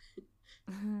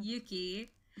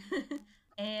 Yuki.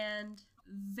 And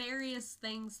various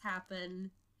things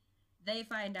happen. They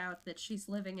find out that she's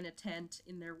living in a tent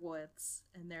in their woods,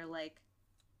 and they're like,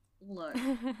 look,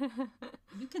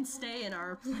 you can stay in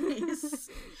our place.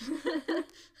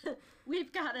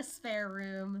 We've got a spare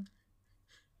room.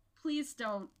 Please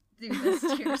don't do this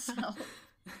to yourself.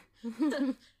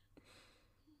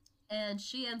 And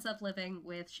she ends up living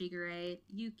with Shigure,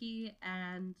 Yuki,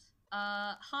 and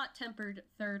a hot-tempered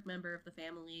third member of the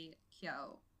family,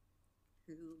 Kyo,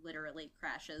 who literally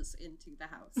crashes into the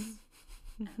house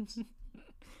at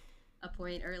a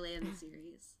point early in the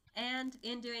series. And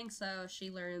in doing so,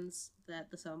 she learns that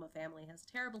the Soma family has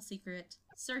a terrible secret.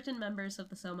 Certain members of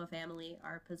the Soma family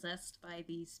are possessed by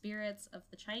the spirits of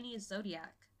the Chinese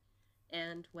zodiac.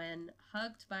 And when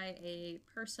hugged by a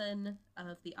person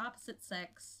of the opposite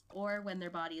sex, or when their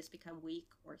bodies become weak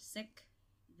or sick,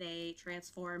 they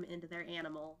transform into their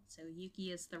animal. So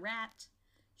Yuki is the rat,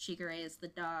 Shigure is the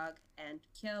dog, and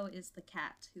Kyo is the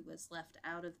cat who was left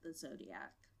out of the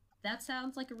zodiac. That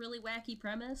sounds like a really wacky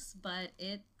premise, but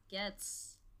it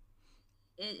gets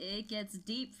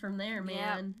deep from there,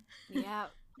 man. Yeah.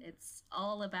 It's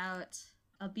all about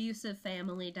abusive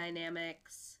family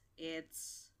dynamics.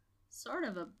 It's sort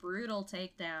of a brutal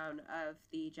takedown of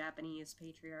the Japanese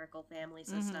patriarchal family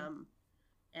system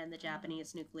and the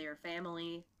Japanese nuclear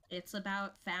family. It's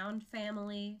about found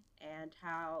family and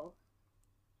how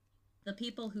the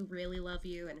people who really love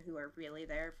you and who are really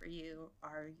there for you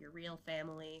are your real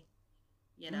family.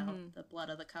 You know, the blood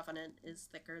of the covenant is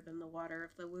thicker than the water of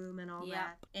the womb and all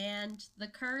that. And the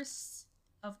curse,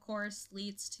 of course,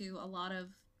 leads to a lot of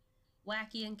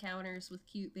wacky encounters with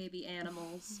cute baby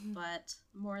animals, but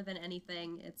more than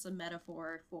anything, it's a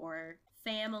metaphor for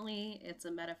family, it's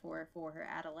a metaphor for her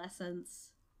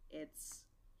adolescence, it's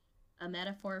a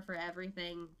metaphor for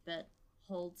everything that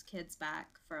holds kids back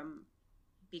from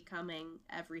becoming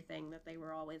everything that they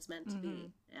were always meant to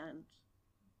be. And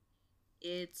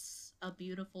it's a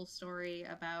beautiful story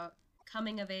about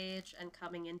coming of age and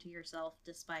coming into yourself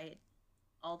despite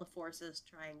all the forces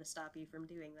trying to stop you from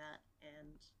doing that, and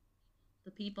the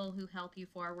people who help you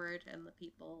forward and the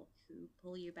people who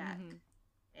pull you back.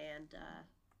 And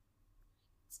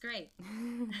it's great.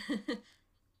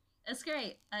 It's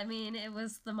great. I mean, it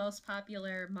was the most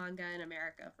popular manga in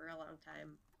America for a long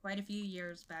time. Quite a few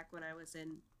years back when I was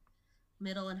in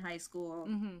middle and high school.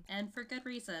 And for good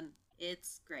reason.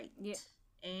 It's great. Yeah.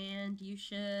 And you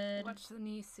should watch the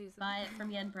new season. Buy it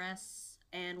from Yen Press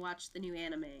and watch the new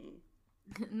anime.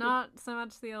 Not so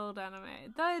much the old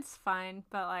anime. Though it's fine,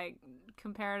 but like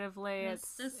comparatively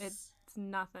it's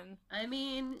nothing. I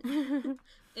mean,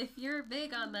 if you're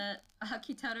big on that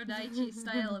Akitaro Daichi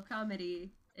style of comedy,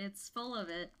 it's full of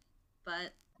it.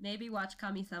 But maybe watch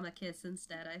Kami-sama Kiss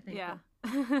instead. I think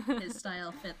his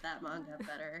style fit that manga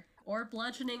better. Or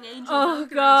Bludgeoning Angel. Oh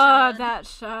god, that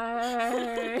show.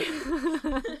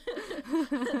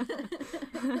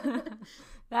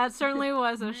 That certainly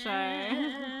was a show.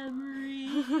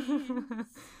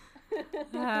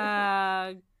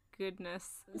 Goodness.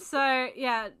 So,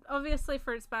 yeah, obviously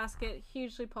Fruits Basket,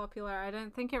 hugely popular. I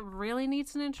don't think it really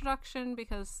needs an introduction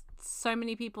because so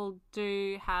many people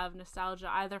do have nostalgia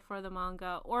either for the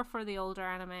manga or for the older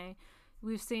anime.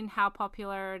 We've seen how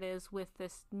popular it is with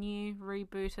this new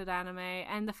rebooted anime,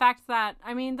 and the fact that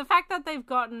they've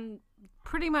gotten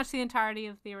pretty much the entirety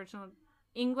of the original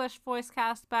English voice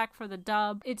cast back for the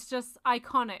dub, it's just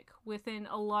iconic within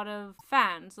a lot of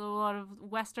fans, a lot of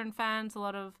Western fans, a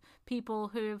lot of people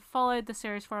who've followed the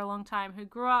series for a long time, who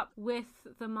grew up with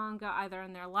the manga either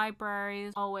in their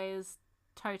libraries, always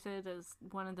touted as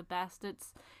one of the best.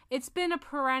 It's been a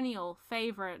perennial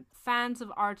favorite. Fans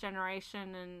of our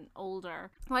generation and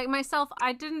older, like myself,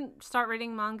 I didn't start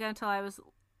reading manga until I was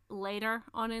later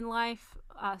on in life,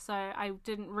 so I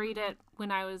didn't read it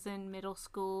when I was in middle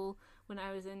school, when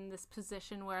I was in this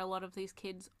position where a lot of these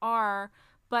kids are.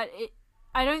 But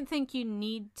I don't think you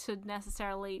need to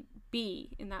necessarily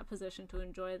be in that position to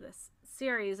enjoy this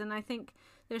series. And I think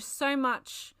there's so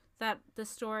much that the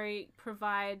story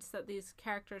provides, that these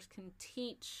characters can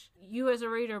teach you as a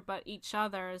reader, but each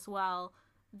other as well,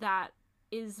 that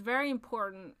is very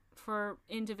important for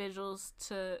individuals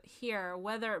to hear,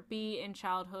 whether it be in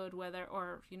childhood,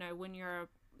 or when you're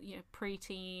a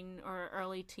preteen or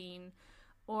early teen,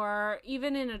 or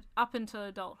even up into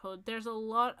adulthood. There's a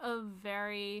lot of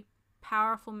very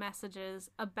powerful messages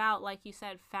about, like you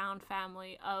said, found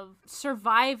family, of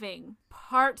surviving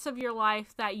parts of your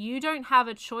life that you don't have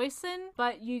a choice in,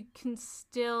 but you can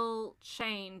still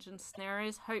change, and there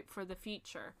is hope for the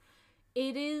future.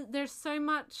 There's so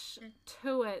much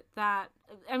to it that,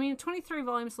 23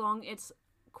 volumes long. It's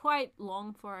quite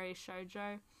long for a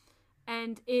shoujo,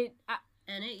 and it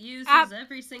uses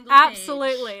every single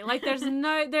absolutely page. Like there's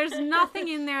nothing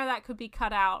in there that could be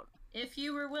cut out. If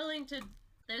you were willing to,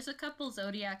 there's a couple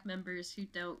Zodiac members who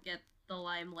don't get the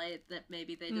limelight that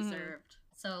maybe they deserved.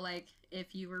 So like,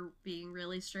 if you were being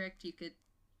really strict, you could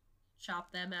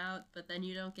chop them out, but then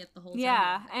you don't get the whole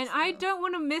Zodiac, and so. I don't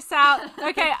want to miss out.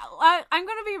 Okay, I'm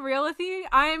gonna be real with you.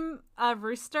 I'm a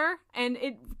rooster, and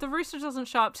the rooster doesn't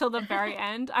show up till the very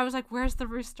end. I was like, where's the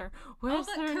rooster? Where's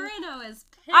but Kureno is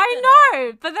pivotal. I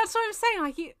know, but that's what I'm saying.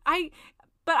 Like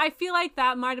but I feel like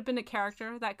that might have been a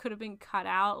character that could have been cut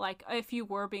out, like if you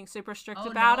were being super strict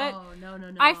about it. No.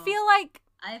 I feel like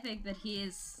I think that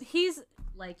he's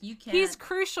like, you can't. He's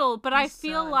crucial, but I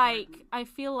feel so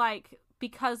like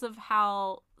because of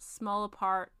how small a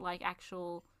part, like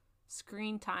actual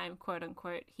screen time, quote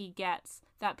unquote, he gets,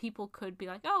 that people could be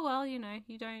like, oh well, you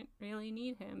don't really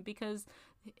need him, because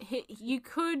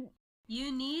you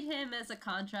need him as a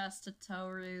contrast to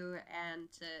Toru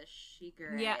and to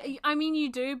Shigure. Yeah,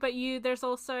 you do, but there's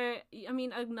also,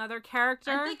 another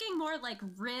character. I'm thinking more like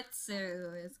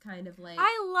Ritsu is kind of like...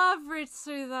 I love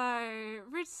Ritsu, though.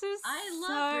 I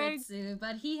love Ritsu,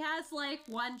 but he has like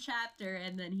one chapter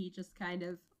and then he just kind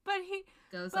of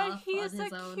goes off on his own. But he's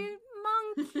a cute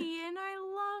monkey, and I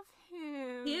love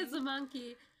him. He is a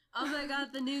monkey. Oh my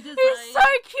god, the new design. He's so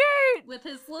cute! With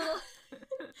his little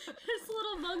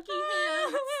monkey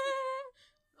hands.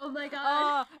 Oh my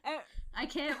god. I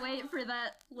can't wait for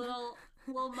that little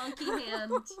monkey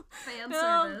hand fan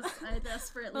service. I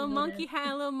desperately little monkey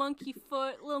hand, little monkey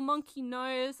foot, little monkey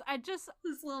nose. His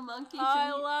little monkey feet.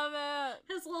 I love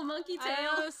it. His little monkey tail.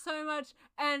 I love it so much.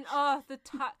 And the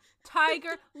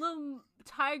tiger, little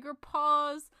tiger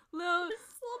paws, her little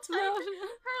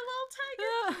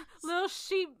tiger, little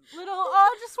sheep,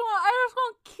 I just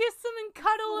want to kiss them and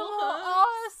cuddle them. Oh,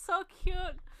 they're so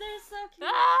cute. They're so cute.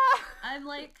 I'm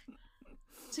like,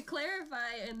 to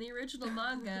clarify, in the original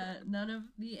manga, none of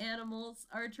the animals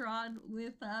are drawn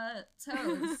with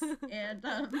toes, and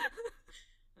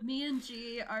me and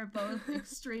G are both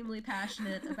extremely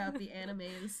passionate about the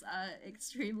anime's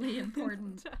extremely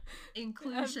important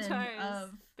inclusion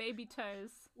of baby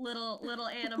toes, little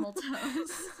animal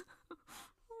toes.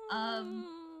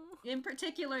 In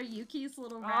particular, Yuki's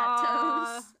little rat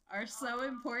toes are so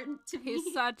important to me.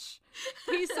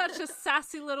 He's such a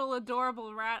sassy little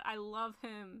adorable rat. I love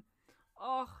him.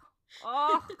 Oh.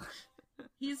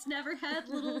 He's never had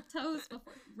little toes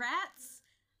before. Rats?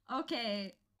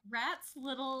 Okay. Rats'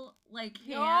 little, like,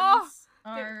 hands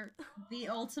are the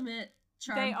ultimate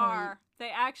charm point.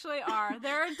 They actually are.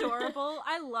 They're adorable.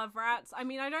 I love rats.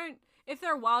 If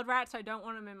they're wild rats, I don't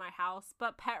want them in my house,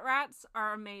 but pet rats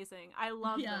are amazing. I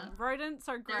love them. Rodents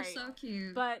are great. They're so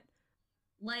cute. But,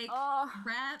 like,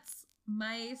 rats,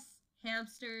 mice,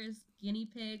 hamsters, guinea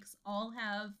pigs all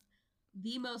have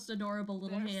the most adorable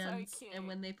little hands. So cute. And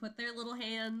when they put their little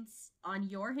hands on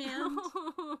your hand,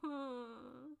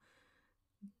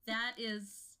 that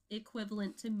is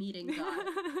equivalent to meeting God.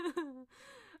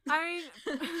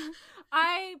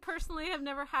 I personally have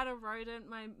never had a rodent.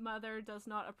 My mother does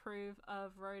not approve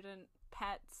of rodent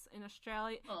pets in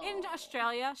Australia. Aww. In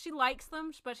Australia, she likes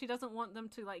them, but she doesn't want them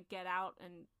to like get out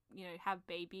and have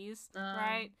babies,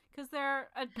 right? Because they're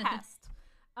a pest.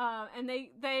 And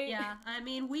they yeah.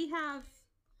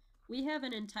 We have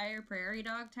an entire prairie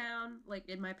dog town, like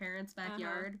in my parents'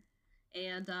 backyard,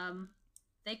 and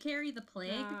they carry the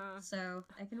plague, so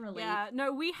I can relate. Yeah,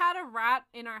 no, we had a rat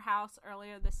in our house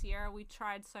earlier this year. We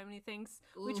tried so many things.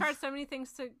 Oof. We tried so many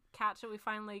things to catch it. We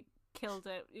finally killed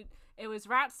it. It was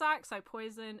rat sack, so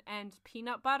poison, and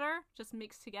peanut butter just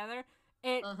mixed together.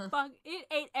 It it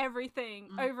ate everything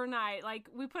overnight. Like,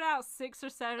 we put out 6 or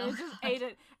 7, it just ate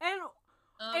it. And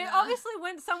it obviously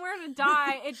went somewhere to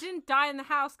die. It didn't die in the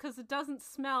house because it doesn't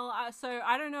smell. So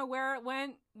I don't know where it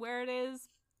went, where it is.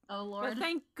 Oh, Lord. But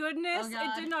thank goodness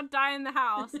it did not die in the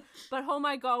house. But oh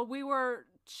my God, we were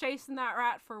chasing that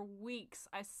rat for weeks,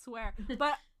 I swear.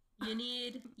 But you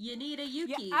need a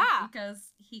Yuki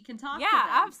because he can talk to them.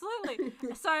 Yeah, absolutely.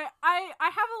 So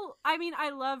I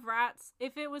love rats.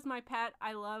 If it was my pet,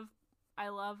 I love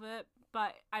it,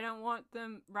 but I don't want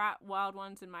them wild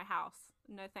ones in my house.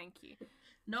 No, thank you.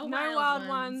 No wild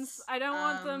ones. I don't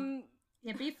want them.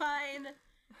 It'd be fine.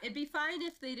 It'd be fine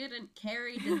if they didn't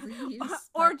carry disease.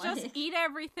 Or just eat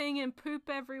everything and poop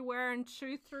everywhere and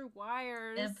chew through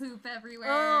wires. And poop everywhere.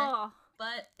 Ugh.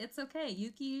 But it's okay.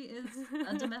 Yuki is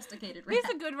a domesticated rat.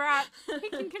 He's a good rat. He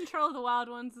can control the wild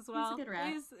ones as well. He's a good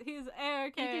rat. He's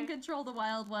A-okay. He can control the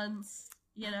wild ones,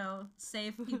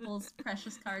 save people's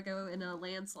precious cargo in a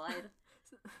landslide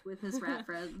with his rat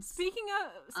friends.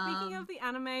 Speaking of the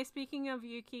anime, speaking of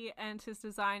Yuki and his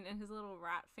design and his little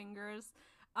rat fingers,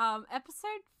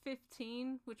 episode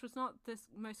 15, which was not this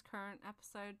most current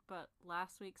episode, but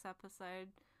last week's episode,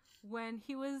 when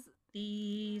he was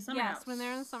the summer house. When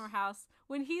they're in the summer house,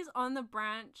 when he's on the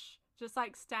branch, just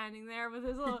like standing there with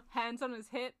his little hands on his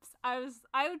hips, I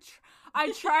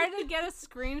tried to get a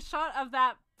screenshot of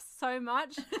that so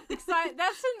much because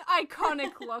that's an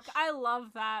iconic look. I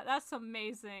love that. That's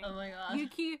amazing. Oh my gosh,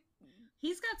 Yuki.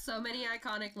 He's got so many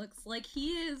iconic looks. Like,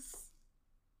 he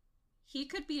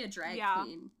could be a drag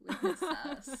queen with his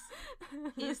sass.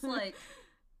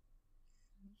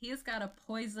 He's got a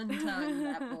poison tongue,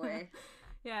 that boy.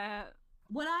 Yeah.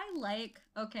 What I like,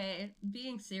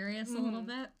 being serious a little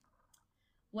bit,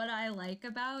 what I like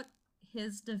about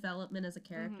his development as a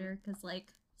character, because,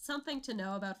 something to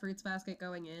know about Fruits Basket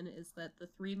going in is that the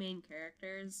 3 main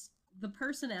characters, the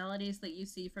personalities that you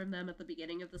see from them at the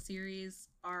beginning of the series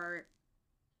are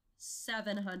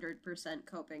 700%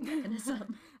 coping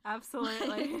mechanism.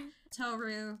 Absolutely.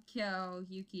 Toru, Kyo,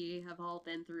 Yuki have all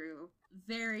been through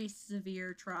very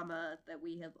severe trauma that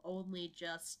we have only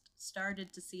just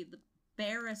started to see the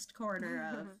barest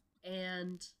corner of,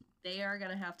 and they are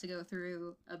gonna have to go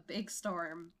through a big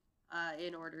storm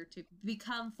in order to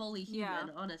become fully human,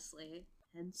 honestly.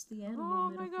 Hence the animal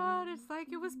metaphor. My God, it's like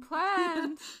it was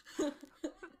planned.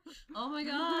 Oh my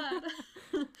God.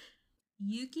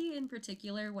 Yuki in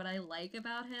particular, what I like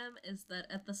about him is that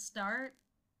at the start,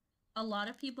 a lot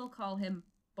of people call him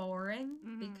boring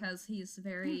because he's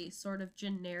very sort of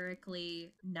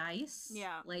generically nice.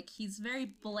 Yeah. Like, he's very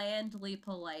blandly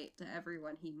polite to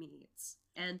everyone he meets.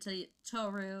 And to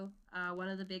Toru, one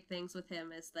of the big things with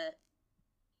him is that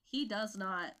he does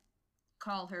not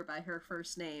call her by her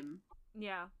first name.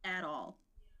 Yeah. At all.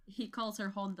 He calls her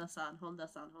Honda-san,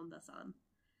 Honda-san, Honda-san.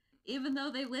 Even though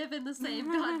they live in the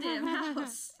same goddamn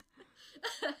house.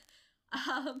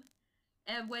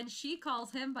 And when she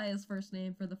calls him by his first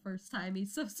name for the first time,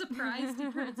 he's so surprised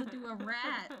he turns into a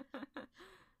rat.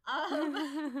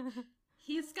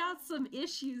 He's got some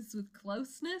issues with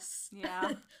closeness.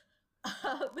 Yeah.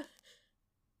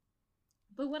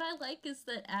 But what I like is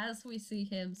that as we see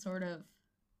him sort of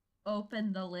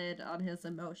open the lid on his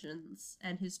emotions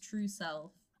and his true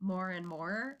self more and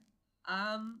more,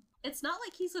 it's not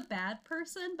like he's a bad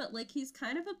person, but, he's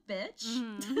kind of a bitch.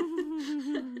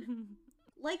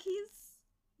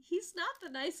 He's not the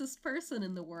nicest person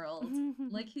in the world.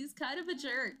 He's kind of a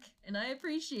jerk, and I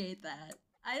appreciate that.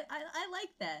 I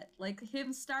like that.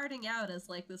 Him starting out as,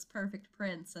 this perfect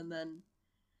prince, and then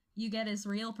you get his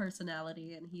real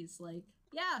personality, and he's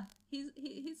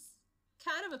he's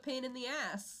kind of a pain in the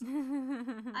ass.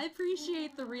 I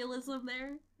appreciate the realism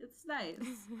there. It's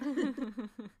nice.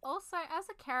 Also, as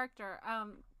a character,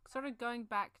 sort of going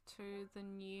back to the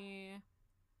new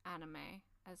anime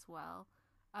as well,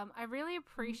 I really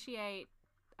appreciate,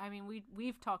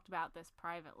 we've talked about this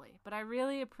privately, but I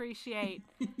really appreciate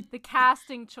the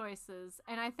casting choices,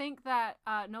 and I think that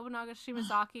Nobunaga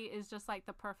Shimazaki is just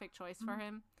the perfect choice for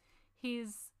him.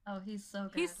 He's so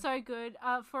good. He's so good.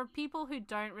 For people who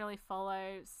don't really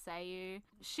follow Seiyu,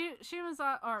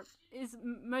 Shimazaki is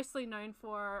mostly known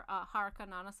for Haruka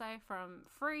Nanase from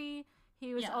Free.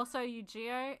 He was also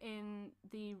Eugeo in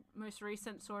the most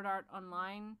recent Sword Art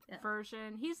Online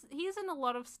version. He's in a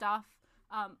lot of stuff.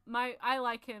 I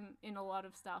like him in a lot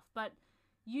of stuff, but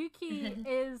Yuki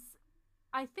is,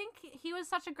 I think he was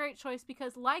such a great choice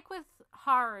because, like with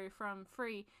Haru from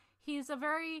Free, he's a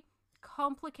very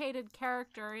complicated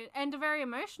character and a very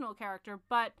emotional character,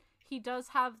 but he does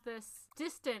have this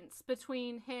distance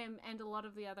between him and a lot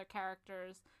of the other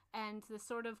characters, and the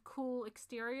sort of cool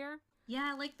exterior.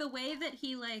 Yeah, like the way that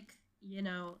he, like, you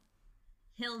know,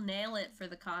 he'll nail it for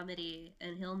the comedy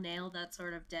and he'll nail that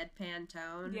sort of deadpan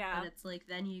tone. Yeah. But it's like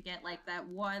then you get like that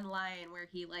one line where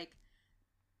he like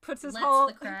puts his lets whole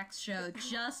the cracks show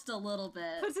just a little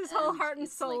bit. Puts his whole heart and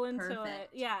it's, soul like, into it.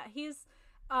 perfect. Yeah, he's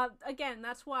again,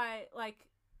 that's why, like,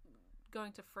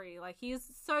 going to Free, like, he's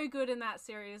so good in that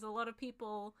series. A lot of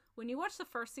people, when you watch the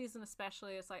first season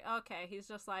especially, it's like, okay, he's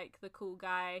just like the cool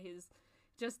guy, he's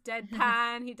just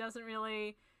deadpan, he doesn't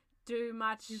really do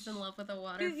much. He's in love with a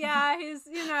waterfall. Yeah, he's,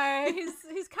 you know,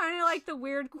 he's kind of like the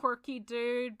weird quirky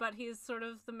dude, but he's sort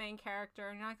of the main character,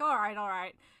 and you're like, all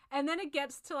right. And then it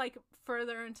gets to, like,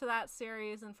 further into that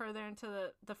series and further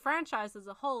into the franchise as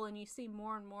a whole, and you see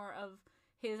more and more of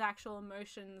his actual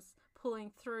emotions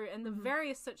pulling through and the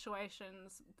various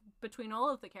situations between all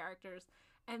of the characters.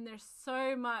 And there's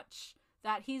so much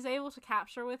that he's able to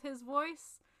capture with his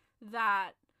voice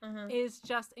that is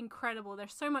just incredible.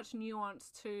 There's so much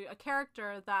nuance to a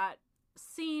character that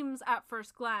seems at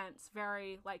first glance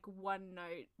very, like, one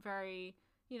note, very,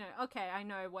 you know, okay, I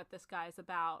know what this guy's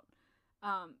about.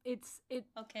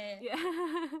 Okay. Yeah.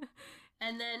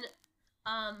 And then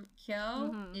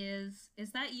Kyo is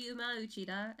that Yuma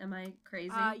Uchida? Am I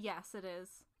crazy? Yes, it is.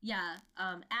 Yeah,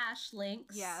 Ash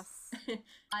Lynx. Yes.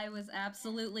 I was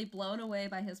absolutely blown away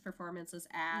by his performance as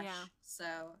Ash. Yeah. So,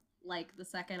 like, the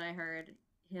second I heard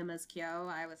him as Kyo,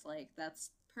 I was like, that's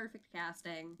perfect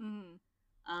casting.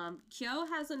 Kyo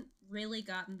hasn't really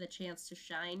gotten the chance to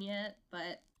shine yet,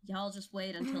 but y'all just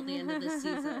wait until the end of this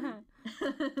season.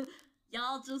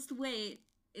 Y'all just wait.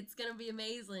 It's gonna be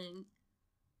amazing.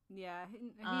 Yeah,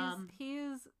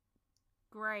 he's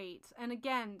great. And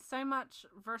again, so much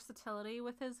versatility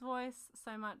with his voice,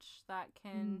 so much that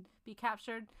can be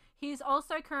captured. He's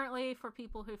also currently, for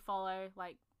people who follow,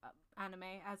 like,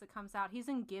 anime as it comes out, he's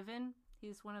in Given.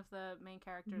 He's one of the main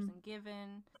characters in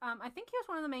Given. I think he was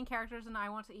one of the main characters in I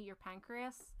Want to Eat Your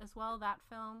Pancreas as well, that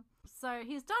film. So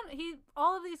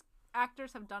all of these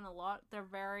actors have done a lot. They're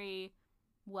very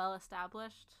well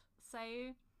established,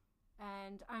 say,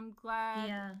 and I'm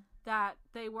glad that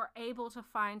they were able to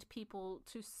find people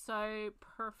to so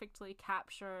perfectly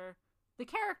capture the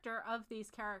character of these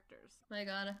characters. My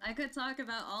god, I could talk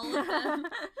about all of them.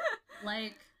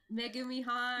 Like, Megumi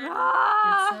Han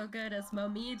did so good as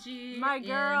Momiji. My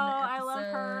girl, I love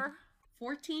her.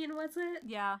 14, was it?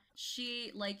 Yeah.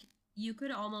 She, like, you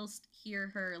could almost hear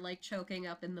her, like, choking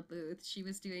up in the booth. She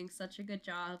was doing such a good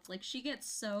job. Like, she gets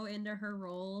so into her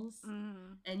roles,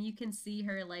 and you can see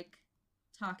her, like,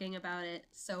 talking about it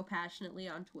so passionately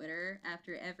on Twitter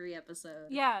after every episode.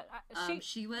 Yeah.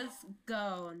 She was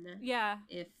gone. Yeah.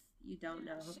 If you don't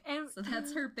know. And so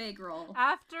that's her big role.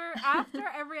 After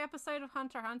every episode of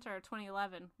Hunter x Hunter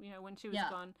 2011, you know, when she was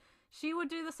gone, she would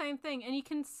do the same thing, and you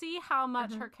can see how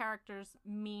much her characters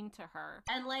mean to her.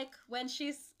 And, like, when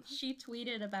she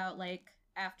tweeted about, like,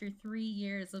 after 3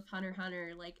 years of Hunter x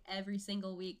Hunter, like, every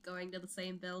single week going to the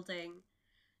same building,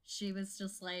 she was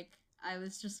just like, I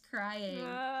was just crying,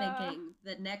 thinking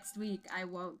that next week I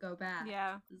won't go back.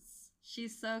 Yeah.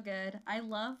 She's so good. I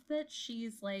love that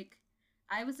she's, like,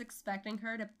 I was expecting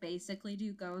her to basically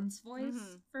do Gon's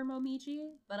voice for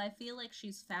Momiji, but I feel like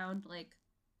she's found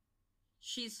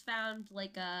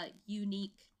a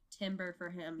unique timbre for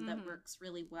him that works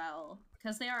really well,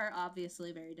 because they are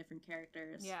obviously very different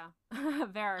characters. Yeah.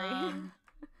 Very.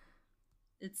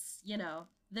 It's, you know,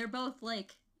 they're both,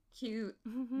 like, cute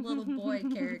little boy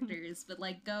characters, but,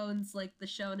 like, Gon's, like, the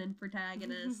shonen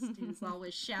protagonist who's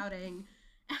always shouting,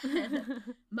 and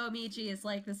Momiji is,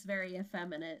 like, this very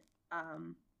effeminate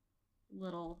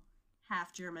little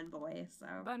half German boy. So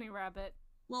bunny rabbit,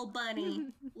 little bunny,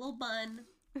 little bun.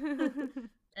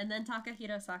 And then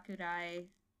Takahiro Sakurai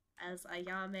as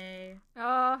Ayame.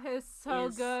 Oh, he's so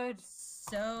good.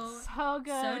 So good.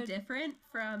 So different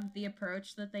from the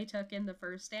approach that they took in the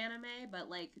first anime, but,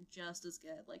 like, just as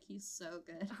good. Like, he's so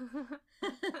good.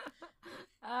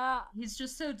 He's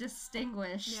just so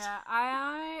distinguished. Yeah,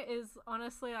 Ayame is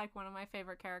honestly, like, one of my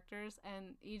favorite characters,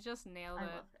 and he just nailed it.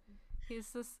 Love him. He's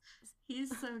so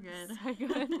good. So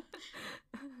good.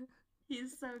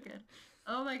 He's so good.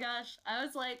 Oh my gosh. I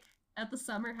was like, at the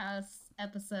Summer House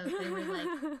episode, they were like,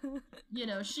 you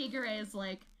know, Shigure is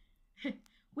like,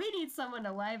 we need someone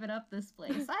to liven up this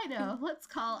place. I know, let's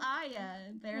call Aya.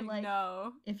 And they're like,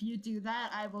 no. If you do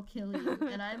that, I will kill you.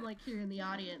 And I'm like here in the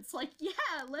audience, like, yeah,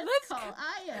 let's call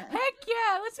Aya. Heck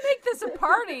yeah, let's make this a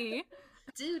party.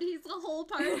 Dude, he's a whole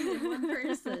party in one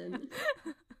person.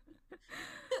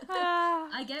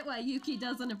 I get why Yuki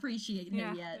doesn't appreciate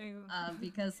him yet.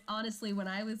 Because honestly, when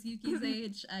I was Yuki's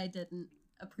age, I didn't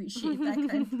appreciate that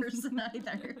kind of person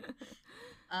either.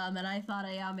 And I thought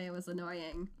Ayame was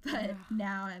annoying, but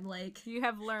now I'm like, you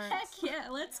have learned. Heck yeah,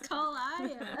 let's call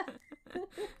Aya.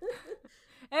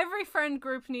 Every friend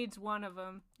group needs one of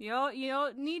them. You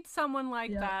need someone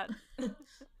like that.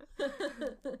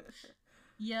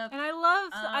 Yep. And I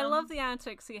love the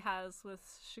antics he has with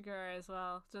Shigure as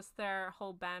well. Just their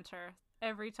whole banter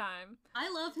every time. I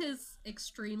love his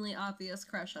extremely obvious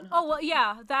crush on Haku. Oh, well,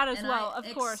 yeah, that as and well, I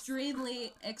of course.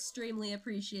 extremely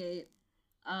appreciate.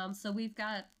 So we've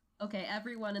got, okay,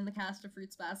 everyone in the cast of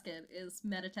Fruits Basket is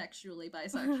metatextually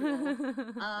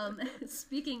bisexual.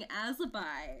 Speaking as a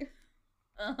bi.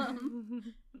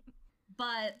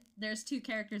 But there's two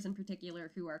characters in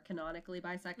particular who are canonically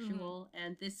bisexual,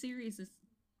 and this series is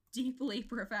deeply,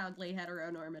 profoundly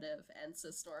heteronormative and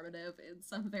cisnormative in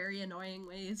some very annoying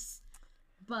ways.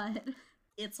 But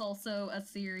it's also a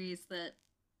series that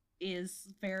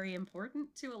is very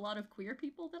important to a lot of queer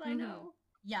people that I know.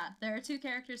 Yeah, there are two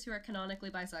characters who are canonically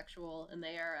bisexual, and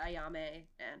they are Ayame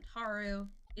and Haru.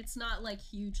 It's not, like,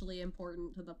 hugely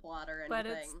important to the plot or anything. But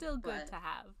it's still good to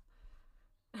have.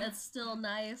 It's still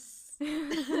nice.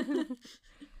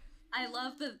 I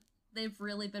love that they've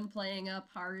really been playing up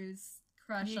Haru's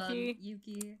crush on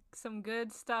Yuki. Some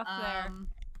good stuff there.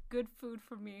 Good food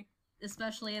for me.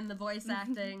 Especially in the voice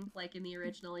acting. Like, in the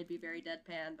original, he'd be very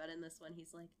deadpan, but in this one,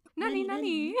 he's like, Nani,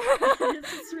 nani.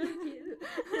 It's really cute.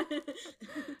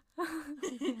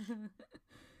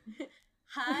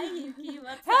 Hi, Yuki,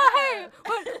 what's up? Hey,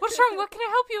 what's wrong? What can I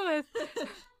help you with?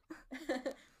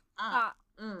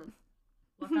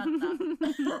 Wakata.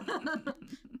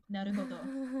 Naruhodo.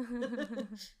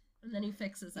 And then he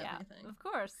fixes everything. Of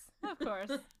course. Oh,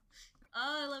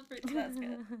 I love Fruits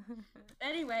Basket.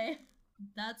 Anyway,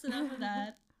 that's enough of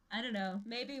that. I don't know.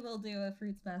 Maybe we'll do a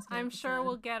Fruits Basket. I'm sure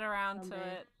we'll get around someday. to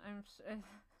it. I'm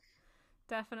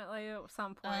definitely at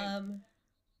some point.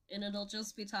 And it'll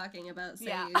just be talking about Seiyu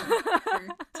Yeah. for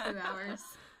 2 hours.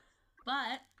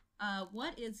 But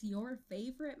what is your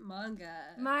favorite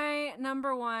manga? My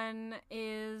number one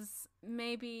is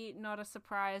maybe not a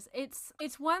surprise.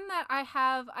 It's one that I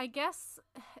have, I guess,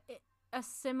 a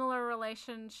similar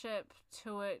relationship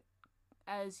to it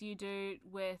as you do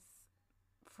with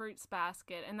Fruits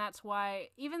Basket, and that's why,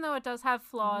 even though it does have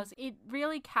flaws, it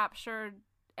really captured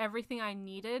everything I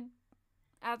needed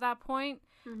at that point,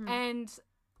 and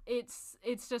it's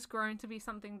just grown to be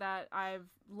something that I've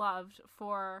loved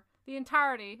for the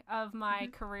entirety of my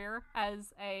career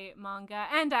as a manga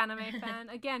and anime fan.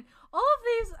 Again, all of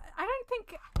these, I don't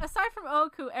think, aside from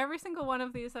Oku, every single one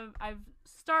of these I've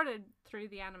started through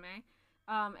the anime,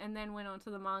 and then went on to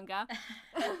the manga.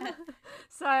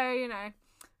 So, you know,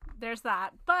 there's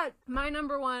that. But my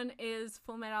number one is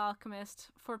Fullmetal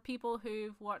Alchemist. For people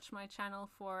who've watched my channel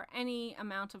for any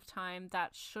amount of time,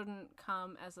 that shouldn't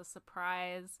come as a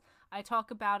surprise. I talk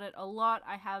about it a lot.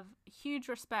 I have huge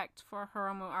respect for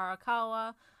Hiromu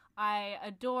Arakawa. I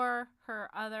adore her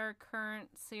other current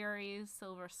series,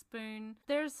 Silver Spoon.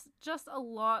 There's just a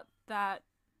lot that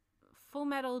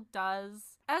Fullmetal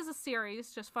does as a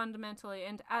series, just fundamentally,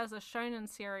 and as a shonen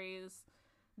series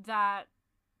that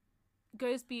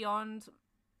goes beyond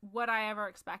what I ever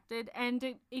expected, and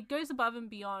it goes above and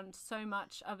beyond so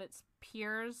much of its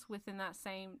peers within that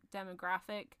same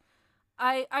demographic.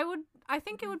 I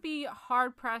think it would be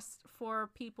hard pressed for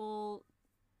people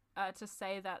to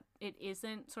say that it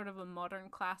isn't sort of a modern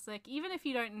classic, even if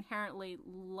you don't inherently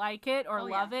like it or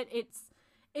love it.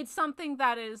 It's something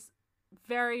that is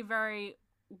very, very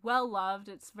well loved.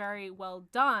 It's very well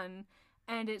done,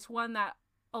 and it's one that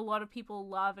a lot of people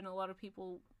love and a lot of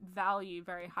people value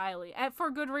very highly, and for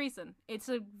good reason. It's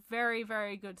a very,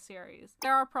 very good series.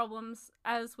 There are problems,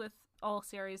 as with all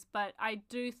series, but I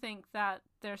do think that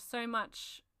there's so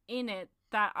much in it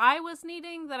that I was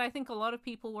needing, that I think a lot of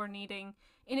people were needing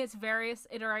in its various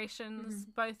iterations,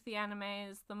 both the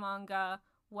animes, the manga,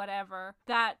 whatever,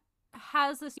 that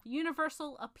has this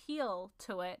universal appeal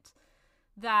to it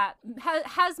that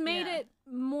has made it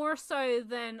more so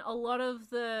than a lot of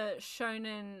the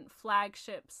shonen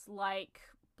flagships like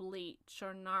Bleach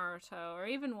or Naruto or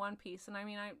even One Piece. And I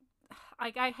mean,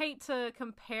 I hate to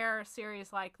compare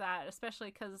series like that,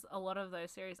 especially because a lot of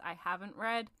those series I haven't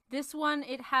read. This one,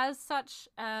 it has such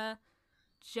a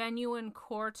genuine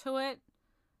core to it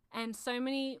and so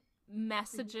many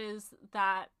messages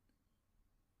that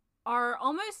are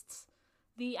almost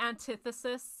the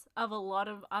antithesis of a lot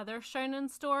of other shonen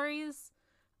stories.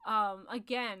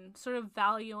 Again, sort of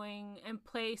valuing and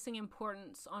placing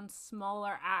importance on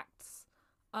smaller acts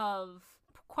of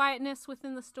quietness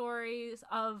within the stories,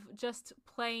 of just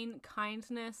plain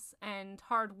kindness and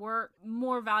hard work,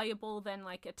 more valuable than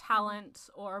like a talent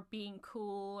or being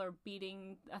cool or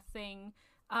beating a thing.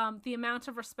 the amount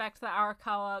of respect that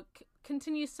Arakawa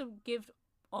continues to give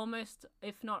almost,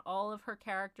 if not all, of her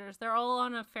characters. They're all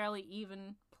on a fairly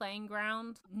even playing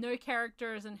ground. No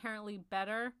character is inherently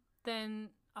better than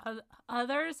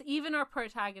others, even our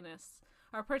protagonists.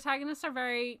 Our protagonists are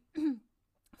very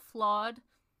flawed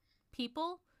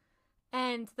people,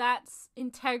 and that's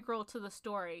integral to the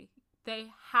story. They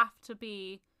have to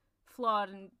be flawed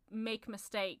and make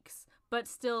mistakes, but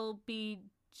still be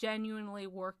genuinely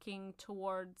working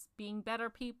towards being better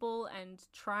people and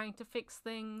trying to fix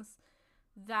things.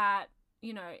 That,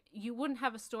 you know, you wouldn't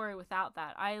have a story without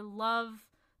that. I love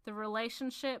the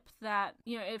relationship that,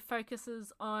 you know, it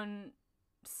focuses on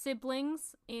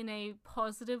siblings in a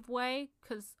positive way,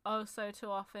 because oh so too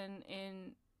often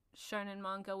in shonen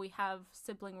manga we have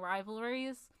sibling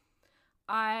rivalries.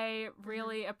 I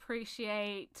really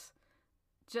appreciate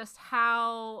just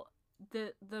how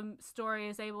the story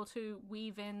is able to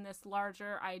weave in this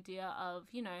larger idea of,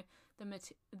 you know,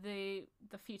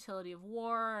 the futility of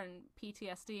war and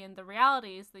PTSD and the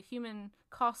realities, the human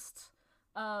cost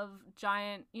of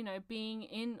giant, you know, being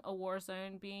in a war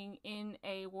zone, being in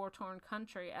a war-torn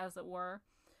country, as it were,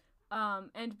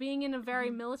 and being in a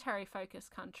very military-focused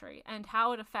country, and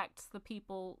how it affects the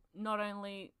people, not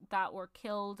only that were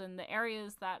killed in the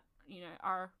areas that, you know,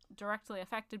 are directly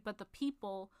affected, but the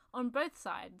people on both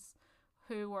sides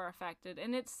who were affected.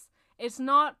 And it's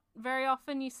not very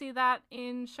often you see that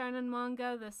in shonen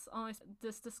manga,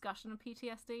 this discussion of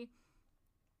PTSD.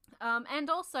 And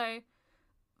also,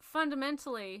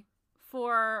 fundamentally,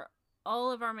 for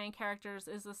all of our main characters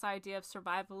is this idea of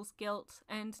survival's guilt,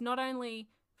 and not only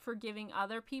forgiving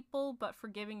other people, but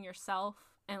forgiving yourself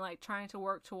and, like, trying to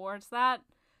work towards that.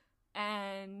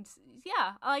 And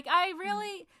yeah, like, I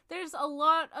really, there's a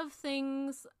lot of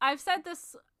things, I've said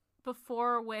this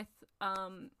before with,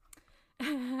 I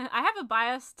have a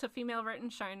bias to female written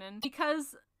shonen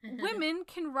because women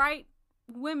can write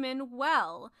women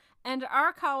well, and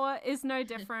Arakawa is no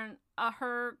different.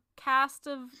 Her cast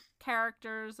of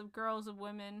characters, of girls, of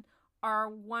women,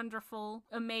 are wonderful,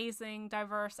 amazing,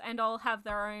 diverse, and all have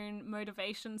their own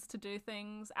motivations to do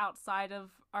things outside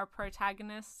of our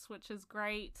protagonists, which is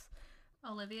great.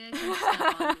 Olivia can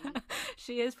step on me.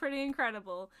 She is pretty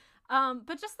incredible.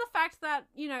 But just the fact that,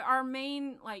 you know, our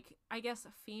main, like, I guess,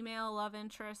 female love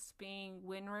interest being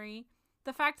Winry,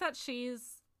 the fact that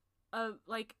she's a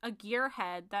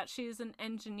gearhead, that she's an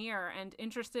engineer and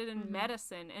interested in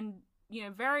medicine and, you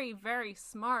know, very, very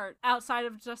smart, outside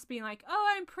of just being like,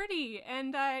 oh, I'm pretty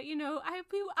and, you know,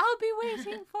 I'll be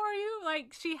waiting for you.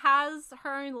 Like, she has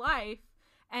her own life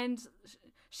and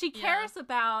she cares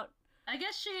about... I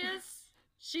guess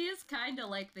she is kind of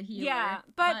like the healer. Yeah,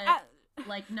 but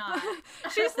like, not.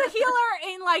 She's the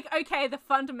healer in, like, okay, the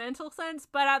fundamental sense,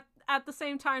 but at the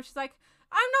same time, she's like,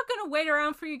 I'm not gonna wait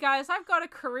around for you guys. I've got a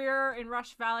career in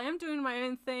Rush Valley. I'm doing my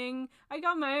own thing. I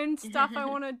got my own stuff I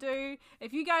want to do.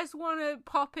 If you guys want to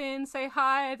pop in, say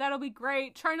hi, that'll be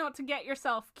great. Try not to get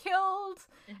yourself killed,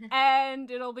 and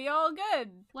it'll be all good.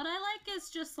 What I like is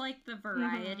just, like, the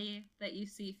variety that you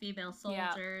see female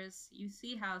soldiers, you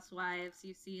see housewives,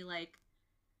 you see, like,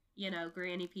 you know,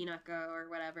 Granny Pinako or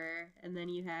whatever, and then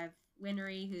you have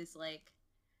Winry, who's, like,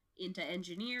 into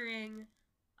engineering,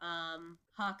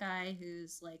 Hawkeye,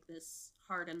 who's, like, this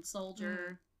hardened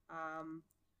soldier,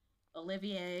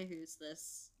 Olivier, who's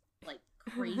this, like,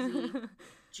 crazy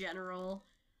general,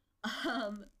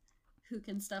 who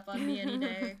can step on me any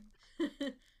day.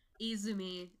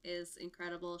 Izumi is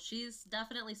incredible. She's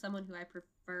definitely someone who I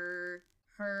prefer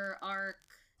her arc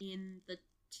in the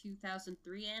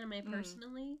 2003 anime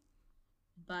personally,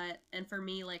 and for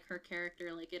me, like, her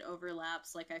character, like, it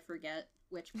overlaps, like, I forget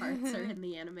which parts are in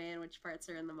the anime and which parts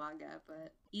are in the manga,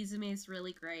 but Izumi's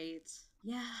really great.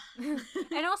 Yeah.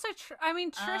 And also,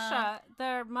 Trisha,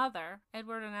 their mother,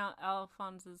 Edward and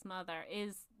Alphonse's mother,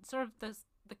 is sort of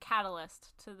the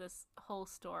catalyst to this whole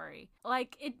story.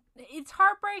 Like, it's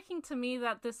heartbreaking to me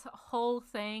that this whole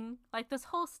thing, like, this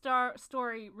whole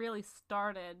story really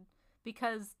started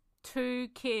because two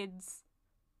kids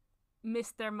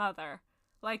missed their mother.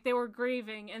 Like, they were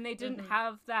grieving and they didn't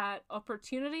have that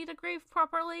opportunity to grieve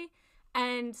properly,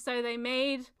 and so they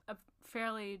made a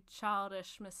fairly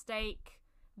childish mistake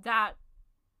that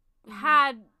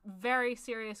had very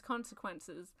serious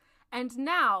consequences. And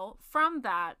now, from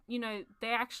that, you know, they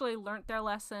actually learnt their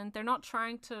lesson. They're not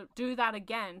trying to do that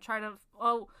again.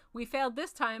 Oh, we failed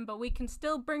this time, but we can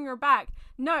still bring her back.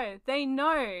 No, they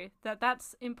know that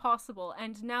that's impossible.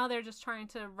 And now they're just trying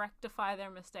to rectify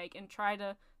their mistake and try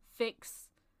to fix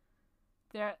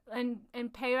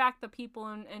and pay back the people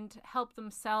and help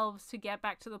themselves to get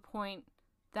back to the point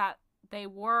that they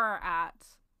were at.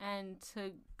 and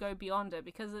to go beyond it,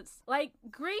 because it's like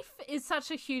grief is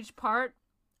such a huge part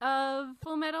of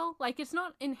Full Metal. Like, it's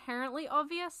not inherently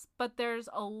obvious, but there's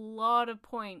a lot of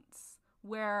points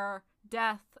where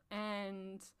death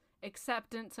and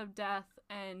acceptance of death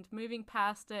and moving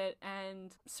past it,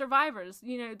 and survivors,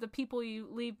 you know, the people you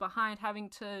leave behind, having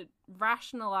to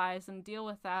rationalize and deal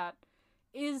with that,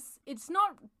 it's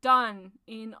not done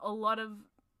in a lot of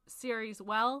series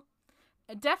well.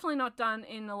 Definitely not done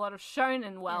in a lot of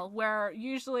shonen well, where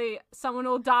usually someone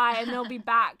will die and they'll be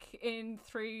back in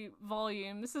 3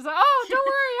 volumes. It's like, oh, don't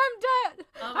worry, I'm dead.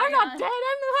 Oh I'm God. not dead,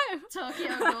 I'm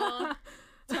alive.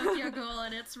 Tokyo Ghoul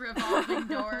and its revolving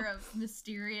door of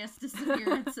mysterious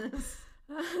disappearances.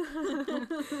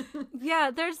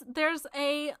 Yeah, there's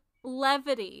a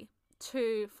levity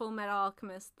to Full Metal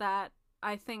Alchemist that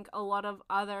I think a lot of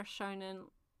other shonen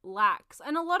lacks,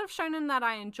 and a lot of shonen that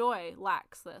I enjoy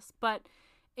lacks this, but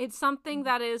it's something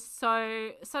that is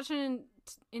such an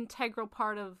integral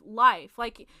part of life.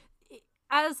 Like,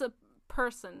 as a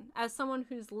person, as someone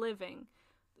who's living,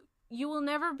 you will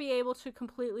never be able to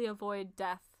completely avoid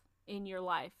death in your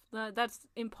life. That's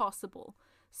impossible.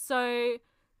 So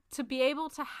to be able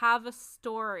to have a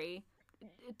story,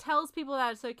 it tells people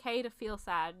that it's okay to feel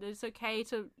sad, it's okay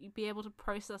to be able to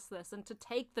process this and to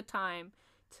take the time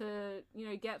to, you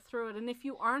know, get through it. And if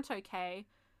you aren't okay,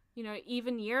 you know,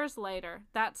 even years later,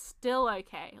 that's still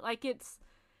okay. Like,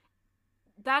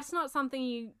 that's not something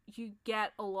you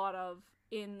get a lot of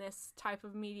in this type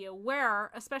of media,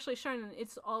 where, especially shonen,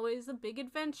 it's always a big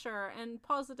adventure and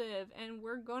positive, and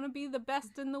we're gonna be the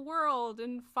best in the world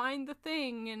and find the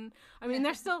thing. And I mean,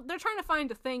 they're trying to find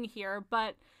a thing here,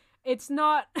 but it's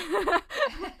not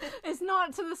it's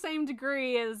not to the same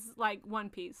degree as like One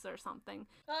Piece or something.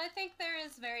 Well, I think there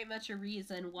is very much a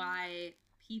reason why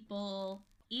people,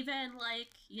 even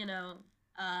like, you know,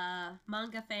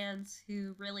 manga fans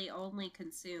who really only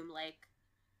consume like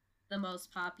the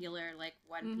most popular, like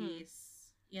One Piece,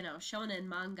 you know, shonen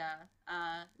manga,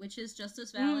 which is just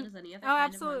as valid as any other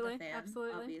kind of manga fan,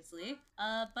 obviously.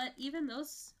 But even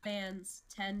those fans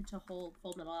tend to hold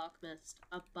Full Metal Alchemist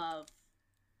above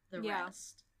the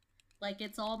rest. Like,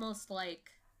 it's almost like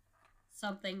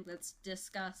something that's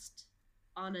discussed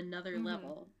on another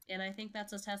level. And I think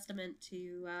that's a testament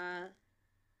to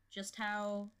just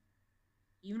how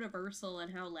universal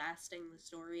and how lasting the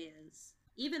story is.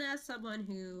 Even as someone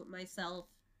who, myself,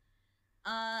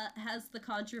 has the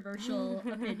controversial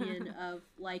opinion of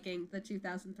liking the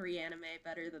 2003 anime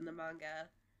better than the manga,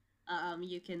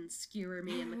 you can skewer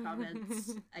me in the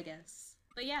comments, I guess.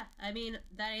 But yeah, I mean,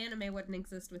 that anime wouldn't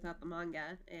exist without the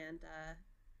manga, and,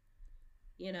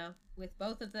 you know, with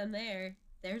both of them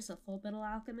there's a Full Metal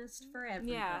Alchemist for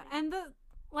everybody. Yeah, and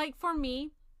for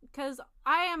me, because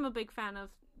I am a big fan of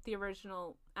the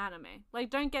original anime. Like,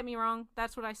 don't get me wrong,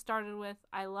 that's what I started with.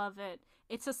 I love it.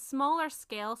 It's a smaller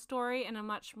scale story and a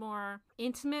much more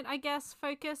intimate, I guess,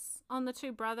 focus on the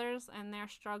 2 brothers and their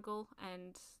struggle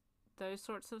and those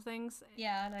sorts of things.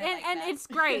 Yeah, and and it's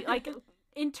great. Like,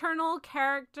 internal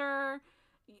character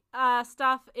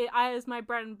stuff is my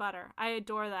bread and butter. I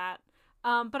adore that.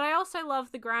 But I also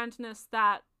love the grandness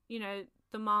that, you know,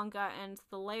 the manga and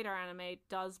the later anime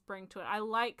does bring to it. I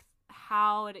like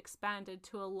how it expanded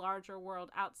to a larger world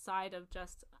outside of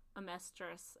just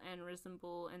Amestris and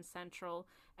Risenbul and Central,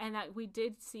 and that we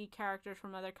did see characters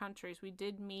from other countries. We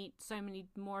did meet so many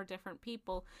more different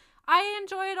people. I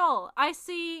enjoy it all. I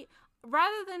see,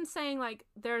 rather than saying like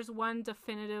there's one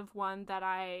definitive one that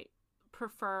I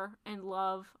prefer and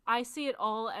love, I see it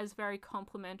all as very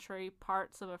complementary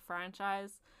parts of a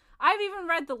franchise. I've even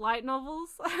read the light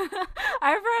novels.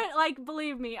 I've read, like,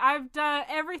 believe me, I've done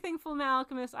everything Full Metal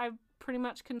Alchemist I've pretty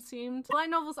much consumed. The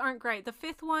light novels aren't great. The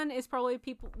 5th one is probably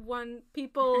one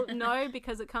people know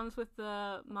because it comes with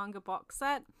the manga box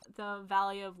set. The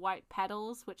Valley of White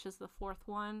Petals, which is the 4th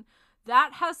one.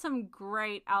 That has some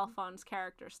great Alphonse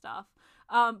character stuff.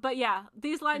 But yeah,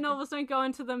 these light novels don't go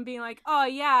into them being like, oh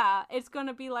yeah, it's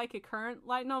gonna be like a current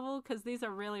light novel, because these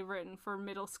are really written for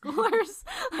middle schoolers.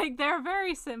 Like, they're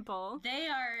very simple. They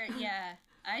are, yeah.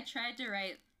 I tried to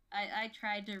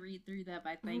read through them,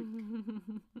 I think,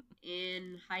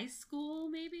 in high school,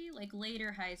 maybe? Like,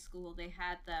 later high school, they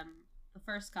had them, the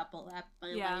first couple, at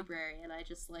my library, and I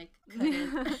just, like,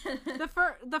 couldn't.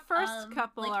 the first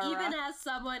couple like, are even rough.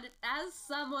 As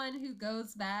someone who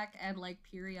goes back and, like,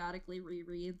 periodically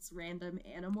rereads random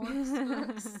Animorphs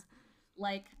books,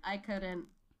 like, I couldn't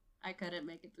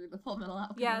make it through the Full Metal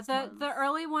Alchemist. Yeah, the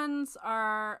early ones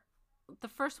are, the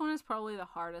first one is probably the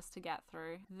hardest to get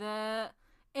through.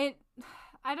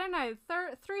 I don't know,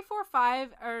 3, 4, 5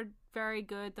 are very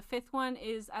good. The 5th one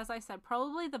is, as I said,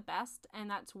 probably the best, and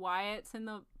that's why it's in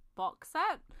the box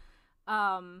set.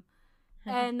 And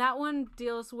that one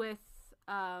deals with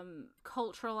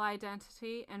cultural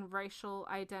identity and racial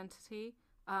identity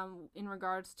in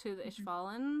regards to the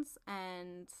Ishvalans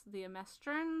and the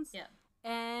Amestrans. Yeah.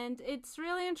 And it's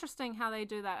really interesting how they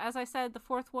do that. As I said, the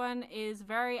fourth one is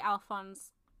very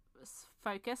Alphonse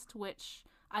focused, which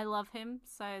I love him,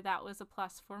 so that was a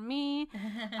plus for me.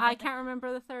 I can't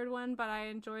remember the third one, but I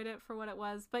enjoyed it for what it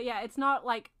was. But yeah, it's not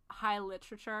like high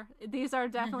literature. These are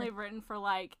definitely written for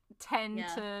like 10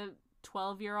 to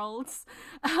 12-year-olds,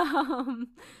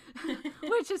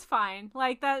 which is fine.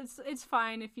 Like it's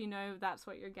fine if you know that's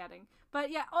what you're getting. But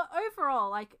yeah,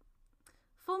 overall, like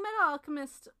Full Metal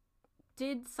Alchemist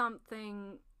did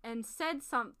something and said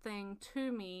something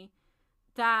to me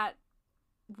that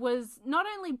was not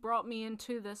only brought me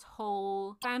into this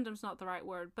whole fandom's not the right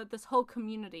word, but this whole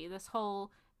community, this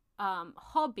whole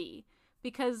hobby,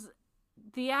 because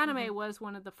the anime was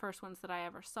one of the first ones that I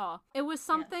ever saw. It was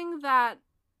something that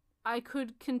I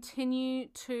could continue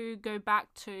to go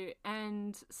back to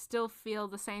and still feel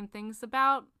the same things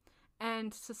about,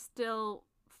 and to still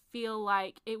feel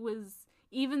like it was,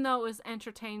 even though it was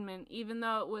entertainment, even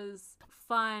though it was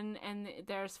fun and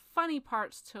there's funny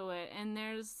parts to it and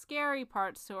there's scary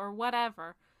parts to it or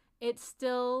whatever, it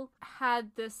still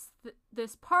had this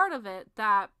part of it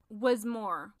that was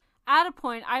more. At a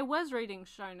point, I was reading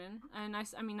shonen, and I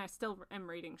still am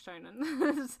reading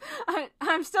shonen.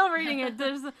 I'm still reading it.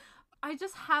 I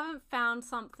just haven't found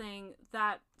something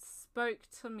that spoke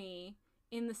to me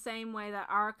in the same way that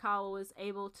Arakawa was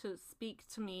able to speak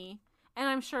to me, and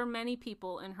I'm sure many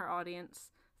people in her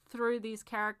audience, through these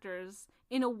characters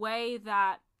in a way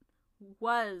that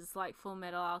was like Full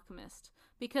Metal Alchemist.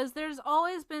 Because there's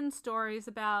always been stories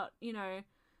about, you know,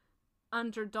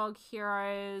 underdog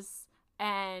heroes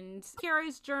and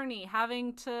hero's journey,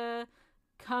 having to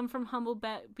come from humble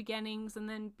beginnings and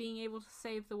then being able to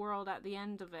save the world at the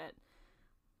end of it.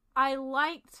 I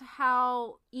liked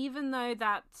how, even though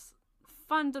that's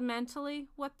fundamentally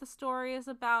what the story is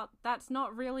about, that's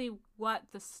not really what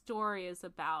the story is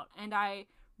about. And I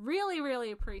really,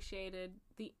 really appreciated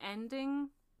the ending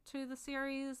to the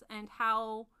series and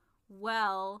how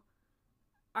well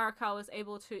Arakawa was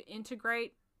able to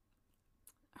integrate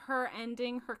her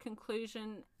ending, her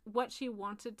conclusion, what she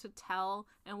wanted to tell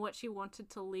and what she wanted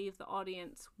to leave the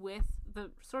audience with,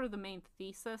 the sort of the main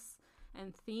thesis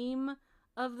and theme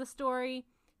of the story.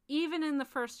 Even in the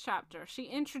first chapter, she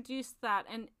introduced that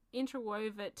and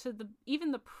interwove it to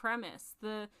even the premise,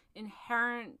 the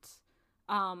inherent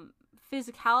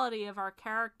physicality of our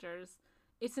characters.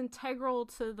 It's integral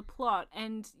to the plot,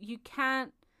 and you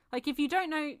can't, like, if you don't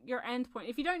know your end point,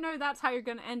 if you don't know that's how you're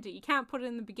going to end it, you can't put it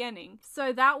in the beginning.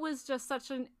 So that was just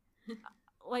such an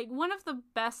like one of the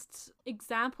best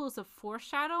examples of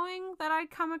foreshadowing that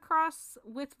I'd come across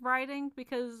with writing,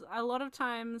 because a lot of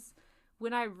times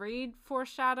when I read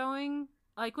foreshadowing,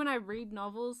 like when I read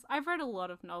novels, I've read a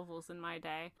lot of novels in my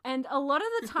day, and a lot of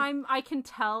the time I can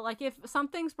tell, like, if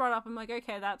something's brought up, I'm like,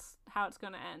 okay, that's how it's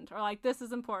gonna end, or like, this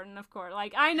is important, of course,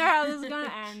 like, I know how this is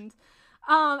gonna end.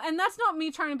 And that's not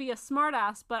me trying to be a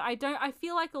smartass, but I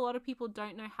feel like a lot of people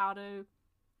don't know how to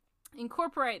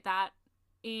incorporate that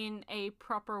in a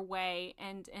proper way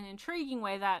and an intriguing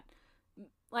way that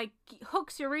like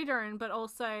hooks your reader in, but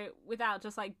also without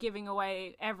just like giving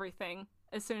away everything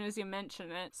as soon as you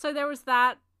mention it. So there was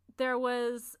that. There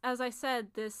was, as I said,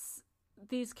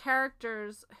 these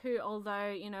characters who,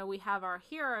 although, you know, we have our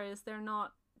heroes, they're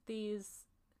not these,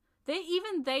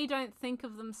 they don't think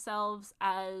of themselves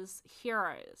as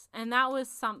heroes. And that was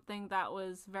something that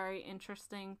was very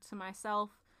interesting to myself.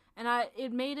 And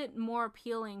it made it more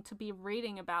appealing to be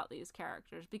reading about these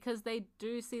characters, because they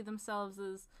do see themselves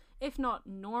as, if not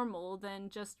normal, then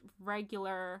just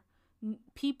regular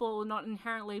people, not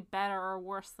inherently better or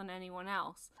worse than anyone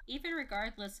else. Even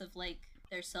regardless of, like,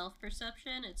 their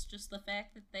self-perception, it's just the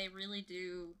fact that they really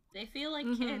do, they feel like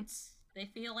kids. They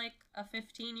feel like a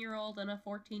 15-year-old and a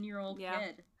 14-year-old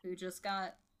kid who just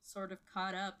got sort of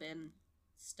caught up in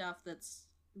stuff that's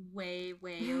way,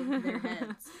 way over their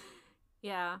heads.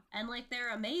 Yeah. And, like,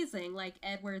 they're amazing. Like,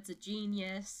 Edward's a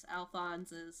genius.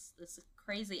 Alphonse is this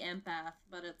crazy empath.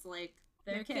 But it's like,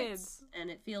 they're kids. And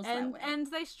it feels that way. And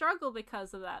they struggle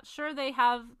because of that. Sure, they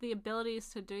have the abilities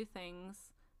to do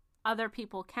things other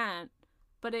people can't.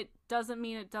 But it doesn't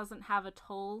mean it doesn't have a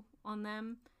toll on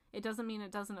them. It doesn't mean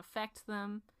it doesn't affect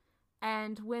them.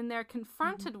 And when they're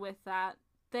confronted with that,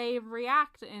 they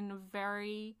react in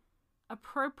very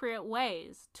appropriate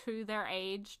ways to their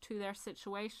age, to their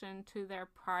situation, to their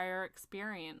prior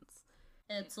experience.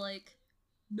 It's like,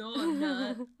 no, I'm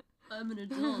not. I'm an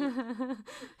adult.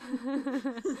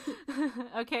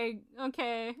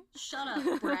 Okay. Shut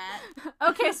up, brat.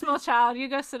 Okay, small child, you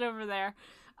go sit over there.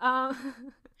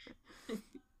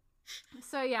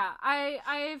 So yeah,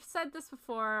 I've said this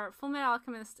before. Fullmetal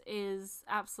Alchemist is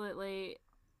absolutely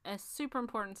a super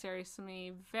important series to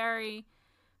me. Very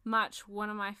much one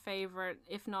of my favorite,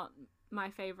 if not my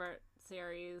favorite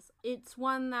series. It's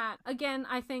one that, again,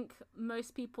 I think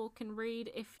most people can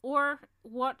read or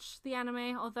watch the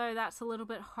anime, although that's a little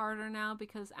bit harder now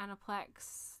because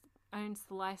Aniplex owns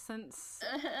the license.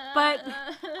 But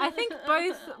I think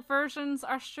both versions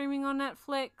are streaming on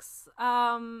Netflix.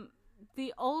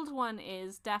 The old one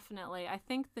is, definitely. I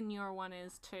think the newer one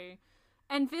is too.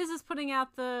 And Viz is putting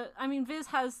out Viz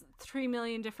has 3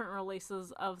 million different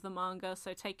releases of the manga,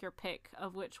 so take your pick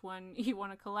of which one you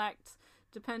want to collect,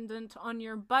 dependent on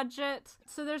your budget.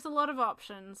 So there's a lot of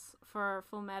options for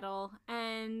Fullmetal,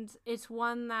 and it's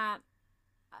one that,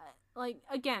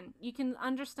 again, you can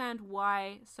understand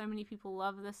why so many people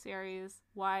love this series,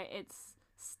 why it's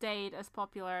stayed as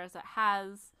popular as it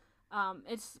has.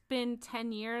 It's been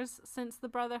 10 years since the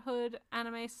Brotherhood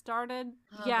anime started.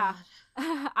 Oh, yeah.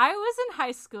 I was in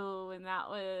high school when that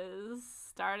was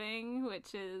starting,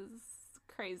 which is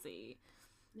crazy.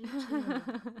 Me too.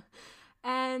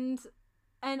 And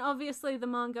obviously the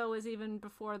manga was even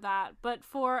before that, but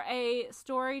for a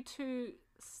story to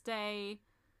stay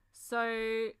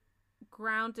so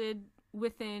grounded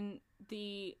within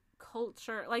the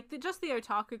culture, just the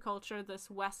otaku culture, this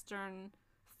Western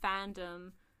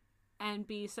fandom, and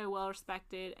be so well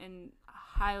respected and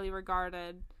highly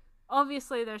regarded,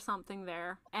 obviously there's something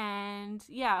there. And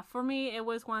yeah, for me, it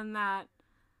was one that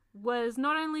was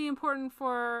not only important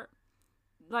for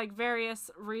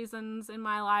various reasons in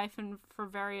my life and for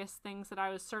various things that I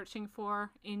was searching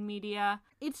for in media.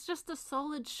 It's just a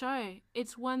solid show.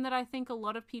 It's one that I think a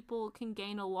lot of people can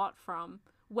gain a lot from.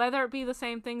 Whether it be the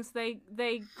same things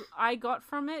I got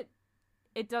from it,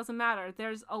 it doesn't matter.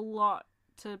 There's a lot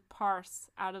to parse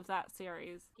out of that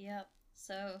series. Yep.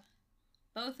 So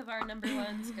both of our number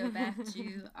ones go back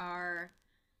to our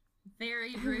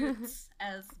very roots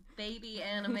as baby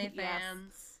anime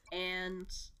fans, and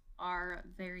are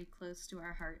very close to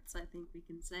our hearts, I think we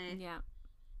can say. Yeah.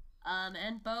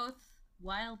 And both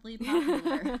wildly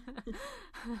popular.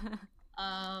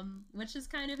 Which is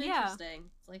kind of interesting.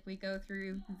 It's like we go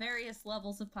through various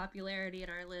levels of popularity in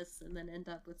our lists and then end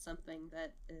up with something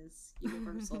that is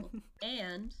universal.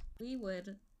 And we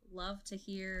would love to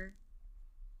hear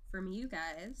from you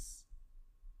guys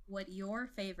what your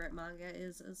favorite manga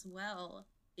is as well,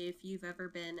 if you've ever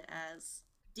been as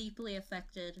deeply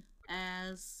affected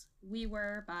as we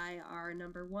were by our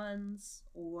number ones,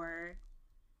 or,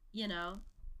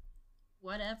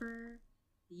 whatever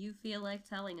you feel like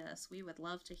telling us. We would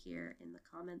love to hear in the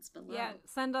comments below. Yeah,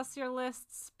 send us your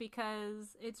lists,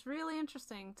 because it's really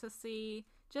interesting to see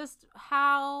just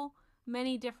how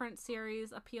many different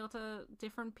series appeal to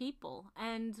different people,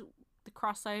 and the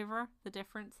crossover, the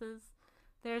differences.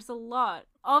 There's a lot.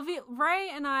 Ray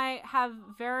and I have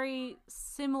very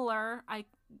similar, I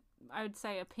would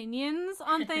say, opinions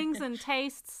on things and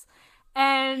tastes,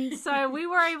 and so we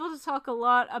were able to talk a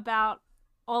lot about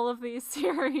all of these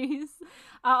series,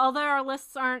 although our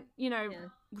lists aren't,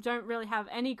 don't really have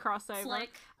any crossover. It's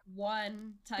like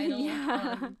one title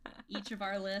on each of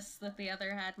our lists that the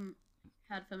other hadn't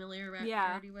had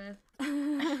familiarity with.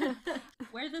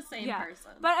 We're the same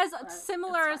person. But as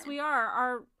similar as we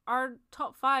are, our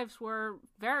top fives were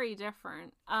very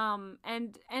different.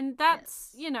 And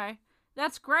that's,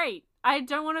 that's great. I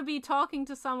don't want to be talking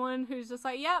to someone who's just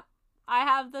like, yep, I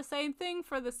have the same thing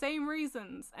for the same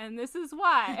reasons, and this is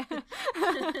why.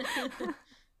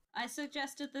 I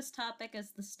suggested this topic as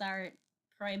the start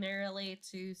primarily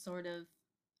to sort of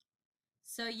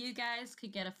so you guys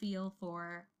could get a feel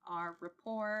for our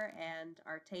rapport and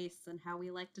our tastes and how we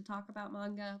like to talk about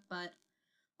manga, but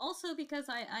also because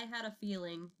I had a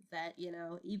feeling that,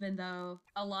 even though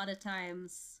a lot of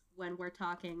times when we're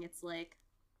talking, it's like,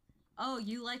 oh,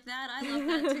 you like that? I love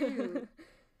that too.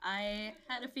 I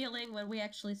had a feeling when we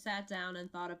actually sat down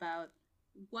and thought about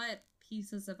what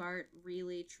pieces of art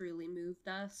really truly moved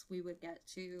us, we would get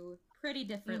to pretty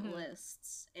different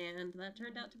lists, and that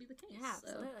turned out to be the case. Yeah,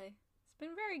 absolutely. It's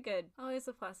been very good. Always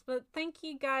a plus. But thank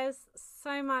you guys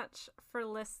so much for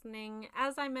listening.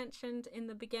 As I mentioned in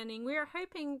the beginning, we are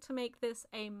hoping to make this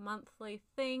a monthly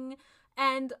thing,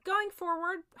 and going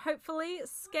forward, hopefully,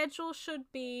 schedule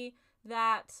should be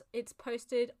that it's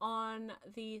posted on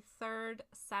the third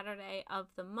Saturday of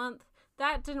the month.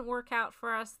 That didn't work out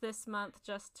for us this month,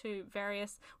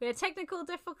 we had technical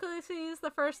difficulties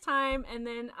the first time, and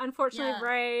then unfortunately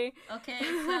Ray Okay,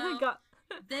 so got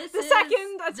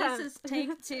second attempt. This is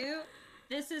take two.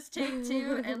 This is take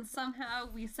two, and somehow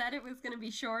we said it was going to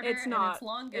be shorter, it's not. And it's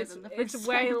longer than the first It's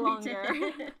way time longer. we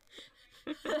did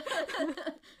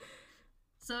it.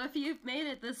 So if you've made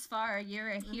it this far, you're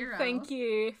a hero. Thank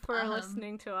you for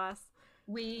listening to us.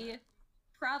 We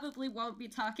probably won't be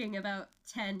talking about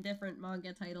 10 different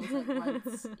manga titles at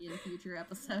once in future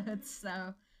episodes,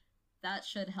 so that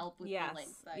should help with the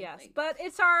length, I think. But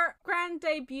it's our grand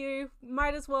debut.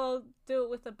 Might as well do it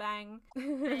with a bang.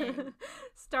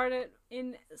 Start it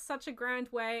in such a grand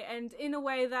way, and in a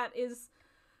way that is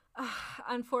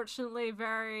unfortunately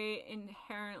very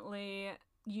inherently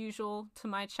usual to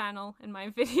my channel and my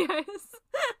videos.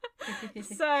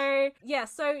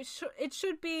 So it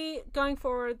should be going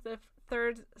forward the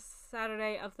third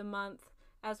Saturday of the month.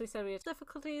 As we said, we had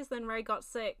difficulties, then Ray got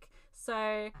sick,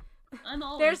 so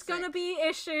there's gonna be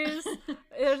issues.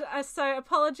 So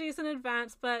apologies in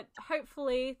advance, but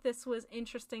hopefully this was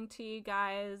interesting to you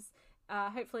guys.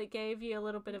 Hopefully it gave you a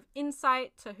little bit of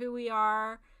insight to who we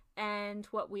are and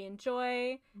what we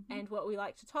enjoy and what we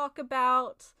like to talk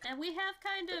about. And we have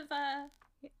kind of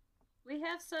we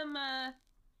have some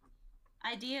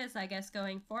ideas, I guess,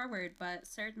 going forward, but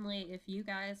certainly if you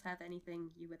guys have anything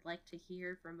you would like to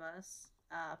hear from us,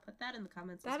 put that in the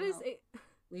comments as well.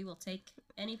 We will take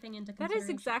anything into consideration. That is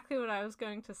exactly what I was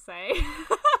going to say.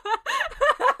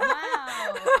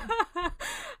 Wow.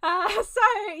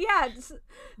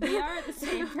 We are the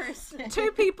same person.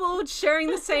 Two people sharing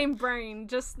the same brain.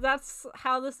 Just that's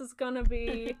how this is gonna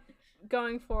be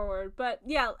going forward. But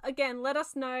yeah, again, let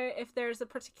us know if there's a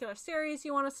particular series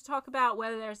you want us to talk about,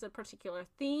 whether there's a particular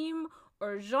theme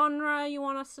or genre you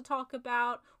want us to talk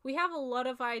about. We have a lot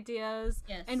of ideas,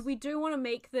 and we do want to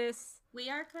make this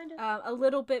a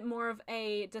little bit more of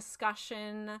a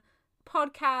discussion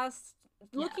podcast,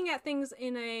 looking at things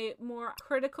in a more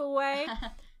critical way.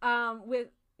 Kind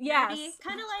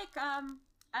of like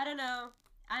I don't know.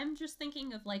 I'm just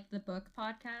thinking of like the book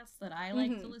podcasts that I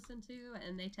like to listen to,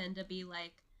 and they tend to be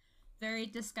like very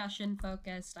discussion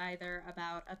focused, either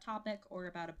about a topic or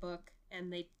about a book,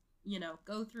 and they,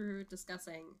 go through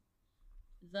discussing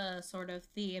the sort of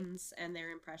themes and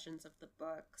their impressions of the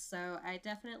book. So I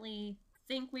definitely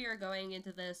think we are going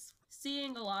into this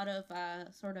seeing a lot of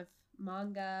sort of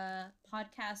manga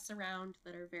podcasts around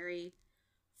that are very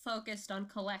focused on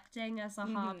collecting as a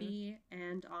hobby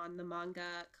and on the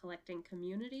manga collecting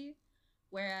community,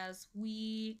 whereas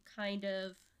we kind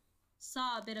of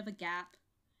saw a bit of a gap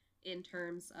in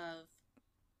terms of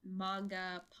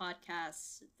manga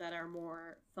podcasts that are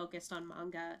more focused on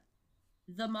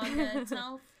the manga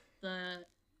itself, the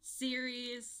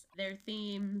series, their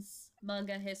themes,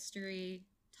 manga history,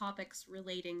 topics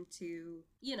relating to,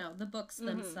 the books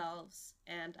themselves.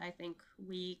 And I think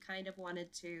we kind of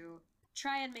wanted to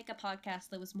try and make a podcast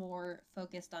that was more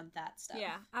focused on that stuff.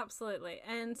 Yeah, absolutely.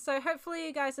 And so hopefully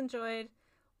you guys enjoyed.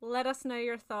 Let us know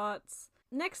your thoughts.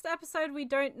 Next episode, we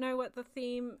don't know what the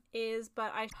theme is,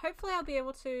 but hopefully I'll be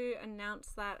able to announce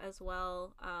that as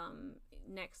well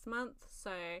next month.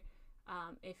 So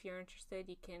if you're interested,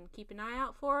 you can keep an eye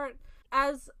out for it.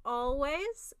 As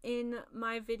always, in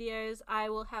my videos, I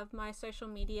will have my social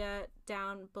media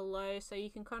down below, so you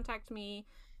can contact me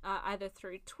either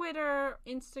through Twitter,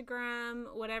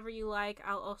 Instagram, whatever you like.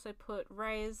 I'll also put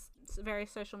Ray's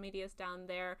various social medias down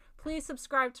there. Please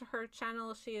subscribe to her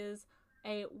channel. She is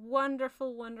a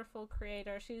wonderful, wonderful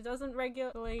creator. She doesn't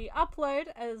regularly upload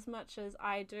as much as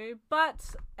I do,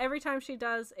 but every time she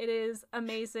does, it is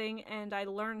amazing, and I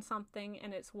learn something,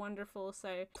 and it's wonderful.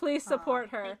 So please support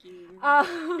her. Thank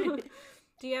you.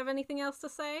 Do you have anything else to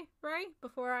say, Ray,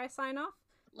 before I sign off?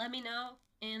 Let me know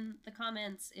in the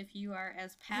comments if you are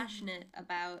as passionate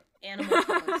about animal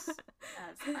toes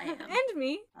as I am. And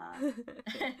me.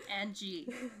 And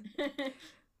G.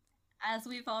 As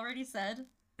we've already said,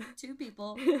 2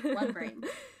 people, 1 brain.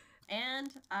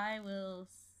 And I will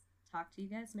talk to you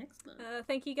guys next month.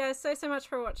 Thank you guys so much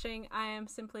for watching. I am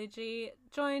Simply G,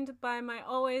 joined by my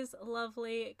always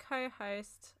lovely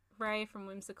co-host, Ray from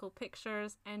Whimsical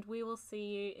Pictures, and we will see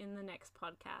you in the next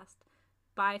podcast.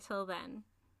 Bye till then.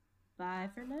 Bye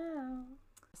for now.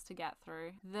 To get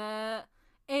through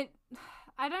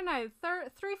I don't know,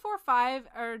 3, 4, 5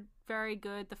 are very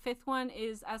good. The 5th one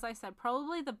is, as I said,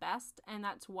 probably the best, and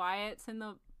that's why it's in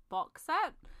the box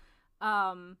set.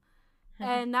 And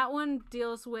that one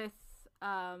deals with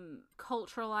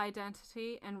cultural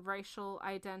identity and racial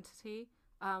identity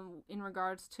in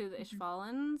regards to the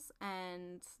Ishvalans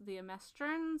and the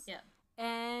Amestrans. Yeah.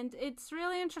 And it's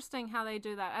really interesting how they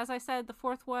do that. As I said, the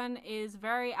 4th one is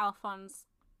very Alphonse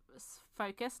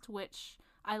focused, which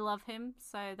I love him,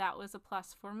 so that was a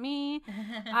plus for me.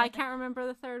 I can't remember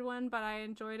the third one, but I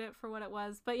enjoyed it for what it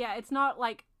was. But yeah, it's not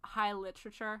like high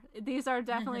literature. These are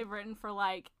definitely written for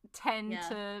like 10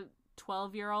 to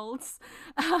 12-year-olds,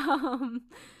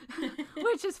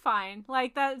 which is fine.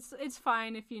 Like, it's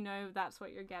fine if you know that's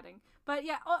what you're getting. But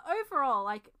yeah, overall,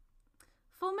 like,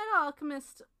 Full Metal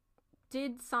Alchemist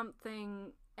did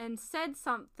something and said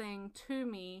something to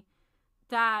me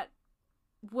that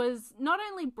was not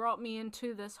only brought me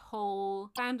into this whole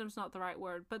fandom's not the right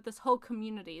word, but this whole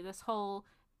community, this whole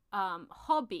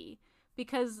hobby,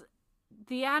 because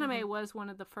the anime was one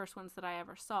of the first ones that I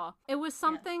ever saw. It was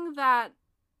something that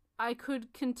I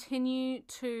could continue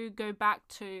to go back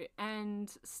to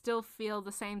and still feel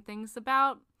the same things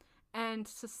about, and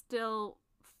to still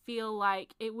feel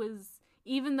like it was,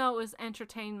 even though it was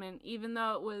entertainment, even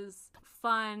though it was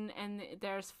fun and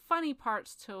there's funny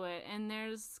parts to it and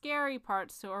there's scary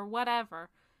parts to it or whatever,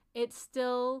 it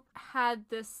still had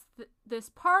this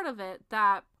part of it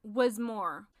that was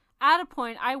more. At a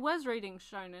point, I was reading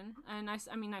shonen, and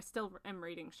I mean, I still am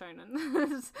reading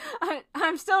shonen.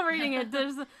 I'm still reading it.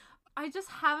 I just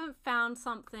haven't found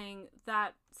something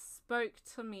that spoke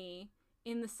to me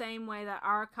in the same way that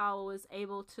Arakawa was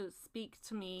able to speak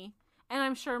to me, and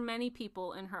I'm sure many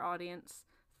people in her audience,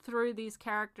 through these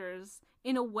characters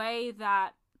in a way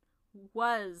that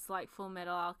was like Full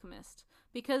Metal Alchemist.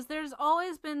 Because there's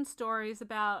always been stories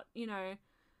about, you know,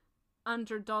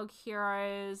 underdog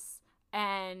heroes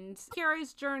and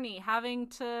hero's journey, having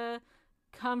to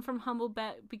come from humble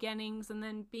beginnings and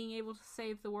then being able to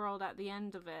save the world at the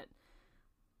end of it.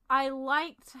 I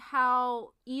liked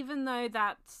how, even though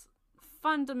that's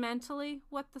fundamentally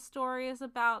what the story is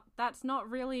about, that's not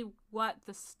really what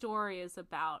the story is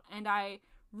about. And I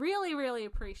really, really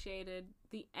appreciated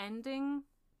the ending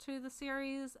to the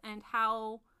series and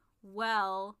how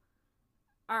well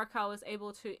Arakawa was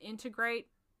able to integrate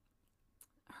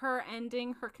her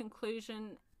ending, her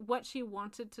conclusion, what she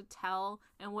wanted to tell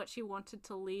and what she wanted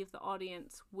to leave the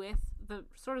audience with, the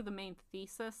sort of the main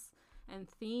thesis and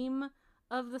theme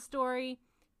of the story.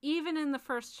 Even in the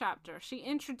first chapter, she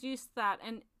introduced that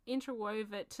and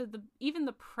interwove it to even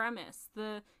the premise,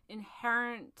 the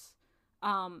inherent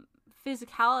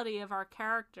physicality of our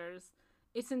characters.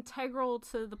 It's integral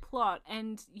to the plot,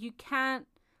 and you can't,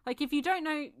 like, if you don't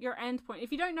know your end point,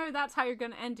 if you don't know that's how you're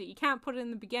going to end it, you can't put it in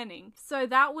the beginning. So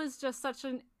that was just such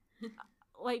an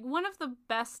like one of the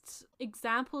best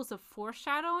examples of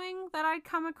foreshadowing that I'd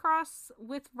come across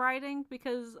with writing,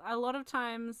 because a lot of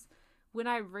times when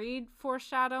I read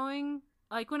foreshadowing,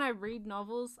 like when I read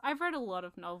novels, I've read a lot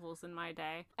of novels in my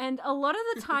day, and a lot of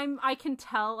the time I can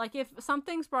tell, like, if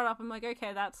something's brought up, I'm like,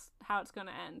 okay, that's how it's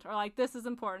gonna end, or like, this is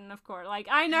important, of course, like,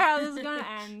 I know how this is gonna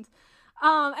end.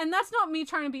 And that's not me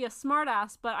trying to be a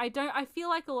smartass, but I feel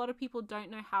like a lot of people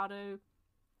don't know how to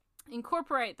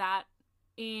incorporate that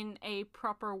in a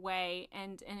proper way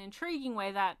and an intriguing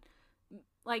way that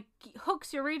like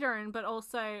hooks your reader in, but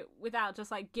also without just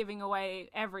like giving away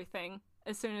everything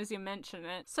as soon as you mention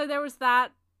it. So there was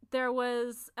that. There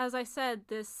was, as I said,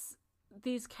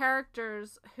 these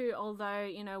characters who, although,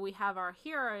 you know, we have our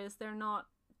heroes, they're not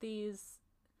these,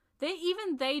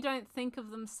 they don't think of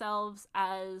themselves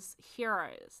as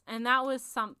heroes. And that was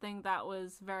something that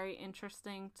was very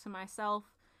interesting to myself.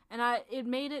 And it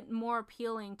made it more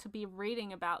appealing to be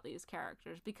reading about these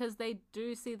characters, because they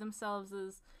do see themselves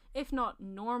as, if not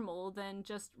normal, then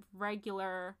just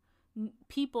regular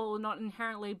people, not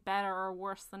inherently better or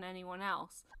worse than anyone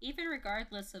else. Even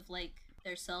regardless of, like,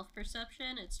 their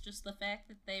self-perception, it's just the fact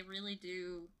that they really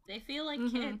do, they feel like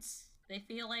kids. They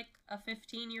feel like a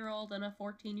 15-year-old and a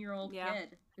 14-year-old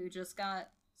kid who just got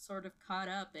sort of caught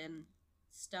up in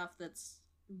stuff that's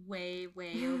way,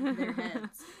 way over their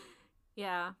heads.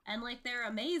 Yeah. And, like, they're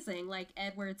amazing. Like,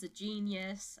 Edward's a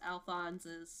genius. Alphonse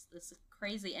is this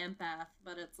crazy empath.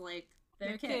 But it's like,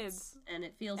 they're kids. And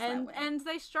it feels that way. And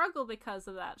they struggle because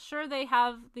of that. Sure, they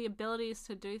have the abilities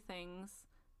to do things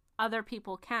other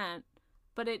people can't.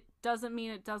 But it doesn't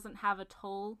mean it doesn't have a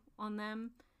toll on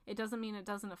them. It doesn't mean it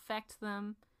doesn't affect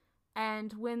them.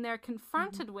 And when they're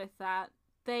confronted with that,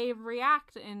 they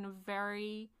react in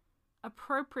very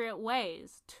appropriate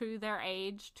ways to their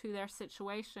age, to their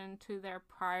situation, to their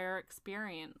prior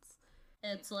experience.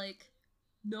 It's like,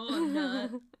 no, I'm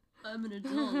not. I'm an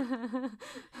adult.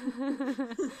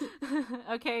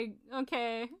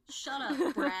 Okay. Shut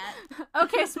up, brat.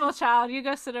 Okay, small child, you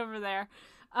go sit over there.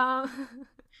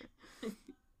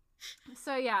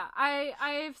 So yeah,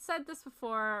 I've said this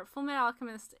before, Full Metal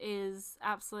Alchemist is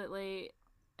absolutely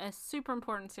a super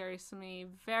important series to me.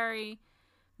 Very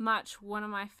much one of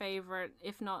my favorite,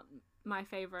 if not my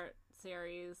favorite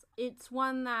series. It's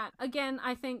one that, again,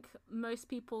 I think most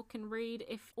people can read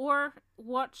or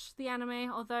watch the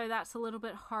anime, although that's a little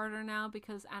bit harder now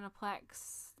because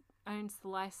Aniplex owns the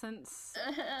license.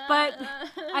 But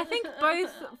I think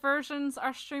both versions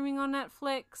are streaming on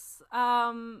Netflix.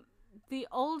 The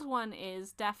old one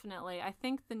is, definitely. I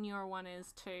think the newer one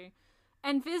is too.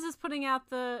 And Viz is putting out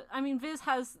Viz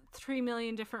has 3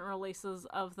 million different releases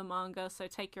of the manga, so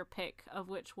take your pick of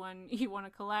which one you want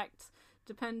to collect,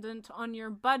 dependent on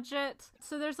your budget.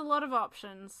 So there's a lot of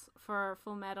options for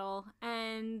Full Metal,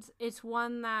 and it's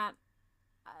one that,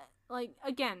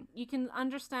 again, you can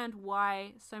understand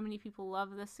why so many people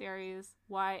love this series,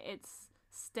 why it's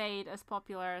stayed as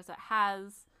popular as it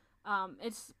has.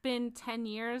 It's been 10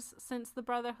 years since the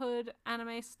Brotherhood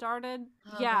anime started.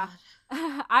 Oh, yeah.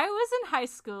 I was in high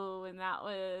school when that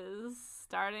was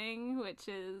starting, which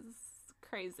is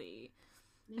crazy.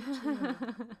 Me too.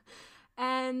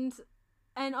 And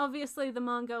obviously the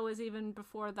manga was even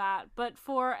before that, but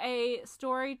for a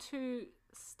story to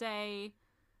stay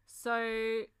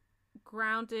so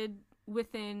grounded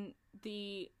within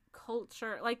the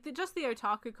culture, just the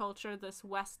otaku culture, this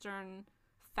Western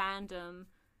fandom,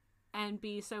 and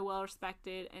be so well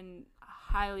respected and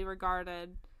highly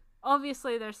regarded,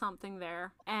 obviously there's something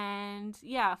there. And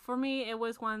yeah, for me, it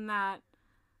was one that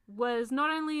was not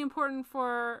only important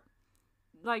for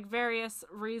various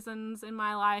reasons in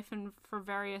my life and for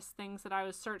various things that I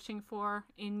was searching for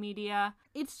in media.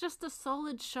 It's just a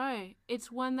solid show. It's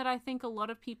one that I think a lot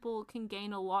of people can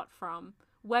gain a lot from.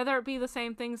 Whether it be the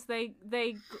same things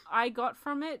I got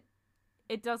from it,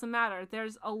 it doesn't matter.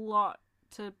 There's a lot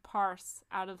to parse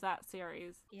out of that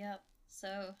series. Yep.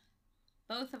 So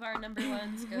both of our number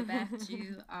ones go back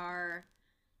to our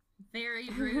very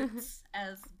roots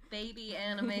as baby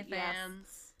anime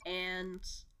fans, and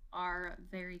are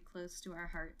very close to our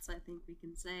hearts, I think we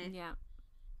can say. Yeah.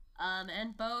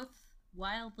 And both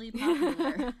wildly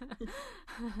popular.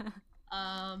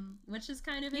 Which is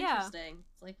kind of interesting.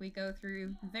 It's like we go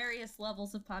through various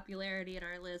levels of popularity in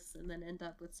our lists and then end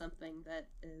up with something that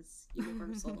is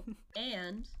universal.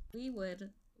 And we would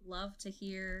love to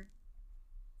hear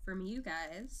from you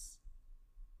guys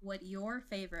what your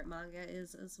favorite manga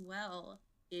is as well,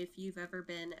 if you've ever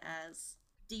been as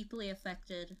deeply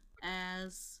affected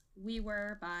as we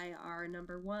were by our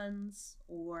number ones,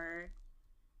 or,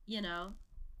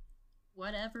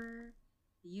 whatever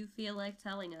you feel like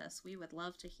telling us. We would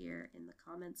love to hear in the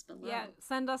comments below. Yeah,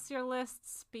 send us your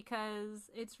lists, because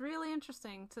it's really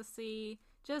interesting to see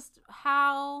just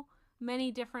how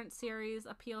many different series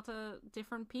appeal to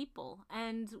different people,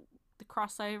 and the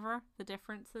crossover, the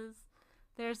differences.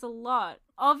 There's a lot.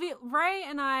 Ray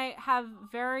and I have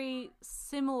very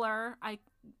similar, I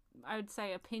would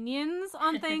say, opinions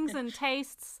on things and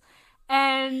tastes,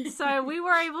 and so we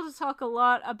were able to talk a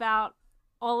lot about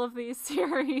all of these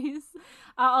series,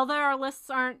 although our lists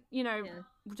aren't,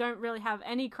 don't really have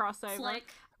any crossover. It's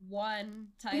like one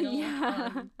title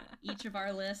on each of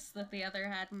our lists that the other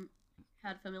hadn't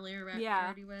had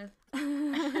familiarity with.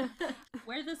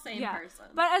 We're the same person.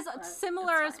 But as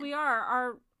similar as we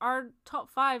are, our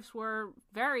top fives were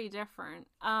very different.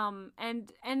 And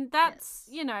that's,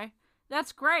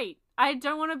 that's great. I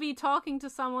don't want to be talking to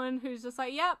someone who's just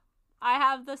like, yep, I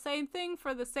have the same thing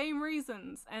for the same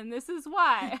reasons, and this is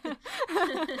why.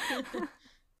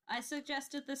 I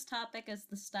suggested this topic as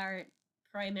the start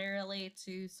primarily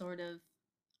to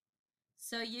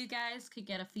so you guys could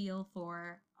get a feel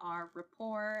for our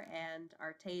rapport and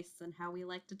our tastes and how we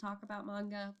like to talk about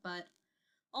manga, but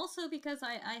also because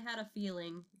I had a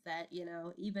feeling that,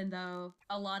 even though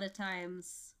a lot of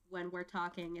times when we're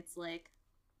talking, it's like,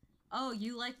 oh,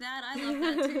 you like that? I love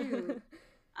that too.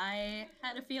 I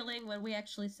had a feeling when we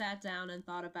actually sat down and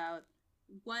thought about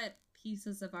what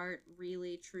pieces of art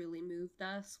really truly moved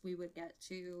us, we would get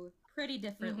to pretty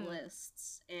different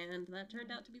lists, and that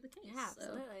turned out to be the case. Yeah,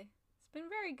 absolutely. It's been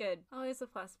very good. Always a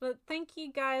plus. But thank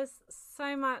you guys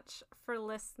so much for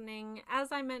listening.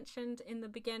 As I mentioned in the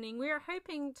beginning, we are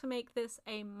hoping to make this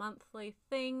a monthly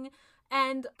thing,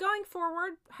 and going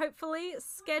forward, hopefully,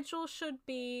 schedule should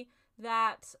be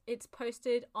that it's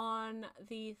posted on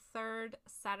the third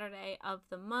Saturday of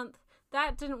the month.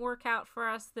 That didn't work out for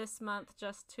us this month,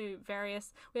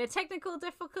 we had technical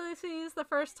difficulties the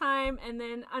first time, and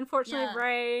then unfortunately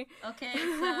Ray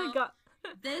got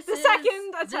the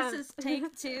second attempt.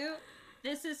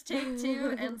 This is take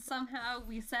two, and somehow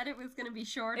we said it was going to be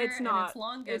shorter, it's not. And it's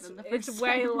longer than the first It's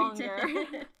way time longer.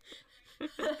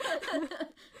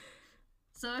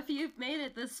 So if you've made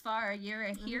it this far, you're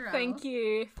a hero. Thank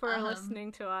you for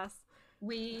listening to us.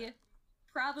 We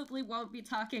probably won't be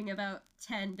talking about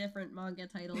 10 different manga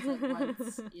titles at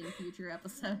once in future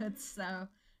episodes, so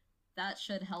that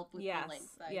should help with the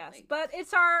length, I think. But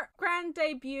it's our grand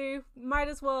debut. Might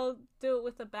as well do it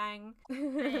with a bang.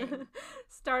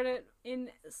 Start it in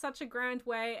such a grand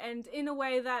way, and in a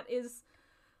way that is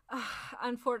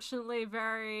unfortunately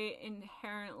very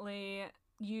inherently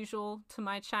usual to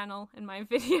my channel and my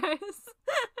videos.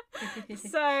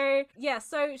 So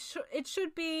it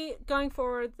should be going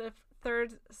forward the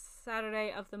third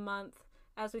Saturday of the month.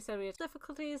 As we said, we had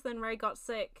difficulties, then Ray got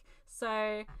sick,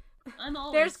 so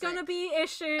there's gonna be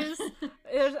issues.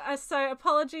 So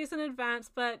apologies in advance,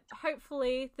 but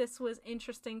hopefully this was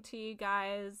interesting to you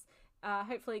guys.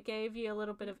 Hopefully it gave you a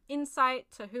little bit of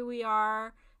insight to who we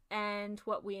are and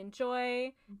what we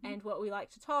enjoy and what we like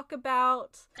to talk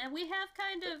about. And we have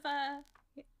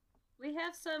we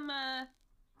have some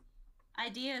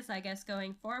ideas, I guess,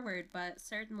 going forward, but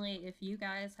certainly if you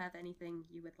guys have anything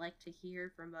you would like to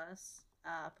hear from us,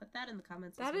 put that in the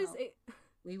comments as well.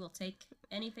 We will take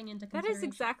anything into consideration. That is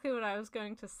exactly what I was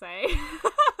going to say.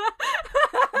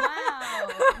 Wow.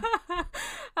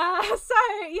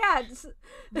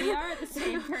 We are the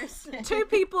same person. Two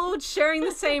people sharing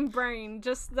the same brain.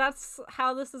 Just that's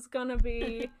how this is gonna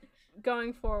be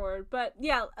going forward. But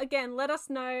yeah, again, let us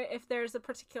know if there's a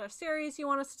particular series you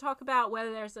want us to talk about,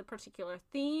 whether there's a particular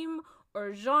theme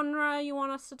or genre you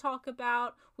want us to talk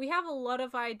about. We have a lot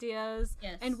of ideas,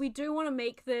 and we do want to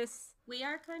make this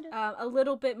a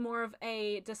little bit more of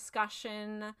a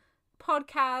discussion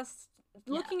podcast,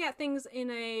 looking at things in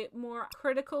a more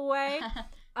critical way.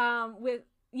 Kind of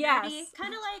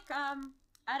like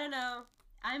I don't know.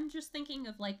 I'm just thinking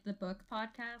of like the book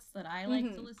podcasts that I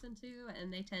like to listen to,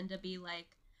 and they tend to be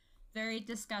like very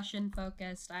discussion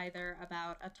focused, either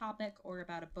about a topic or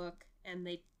about a book, and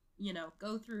they,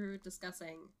 go through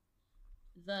discussing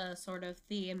the sort of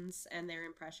themes and their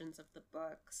impressions of the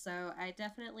book. So I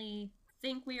definitely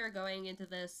think we are going into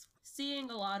this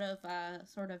seeing a lot of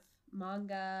sort of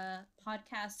manga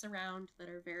podcasts around that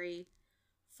are very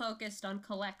focused on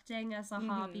collecting as a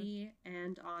hobby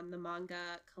and on the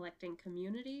manga collecting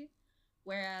community,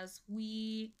 whereas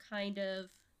we kind of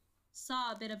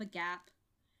saw a bit of a gap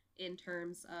in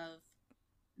terms of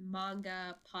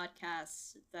manga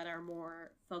podcasts that are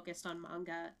more focused on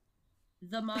manga,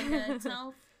 the manga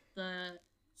itself, the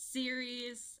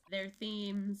series, their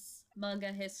themes,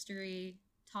 manga history,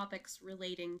 topics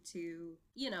relating to,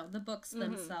 the books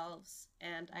themselves.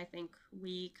 And I think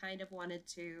we kind of wanted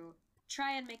to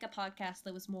try and make a podcast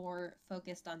that was more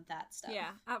focused on that stuff.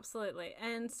 Yeah, absolutely.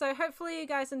 And so hopefully you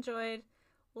guys enjoyed.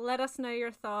 Let us know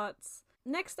your thoughts.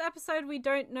 Next episode, we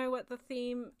don't know what the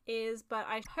theme is, but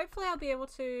hopefully I'll be able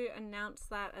to announce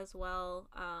that as well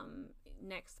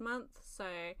next month. So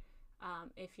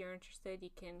if you're interested, you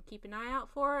can keep an eye out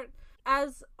for it.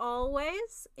 As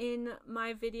always, in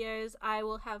my videos, I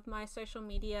will have my social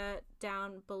media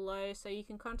down below, so you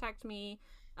can contact me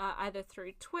either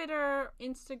through Twitter,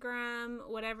 Instagram,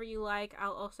 whatever you like.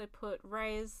 I'll also put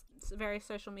Ray's various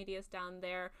social medias down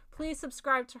there. Please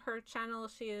subscribe to her channel.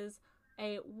 She is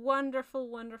a wonderful,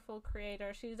 wonderful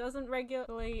creator. She doesn't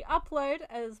regularly upload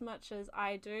as much as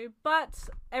I do, but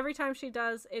every time she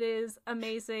does, it is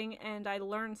amazing, and I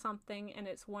learn something, and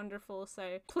it's wonderful.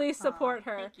 So please support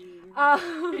her. Thank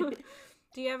you.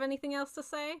 Do you have anything else to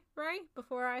say, Ray,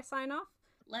 before I sign off?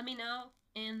 Let me know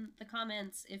in the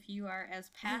comments if you are as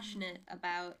passionate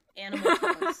about animal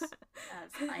shows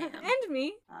as I am. And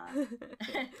me.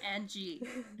 And G.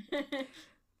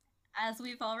 As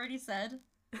we've already said,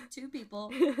 2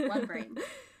 people, 1 brain.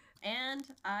 And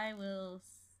I will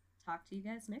talk to you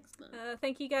guys next month.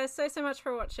 Thank you guys so much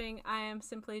for watching. I am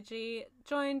Simply G,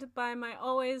 joined by my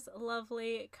always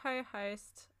lovely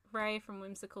co-host, Ray from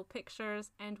Whimsical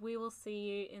Pictures, and we will see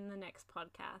you in the next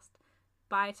podcast.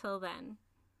 Bye till then.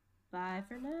 Bye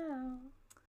for now.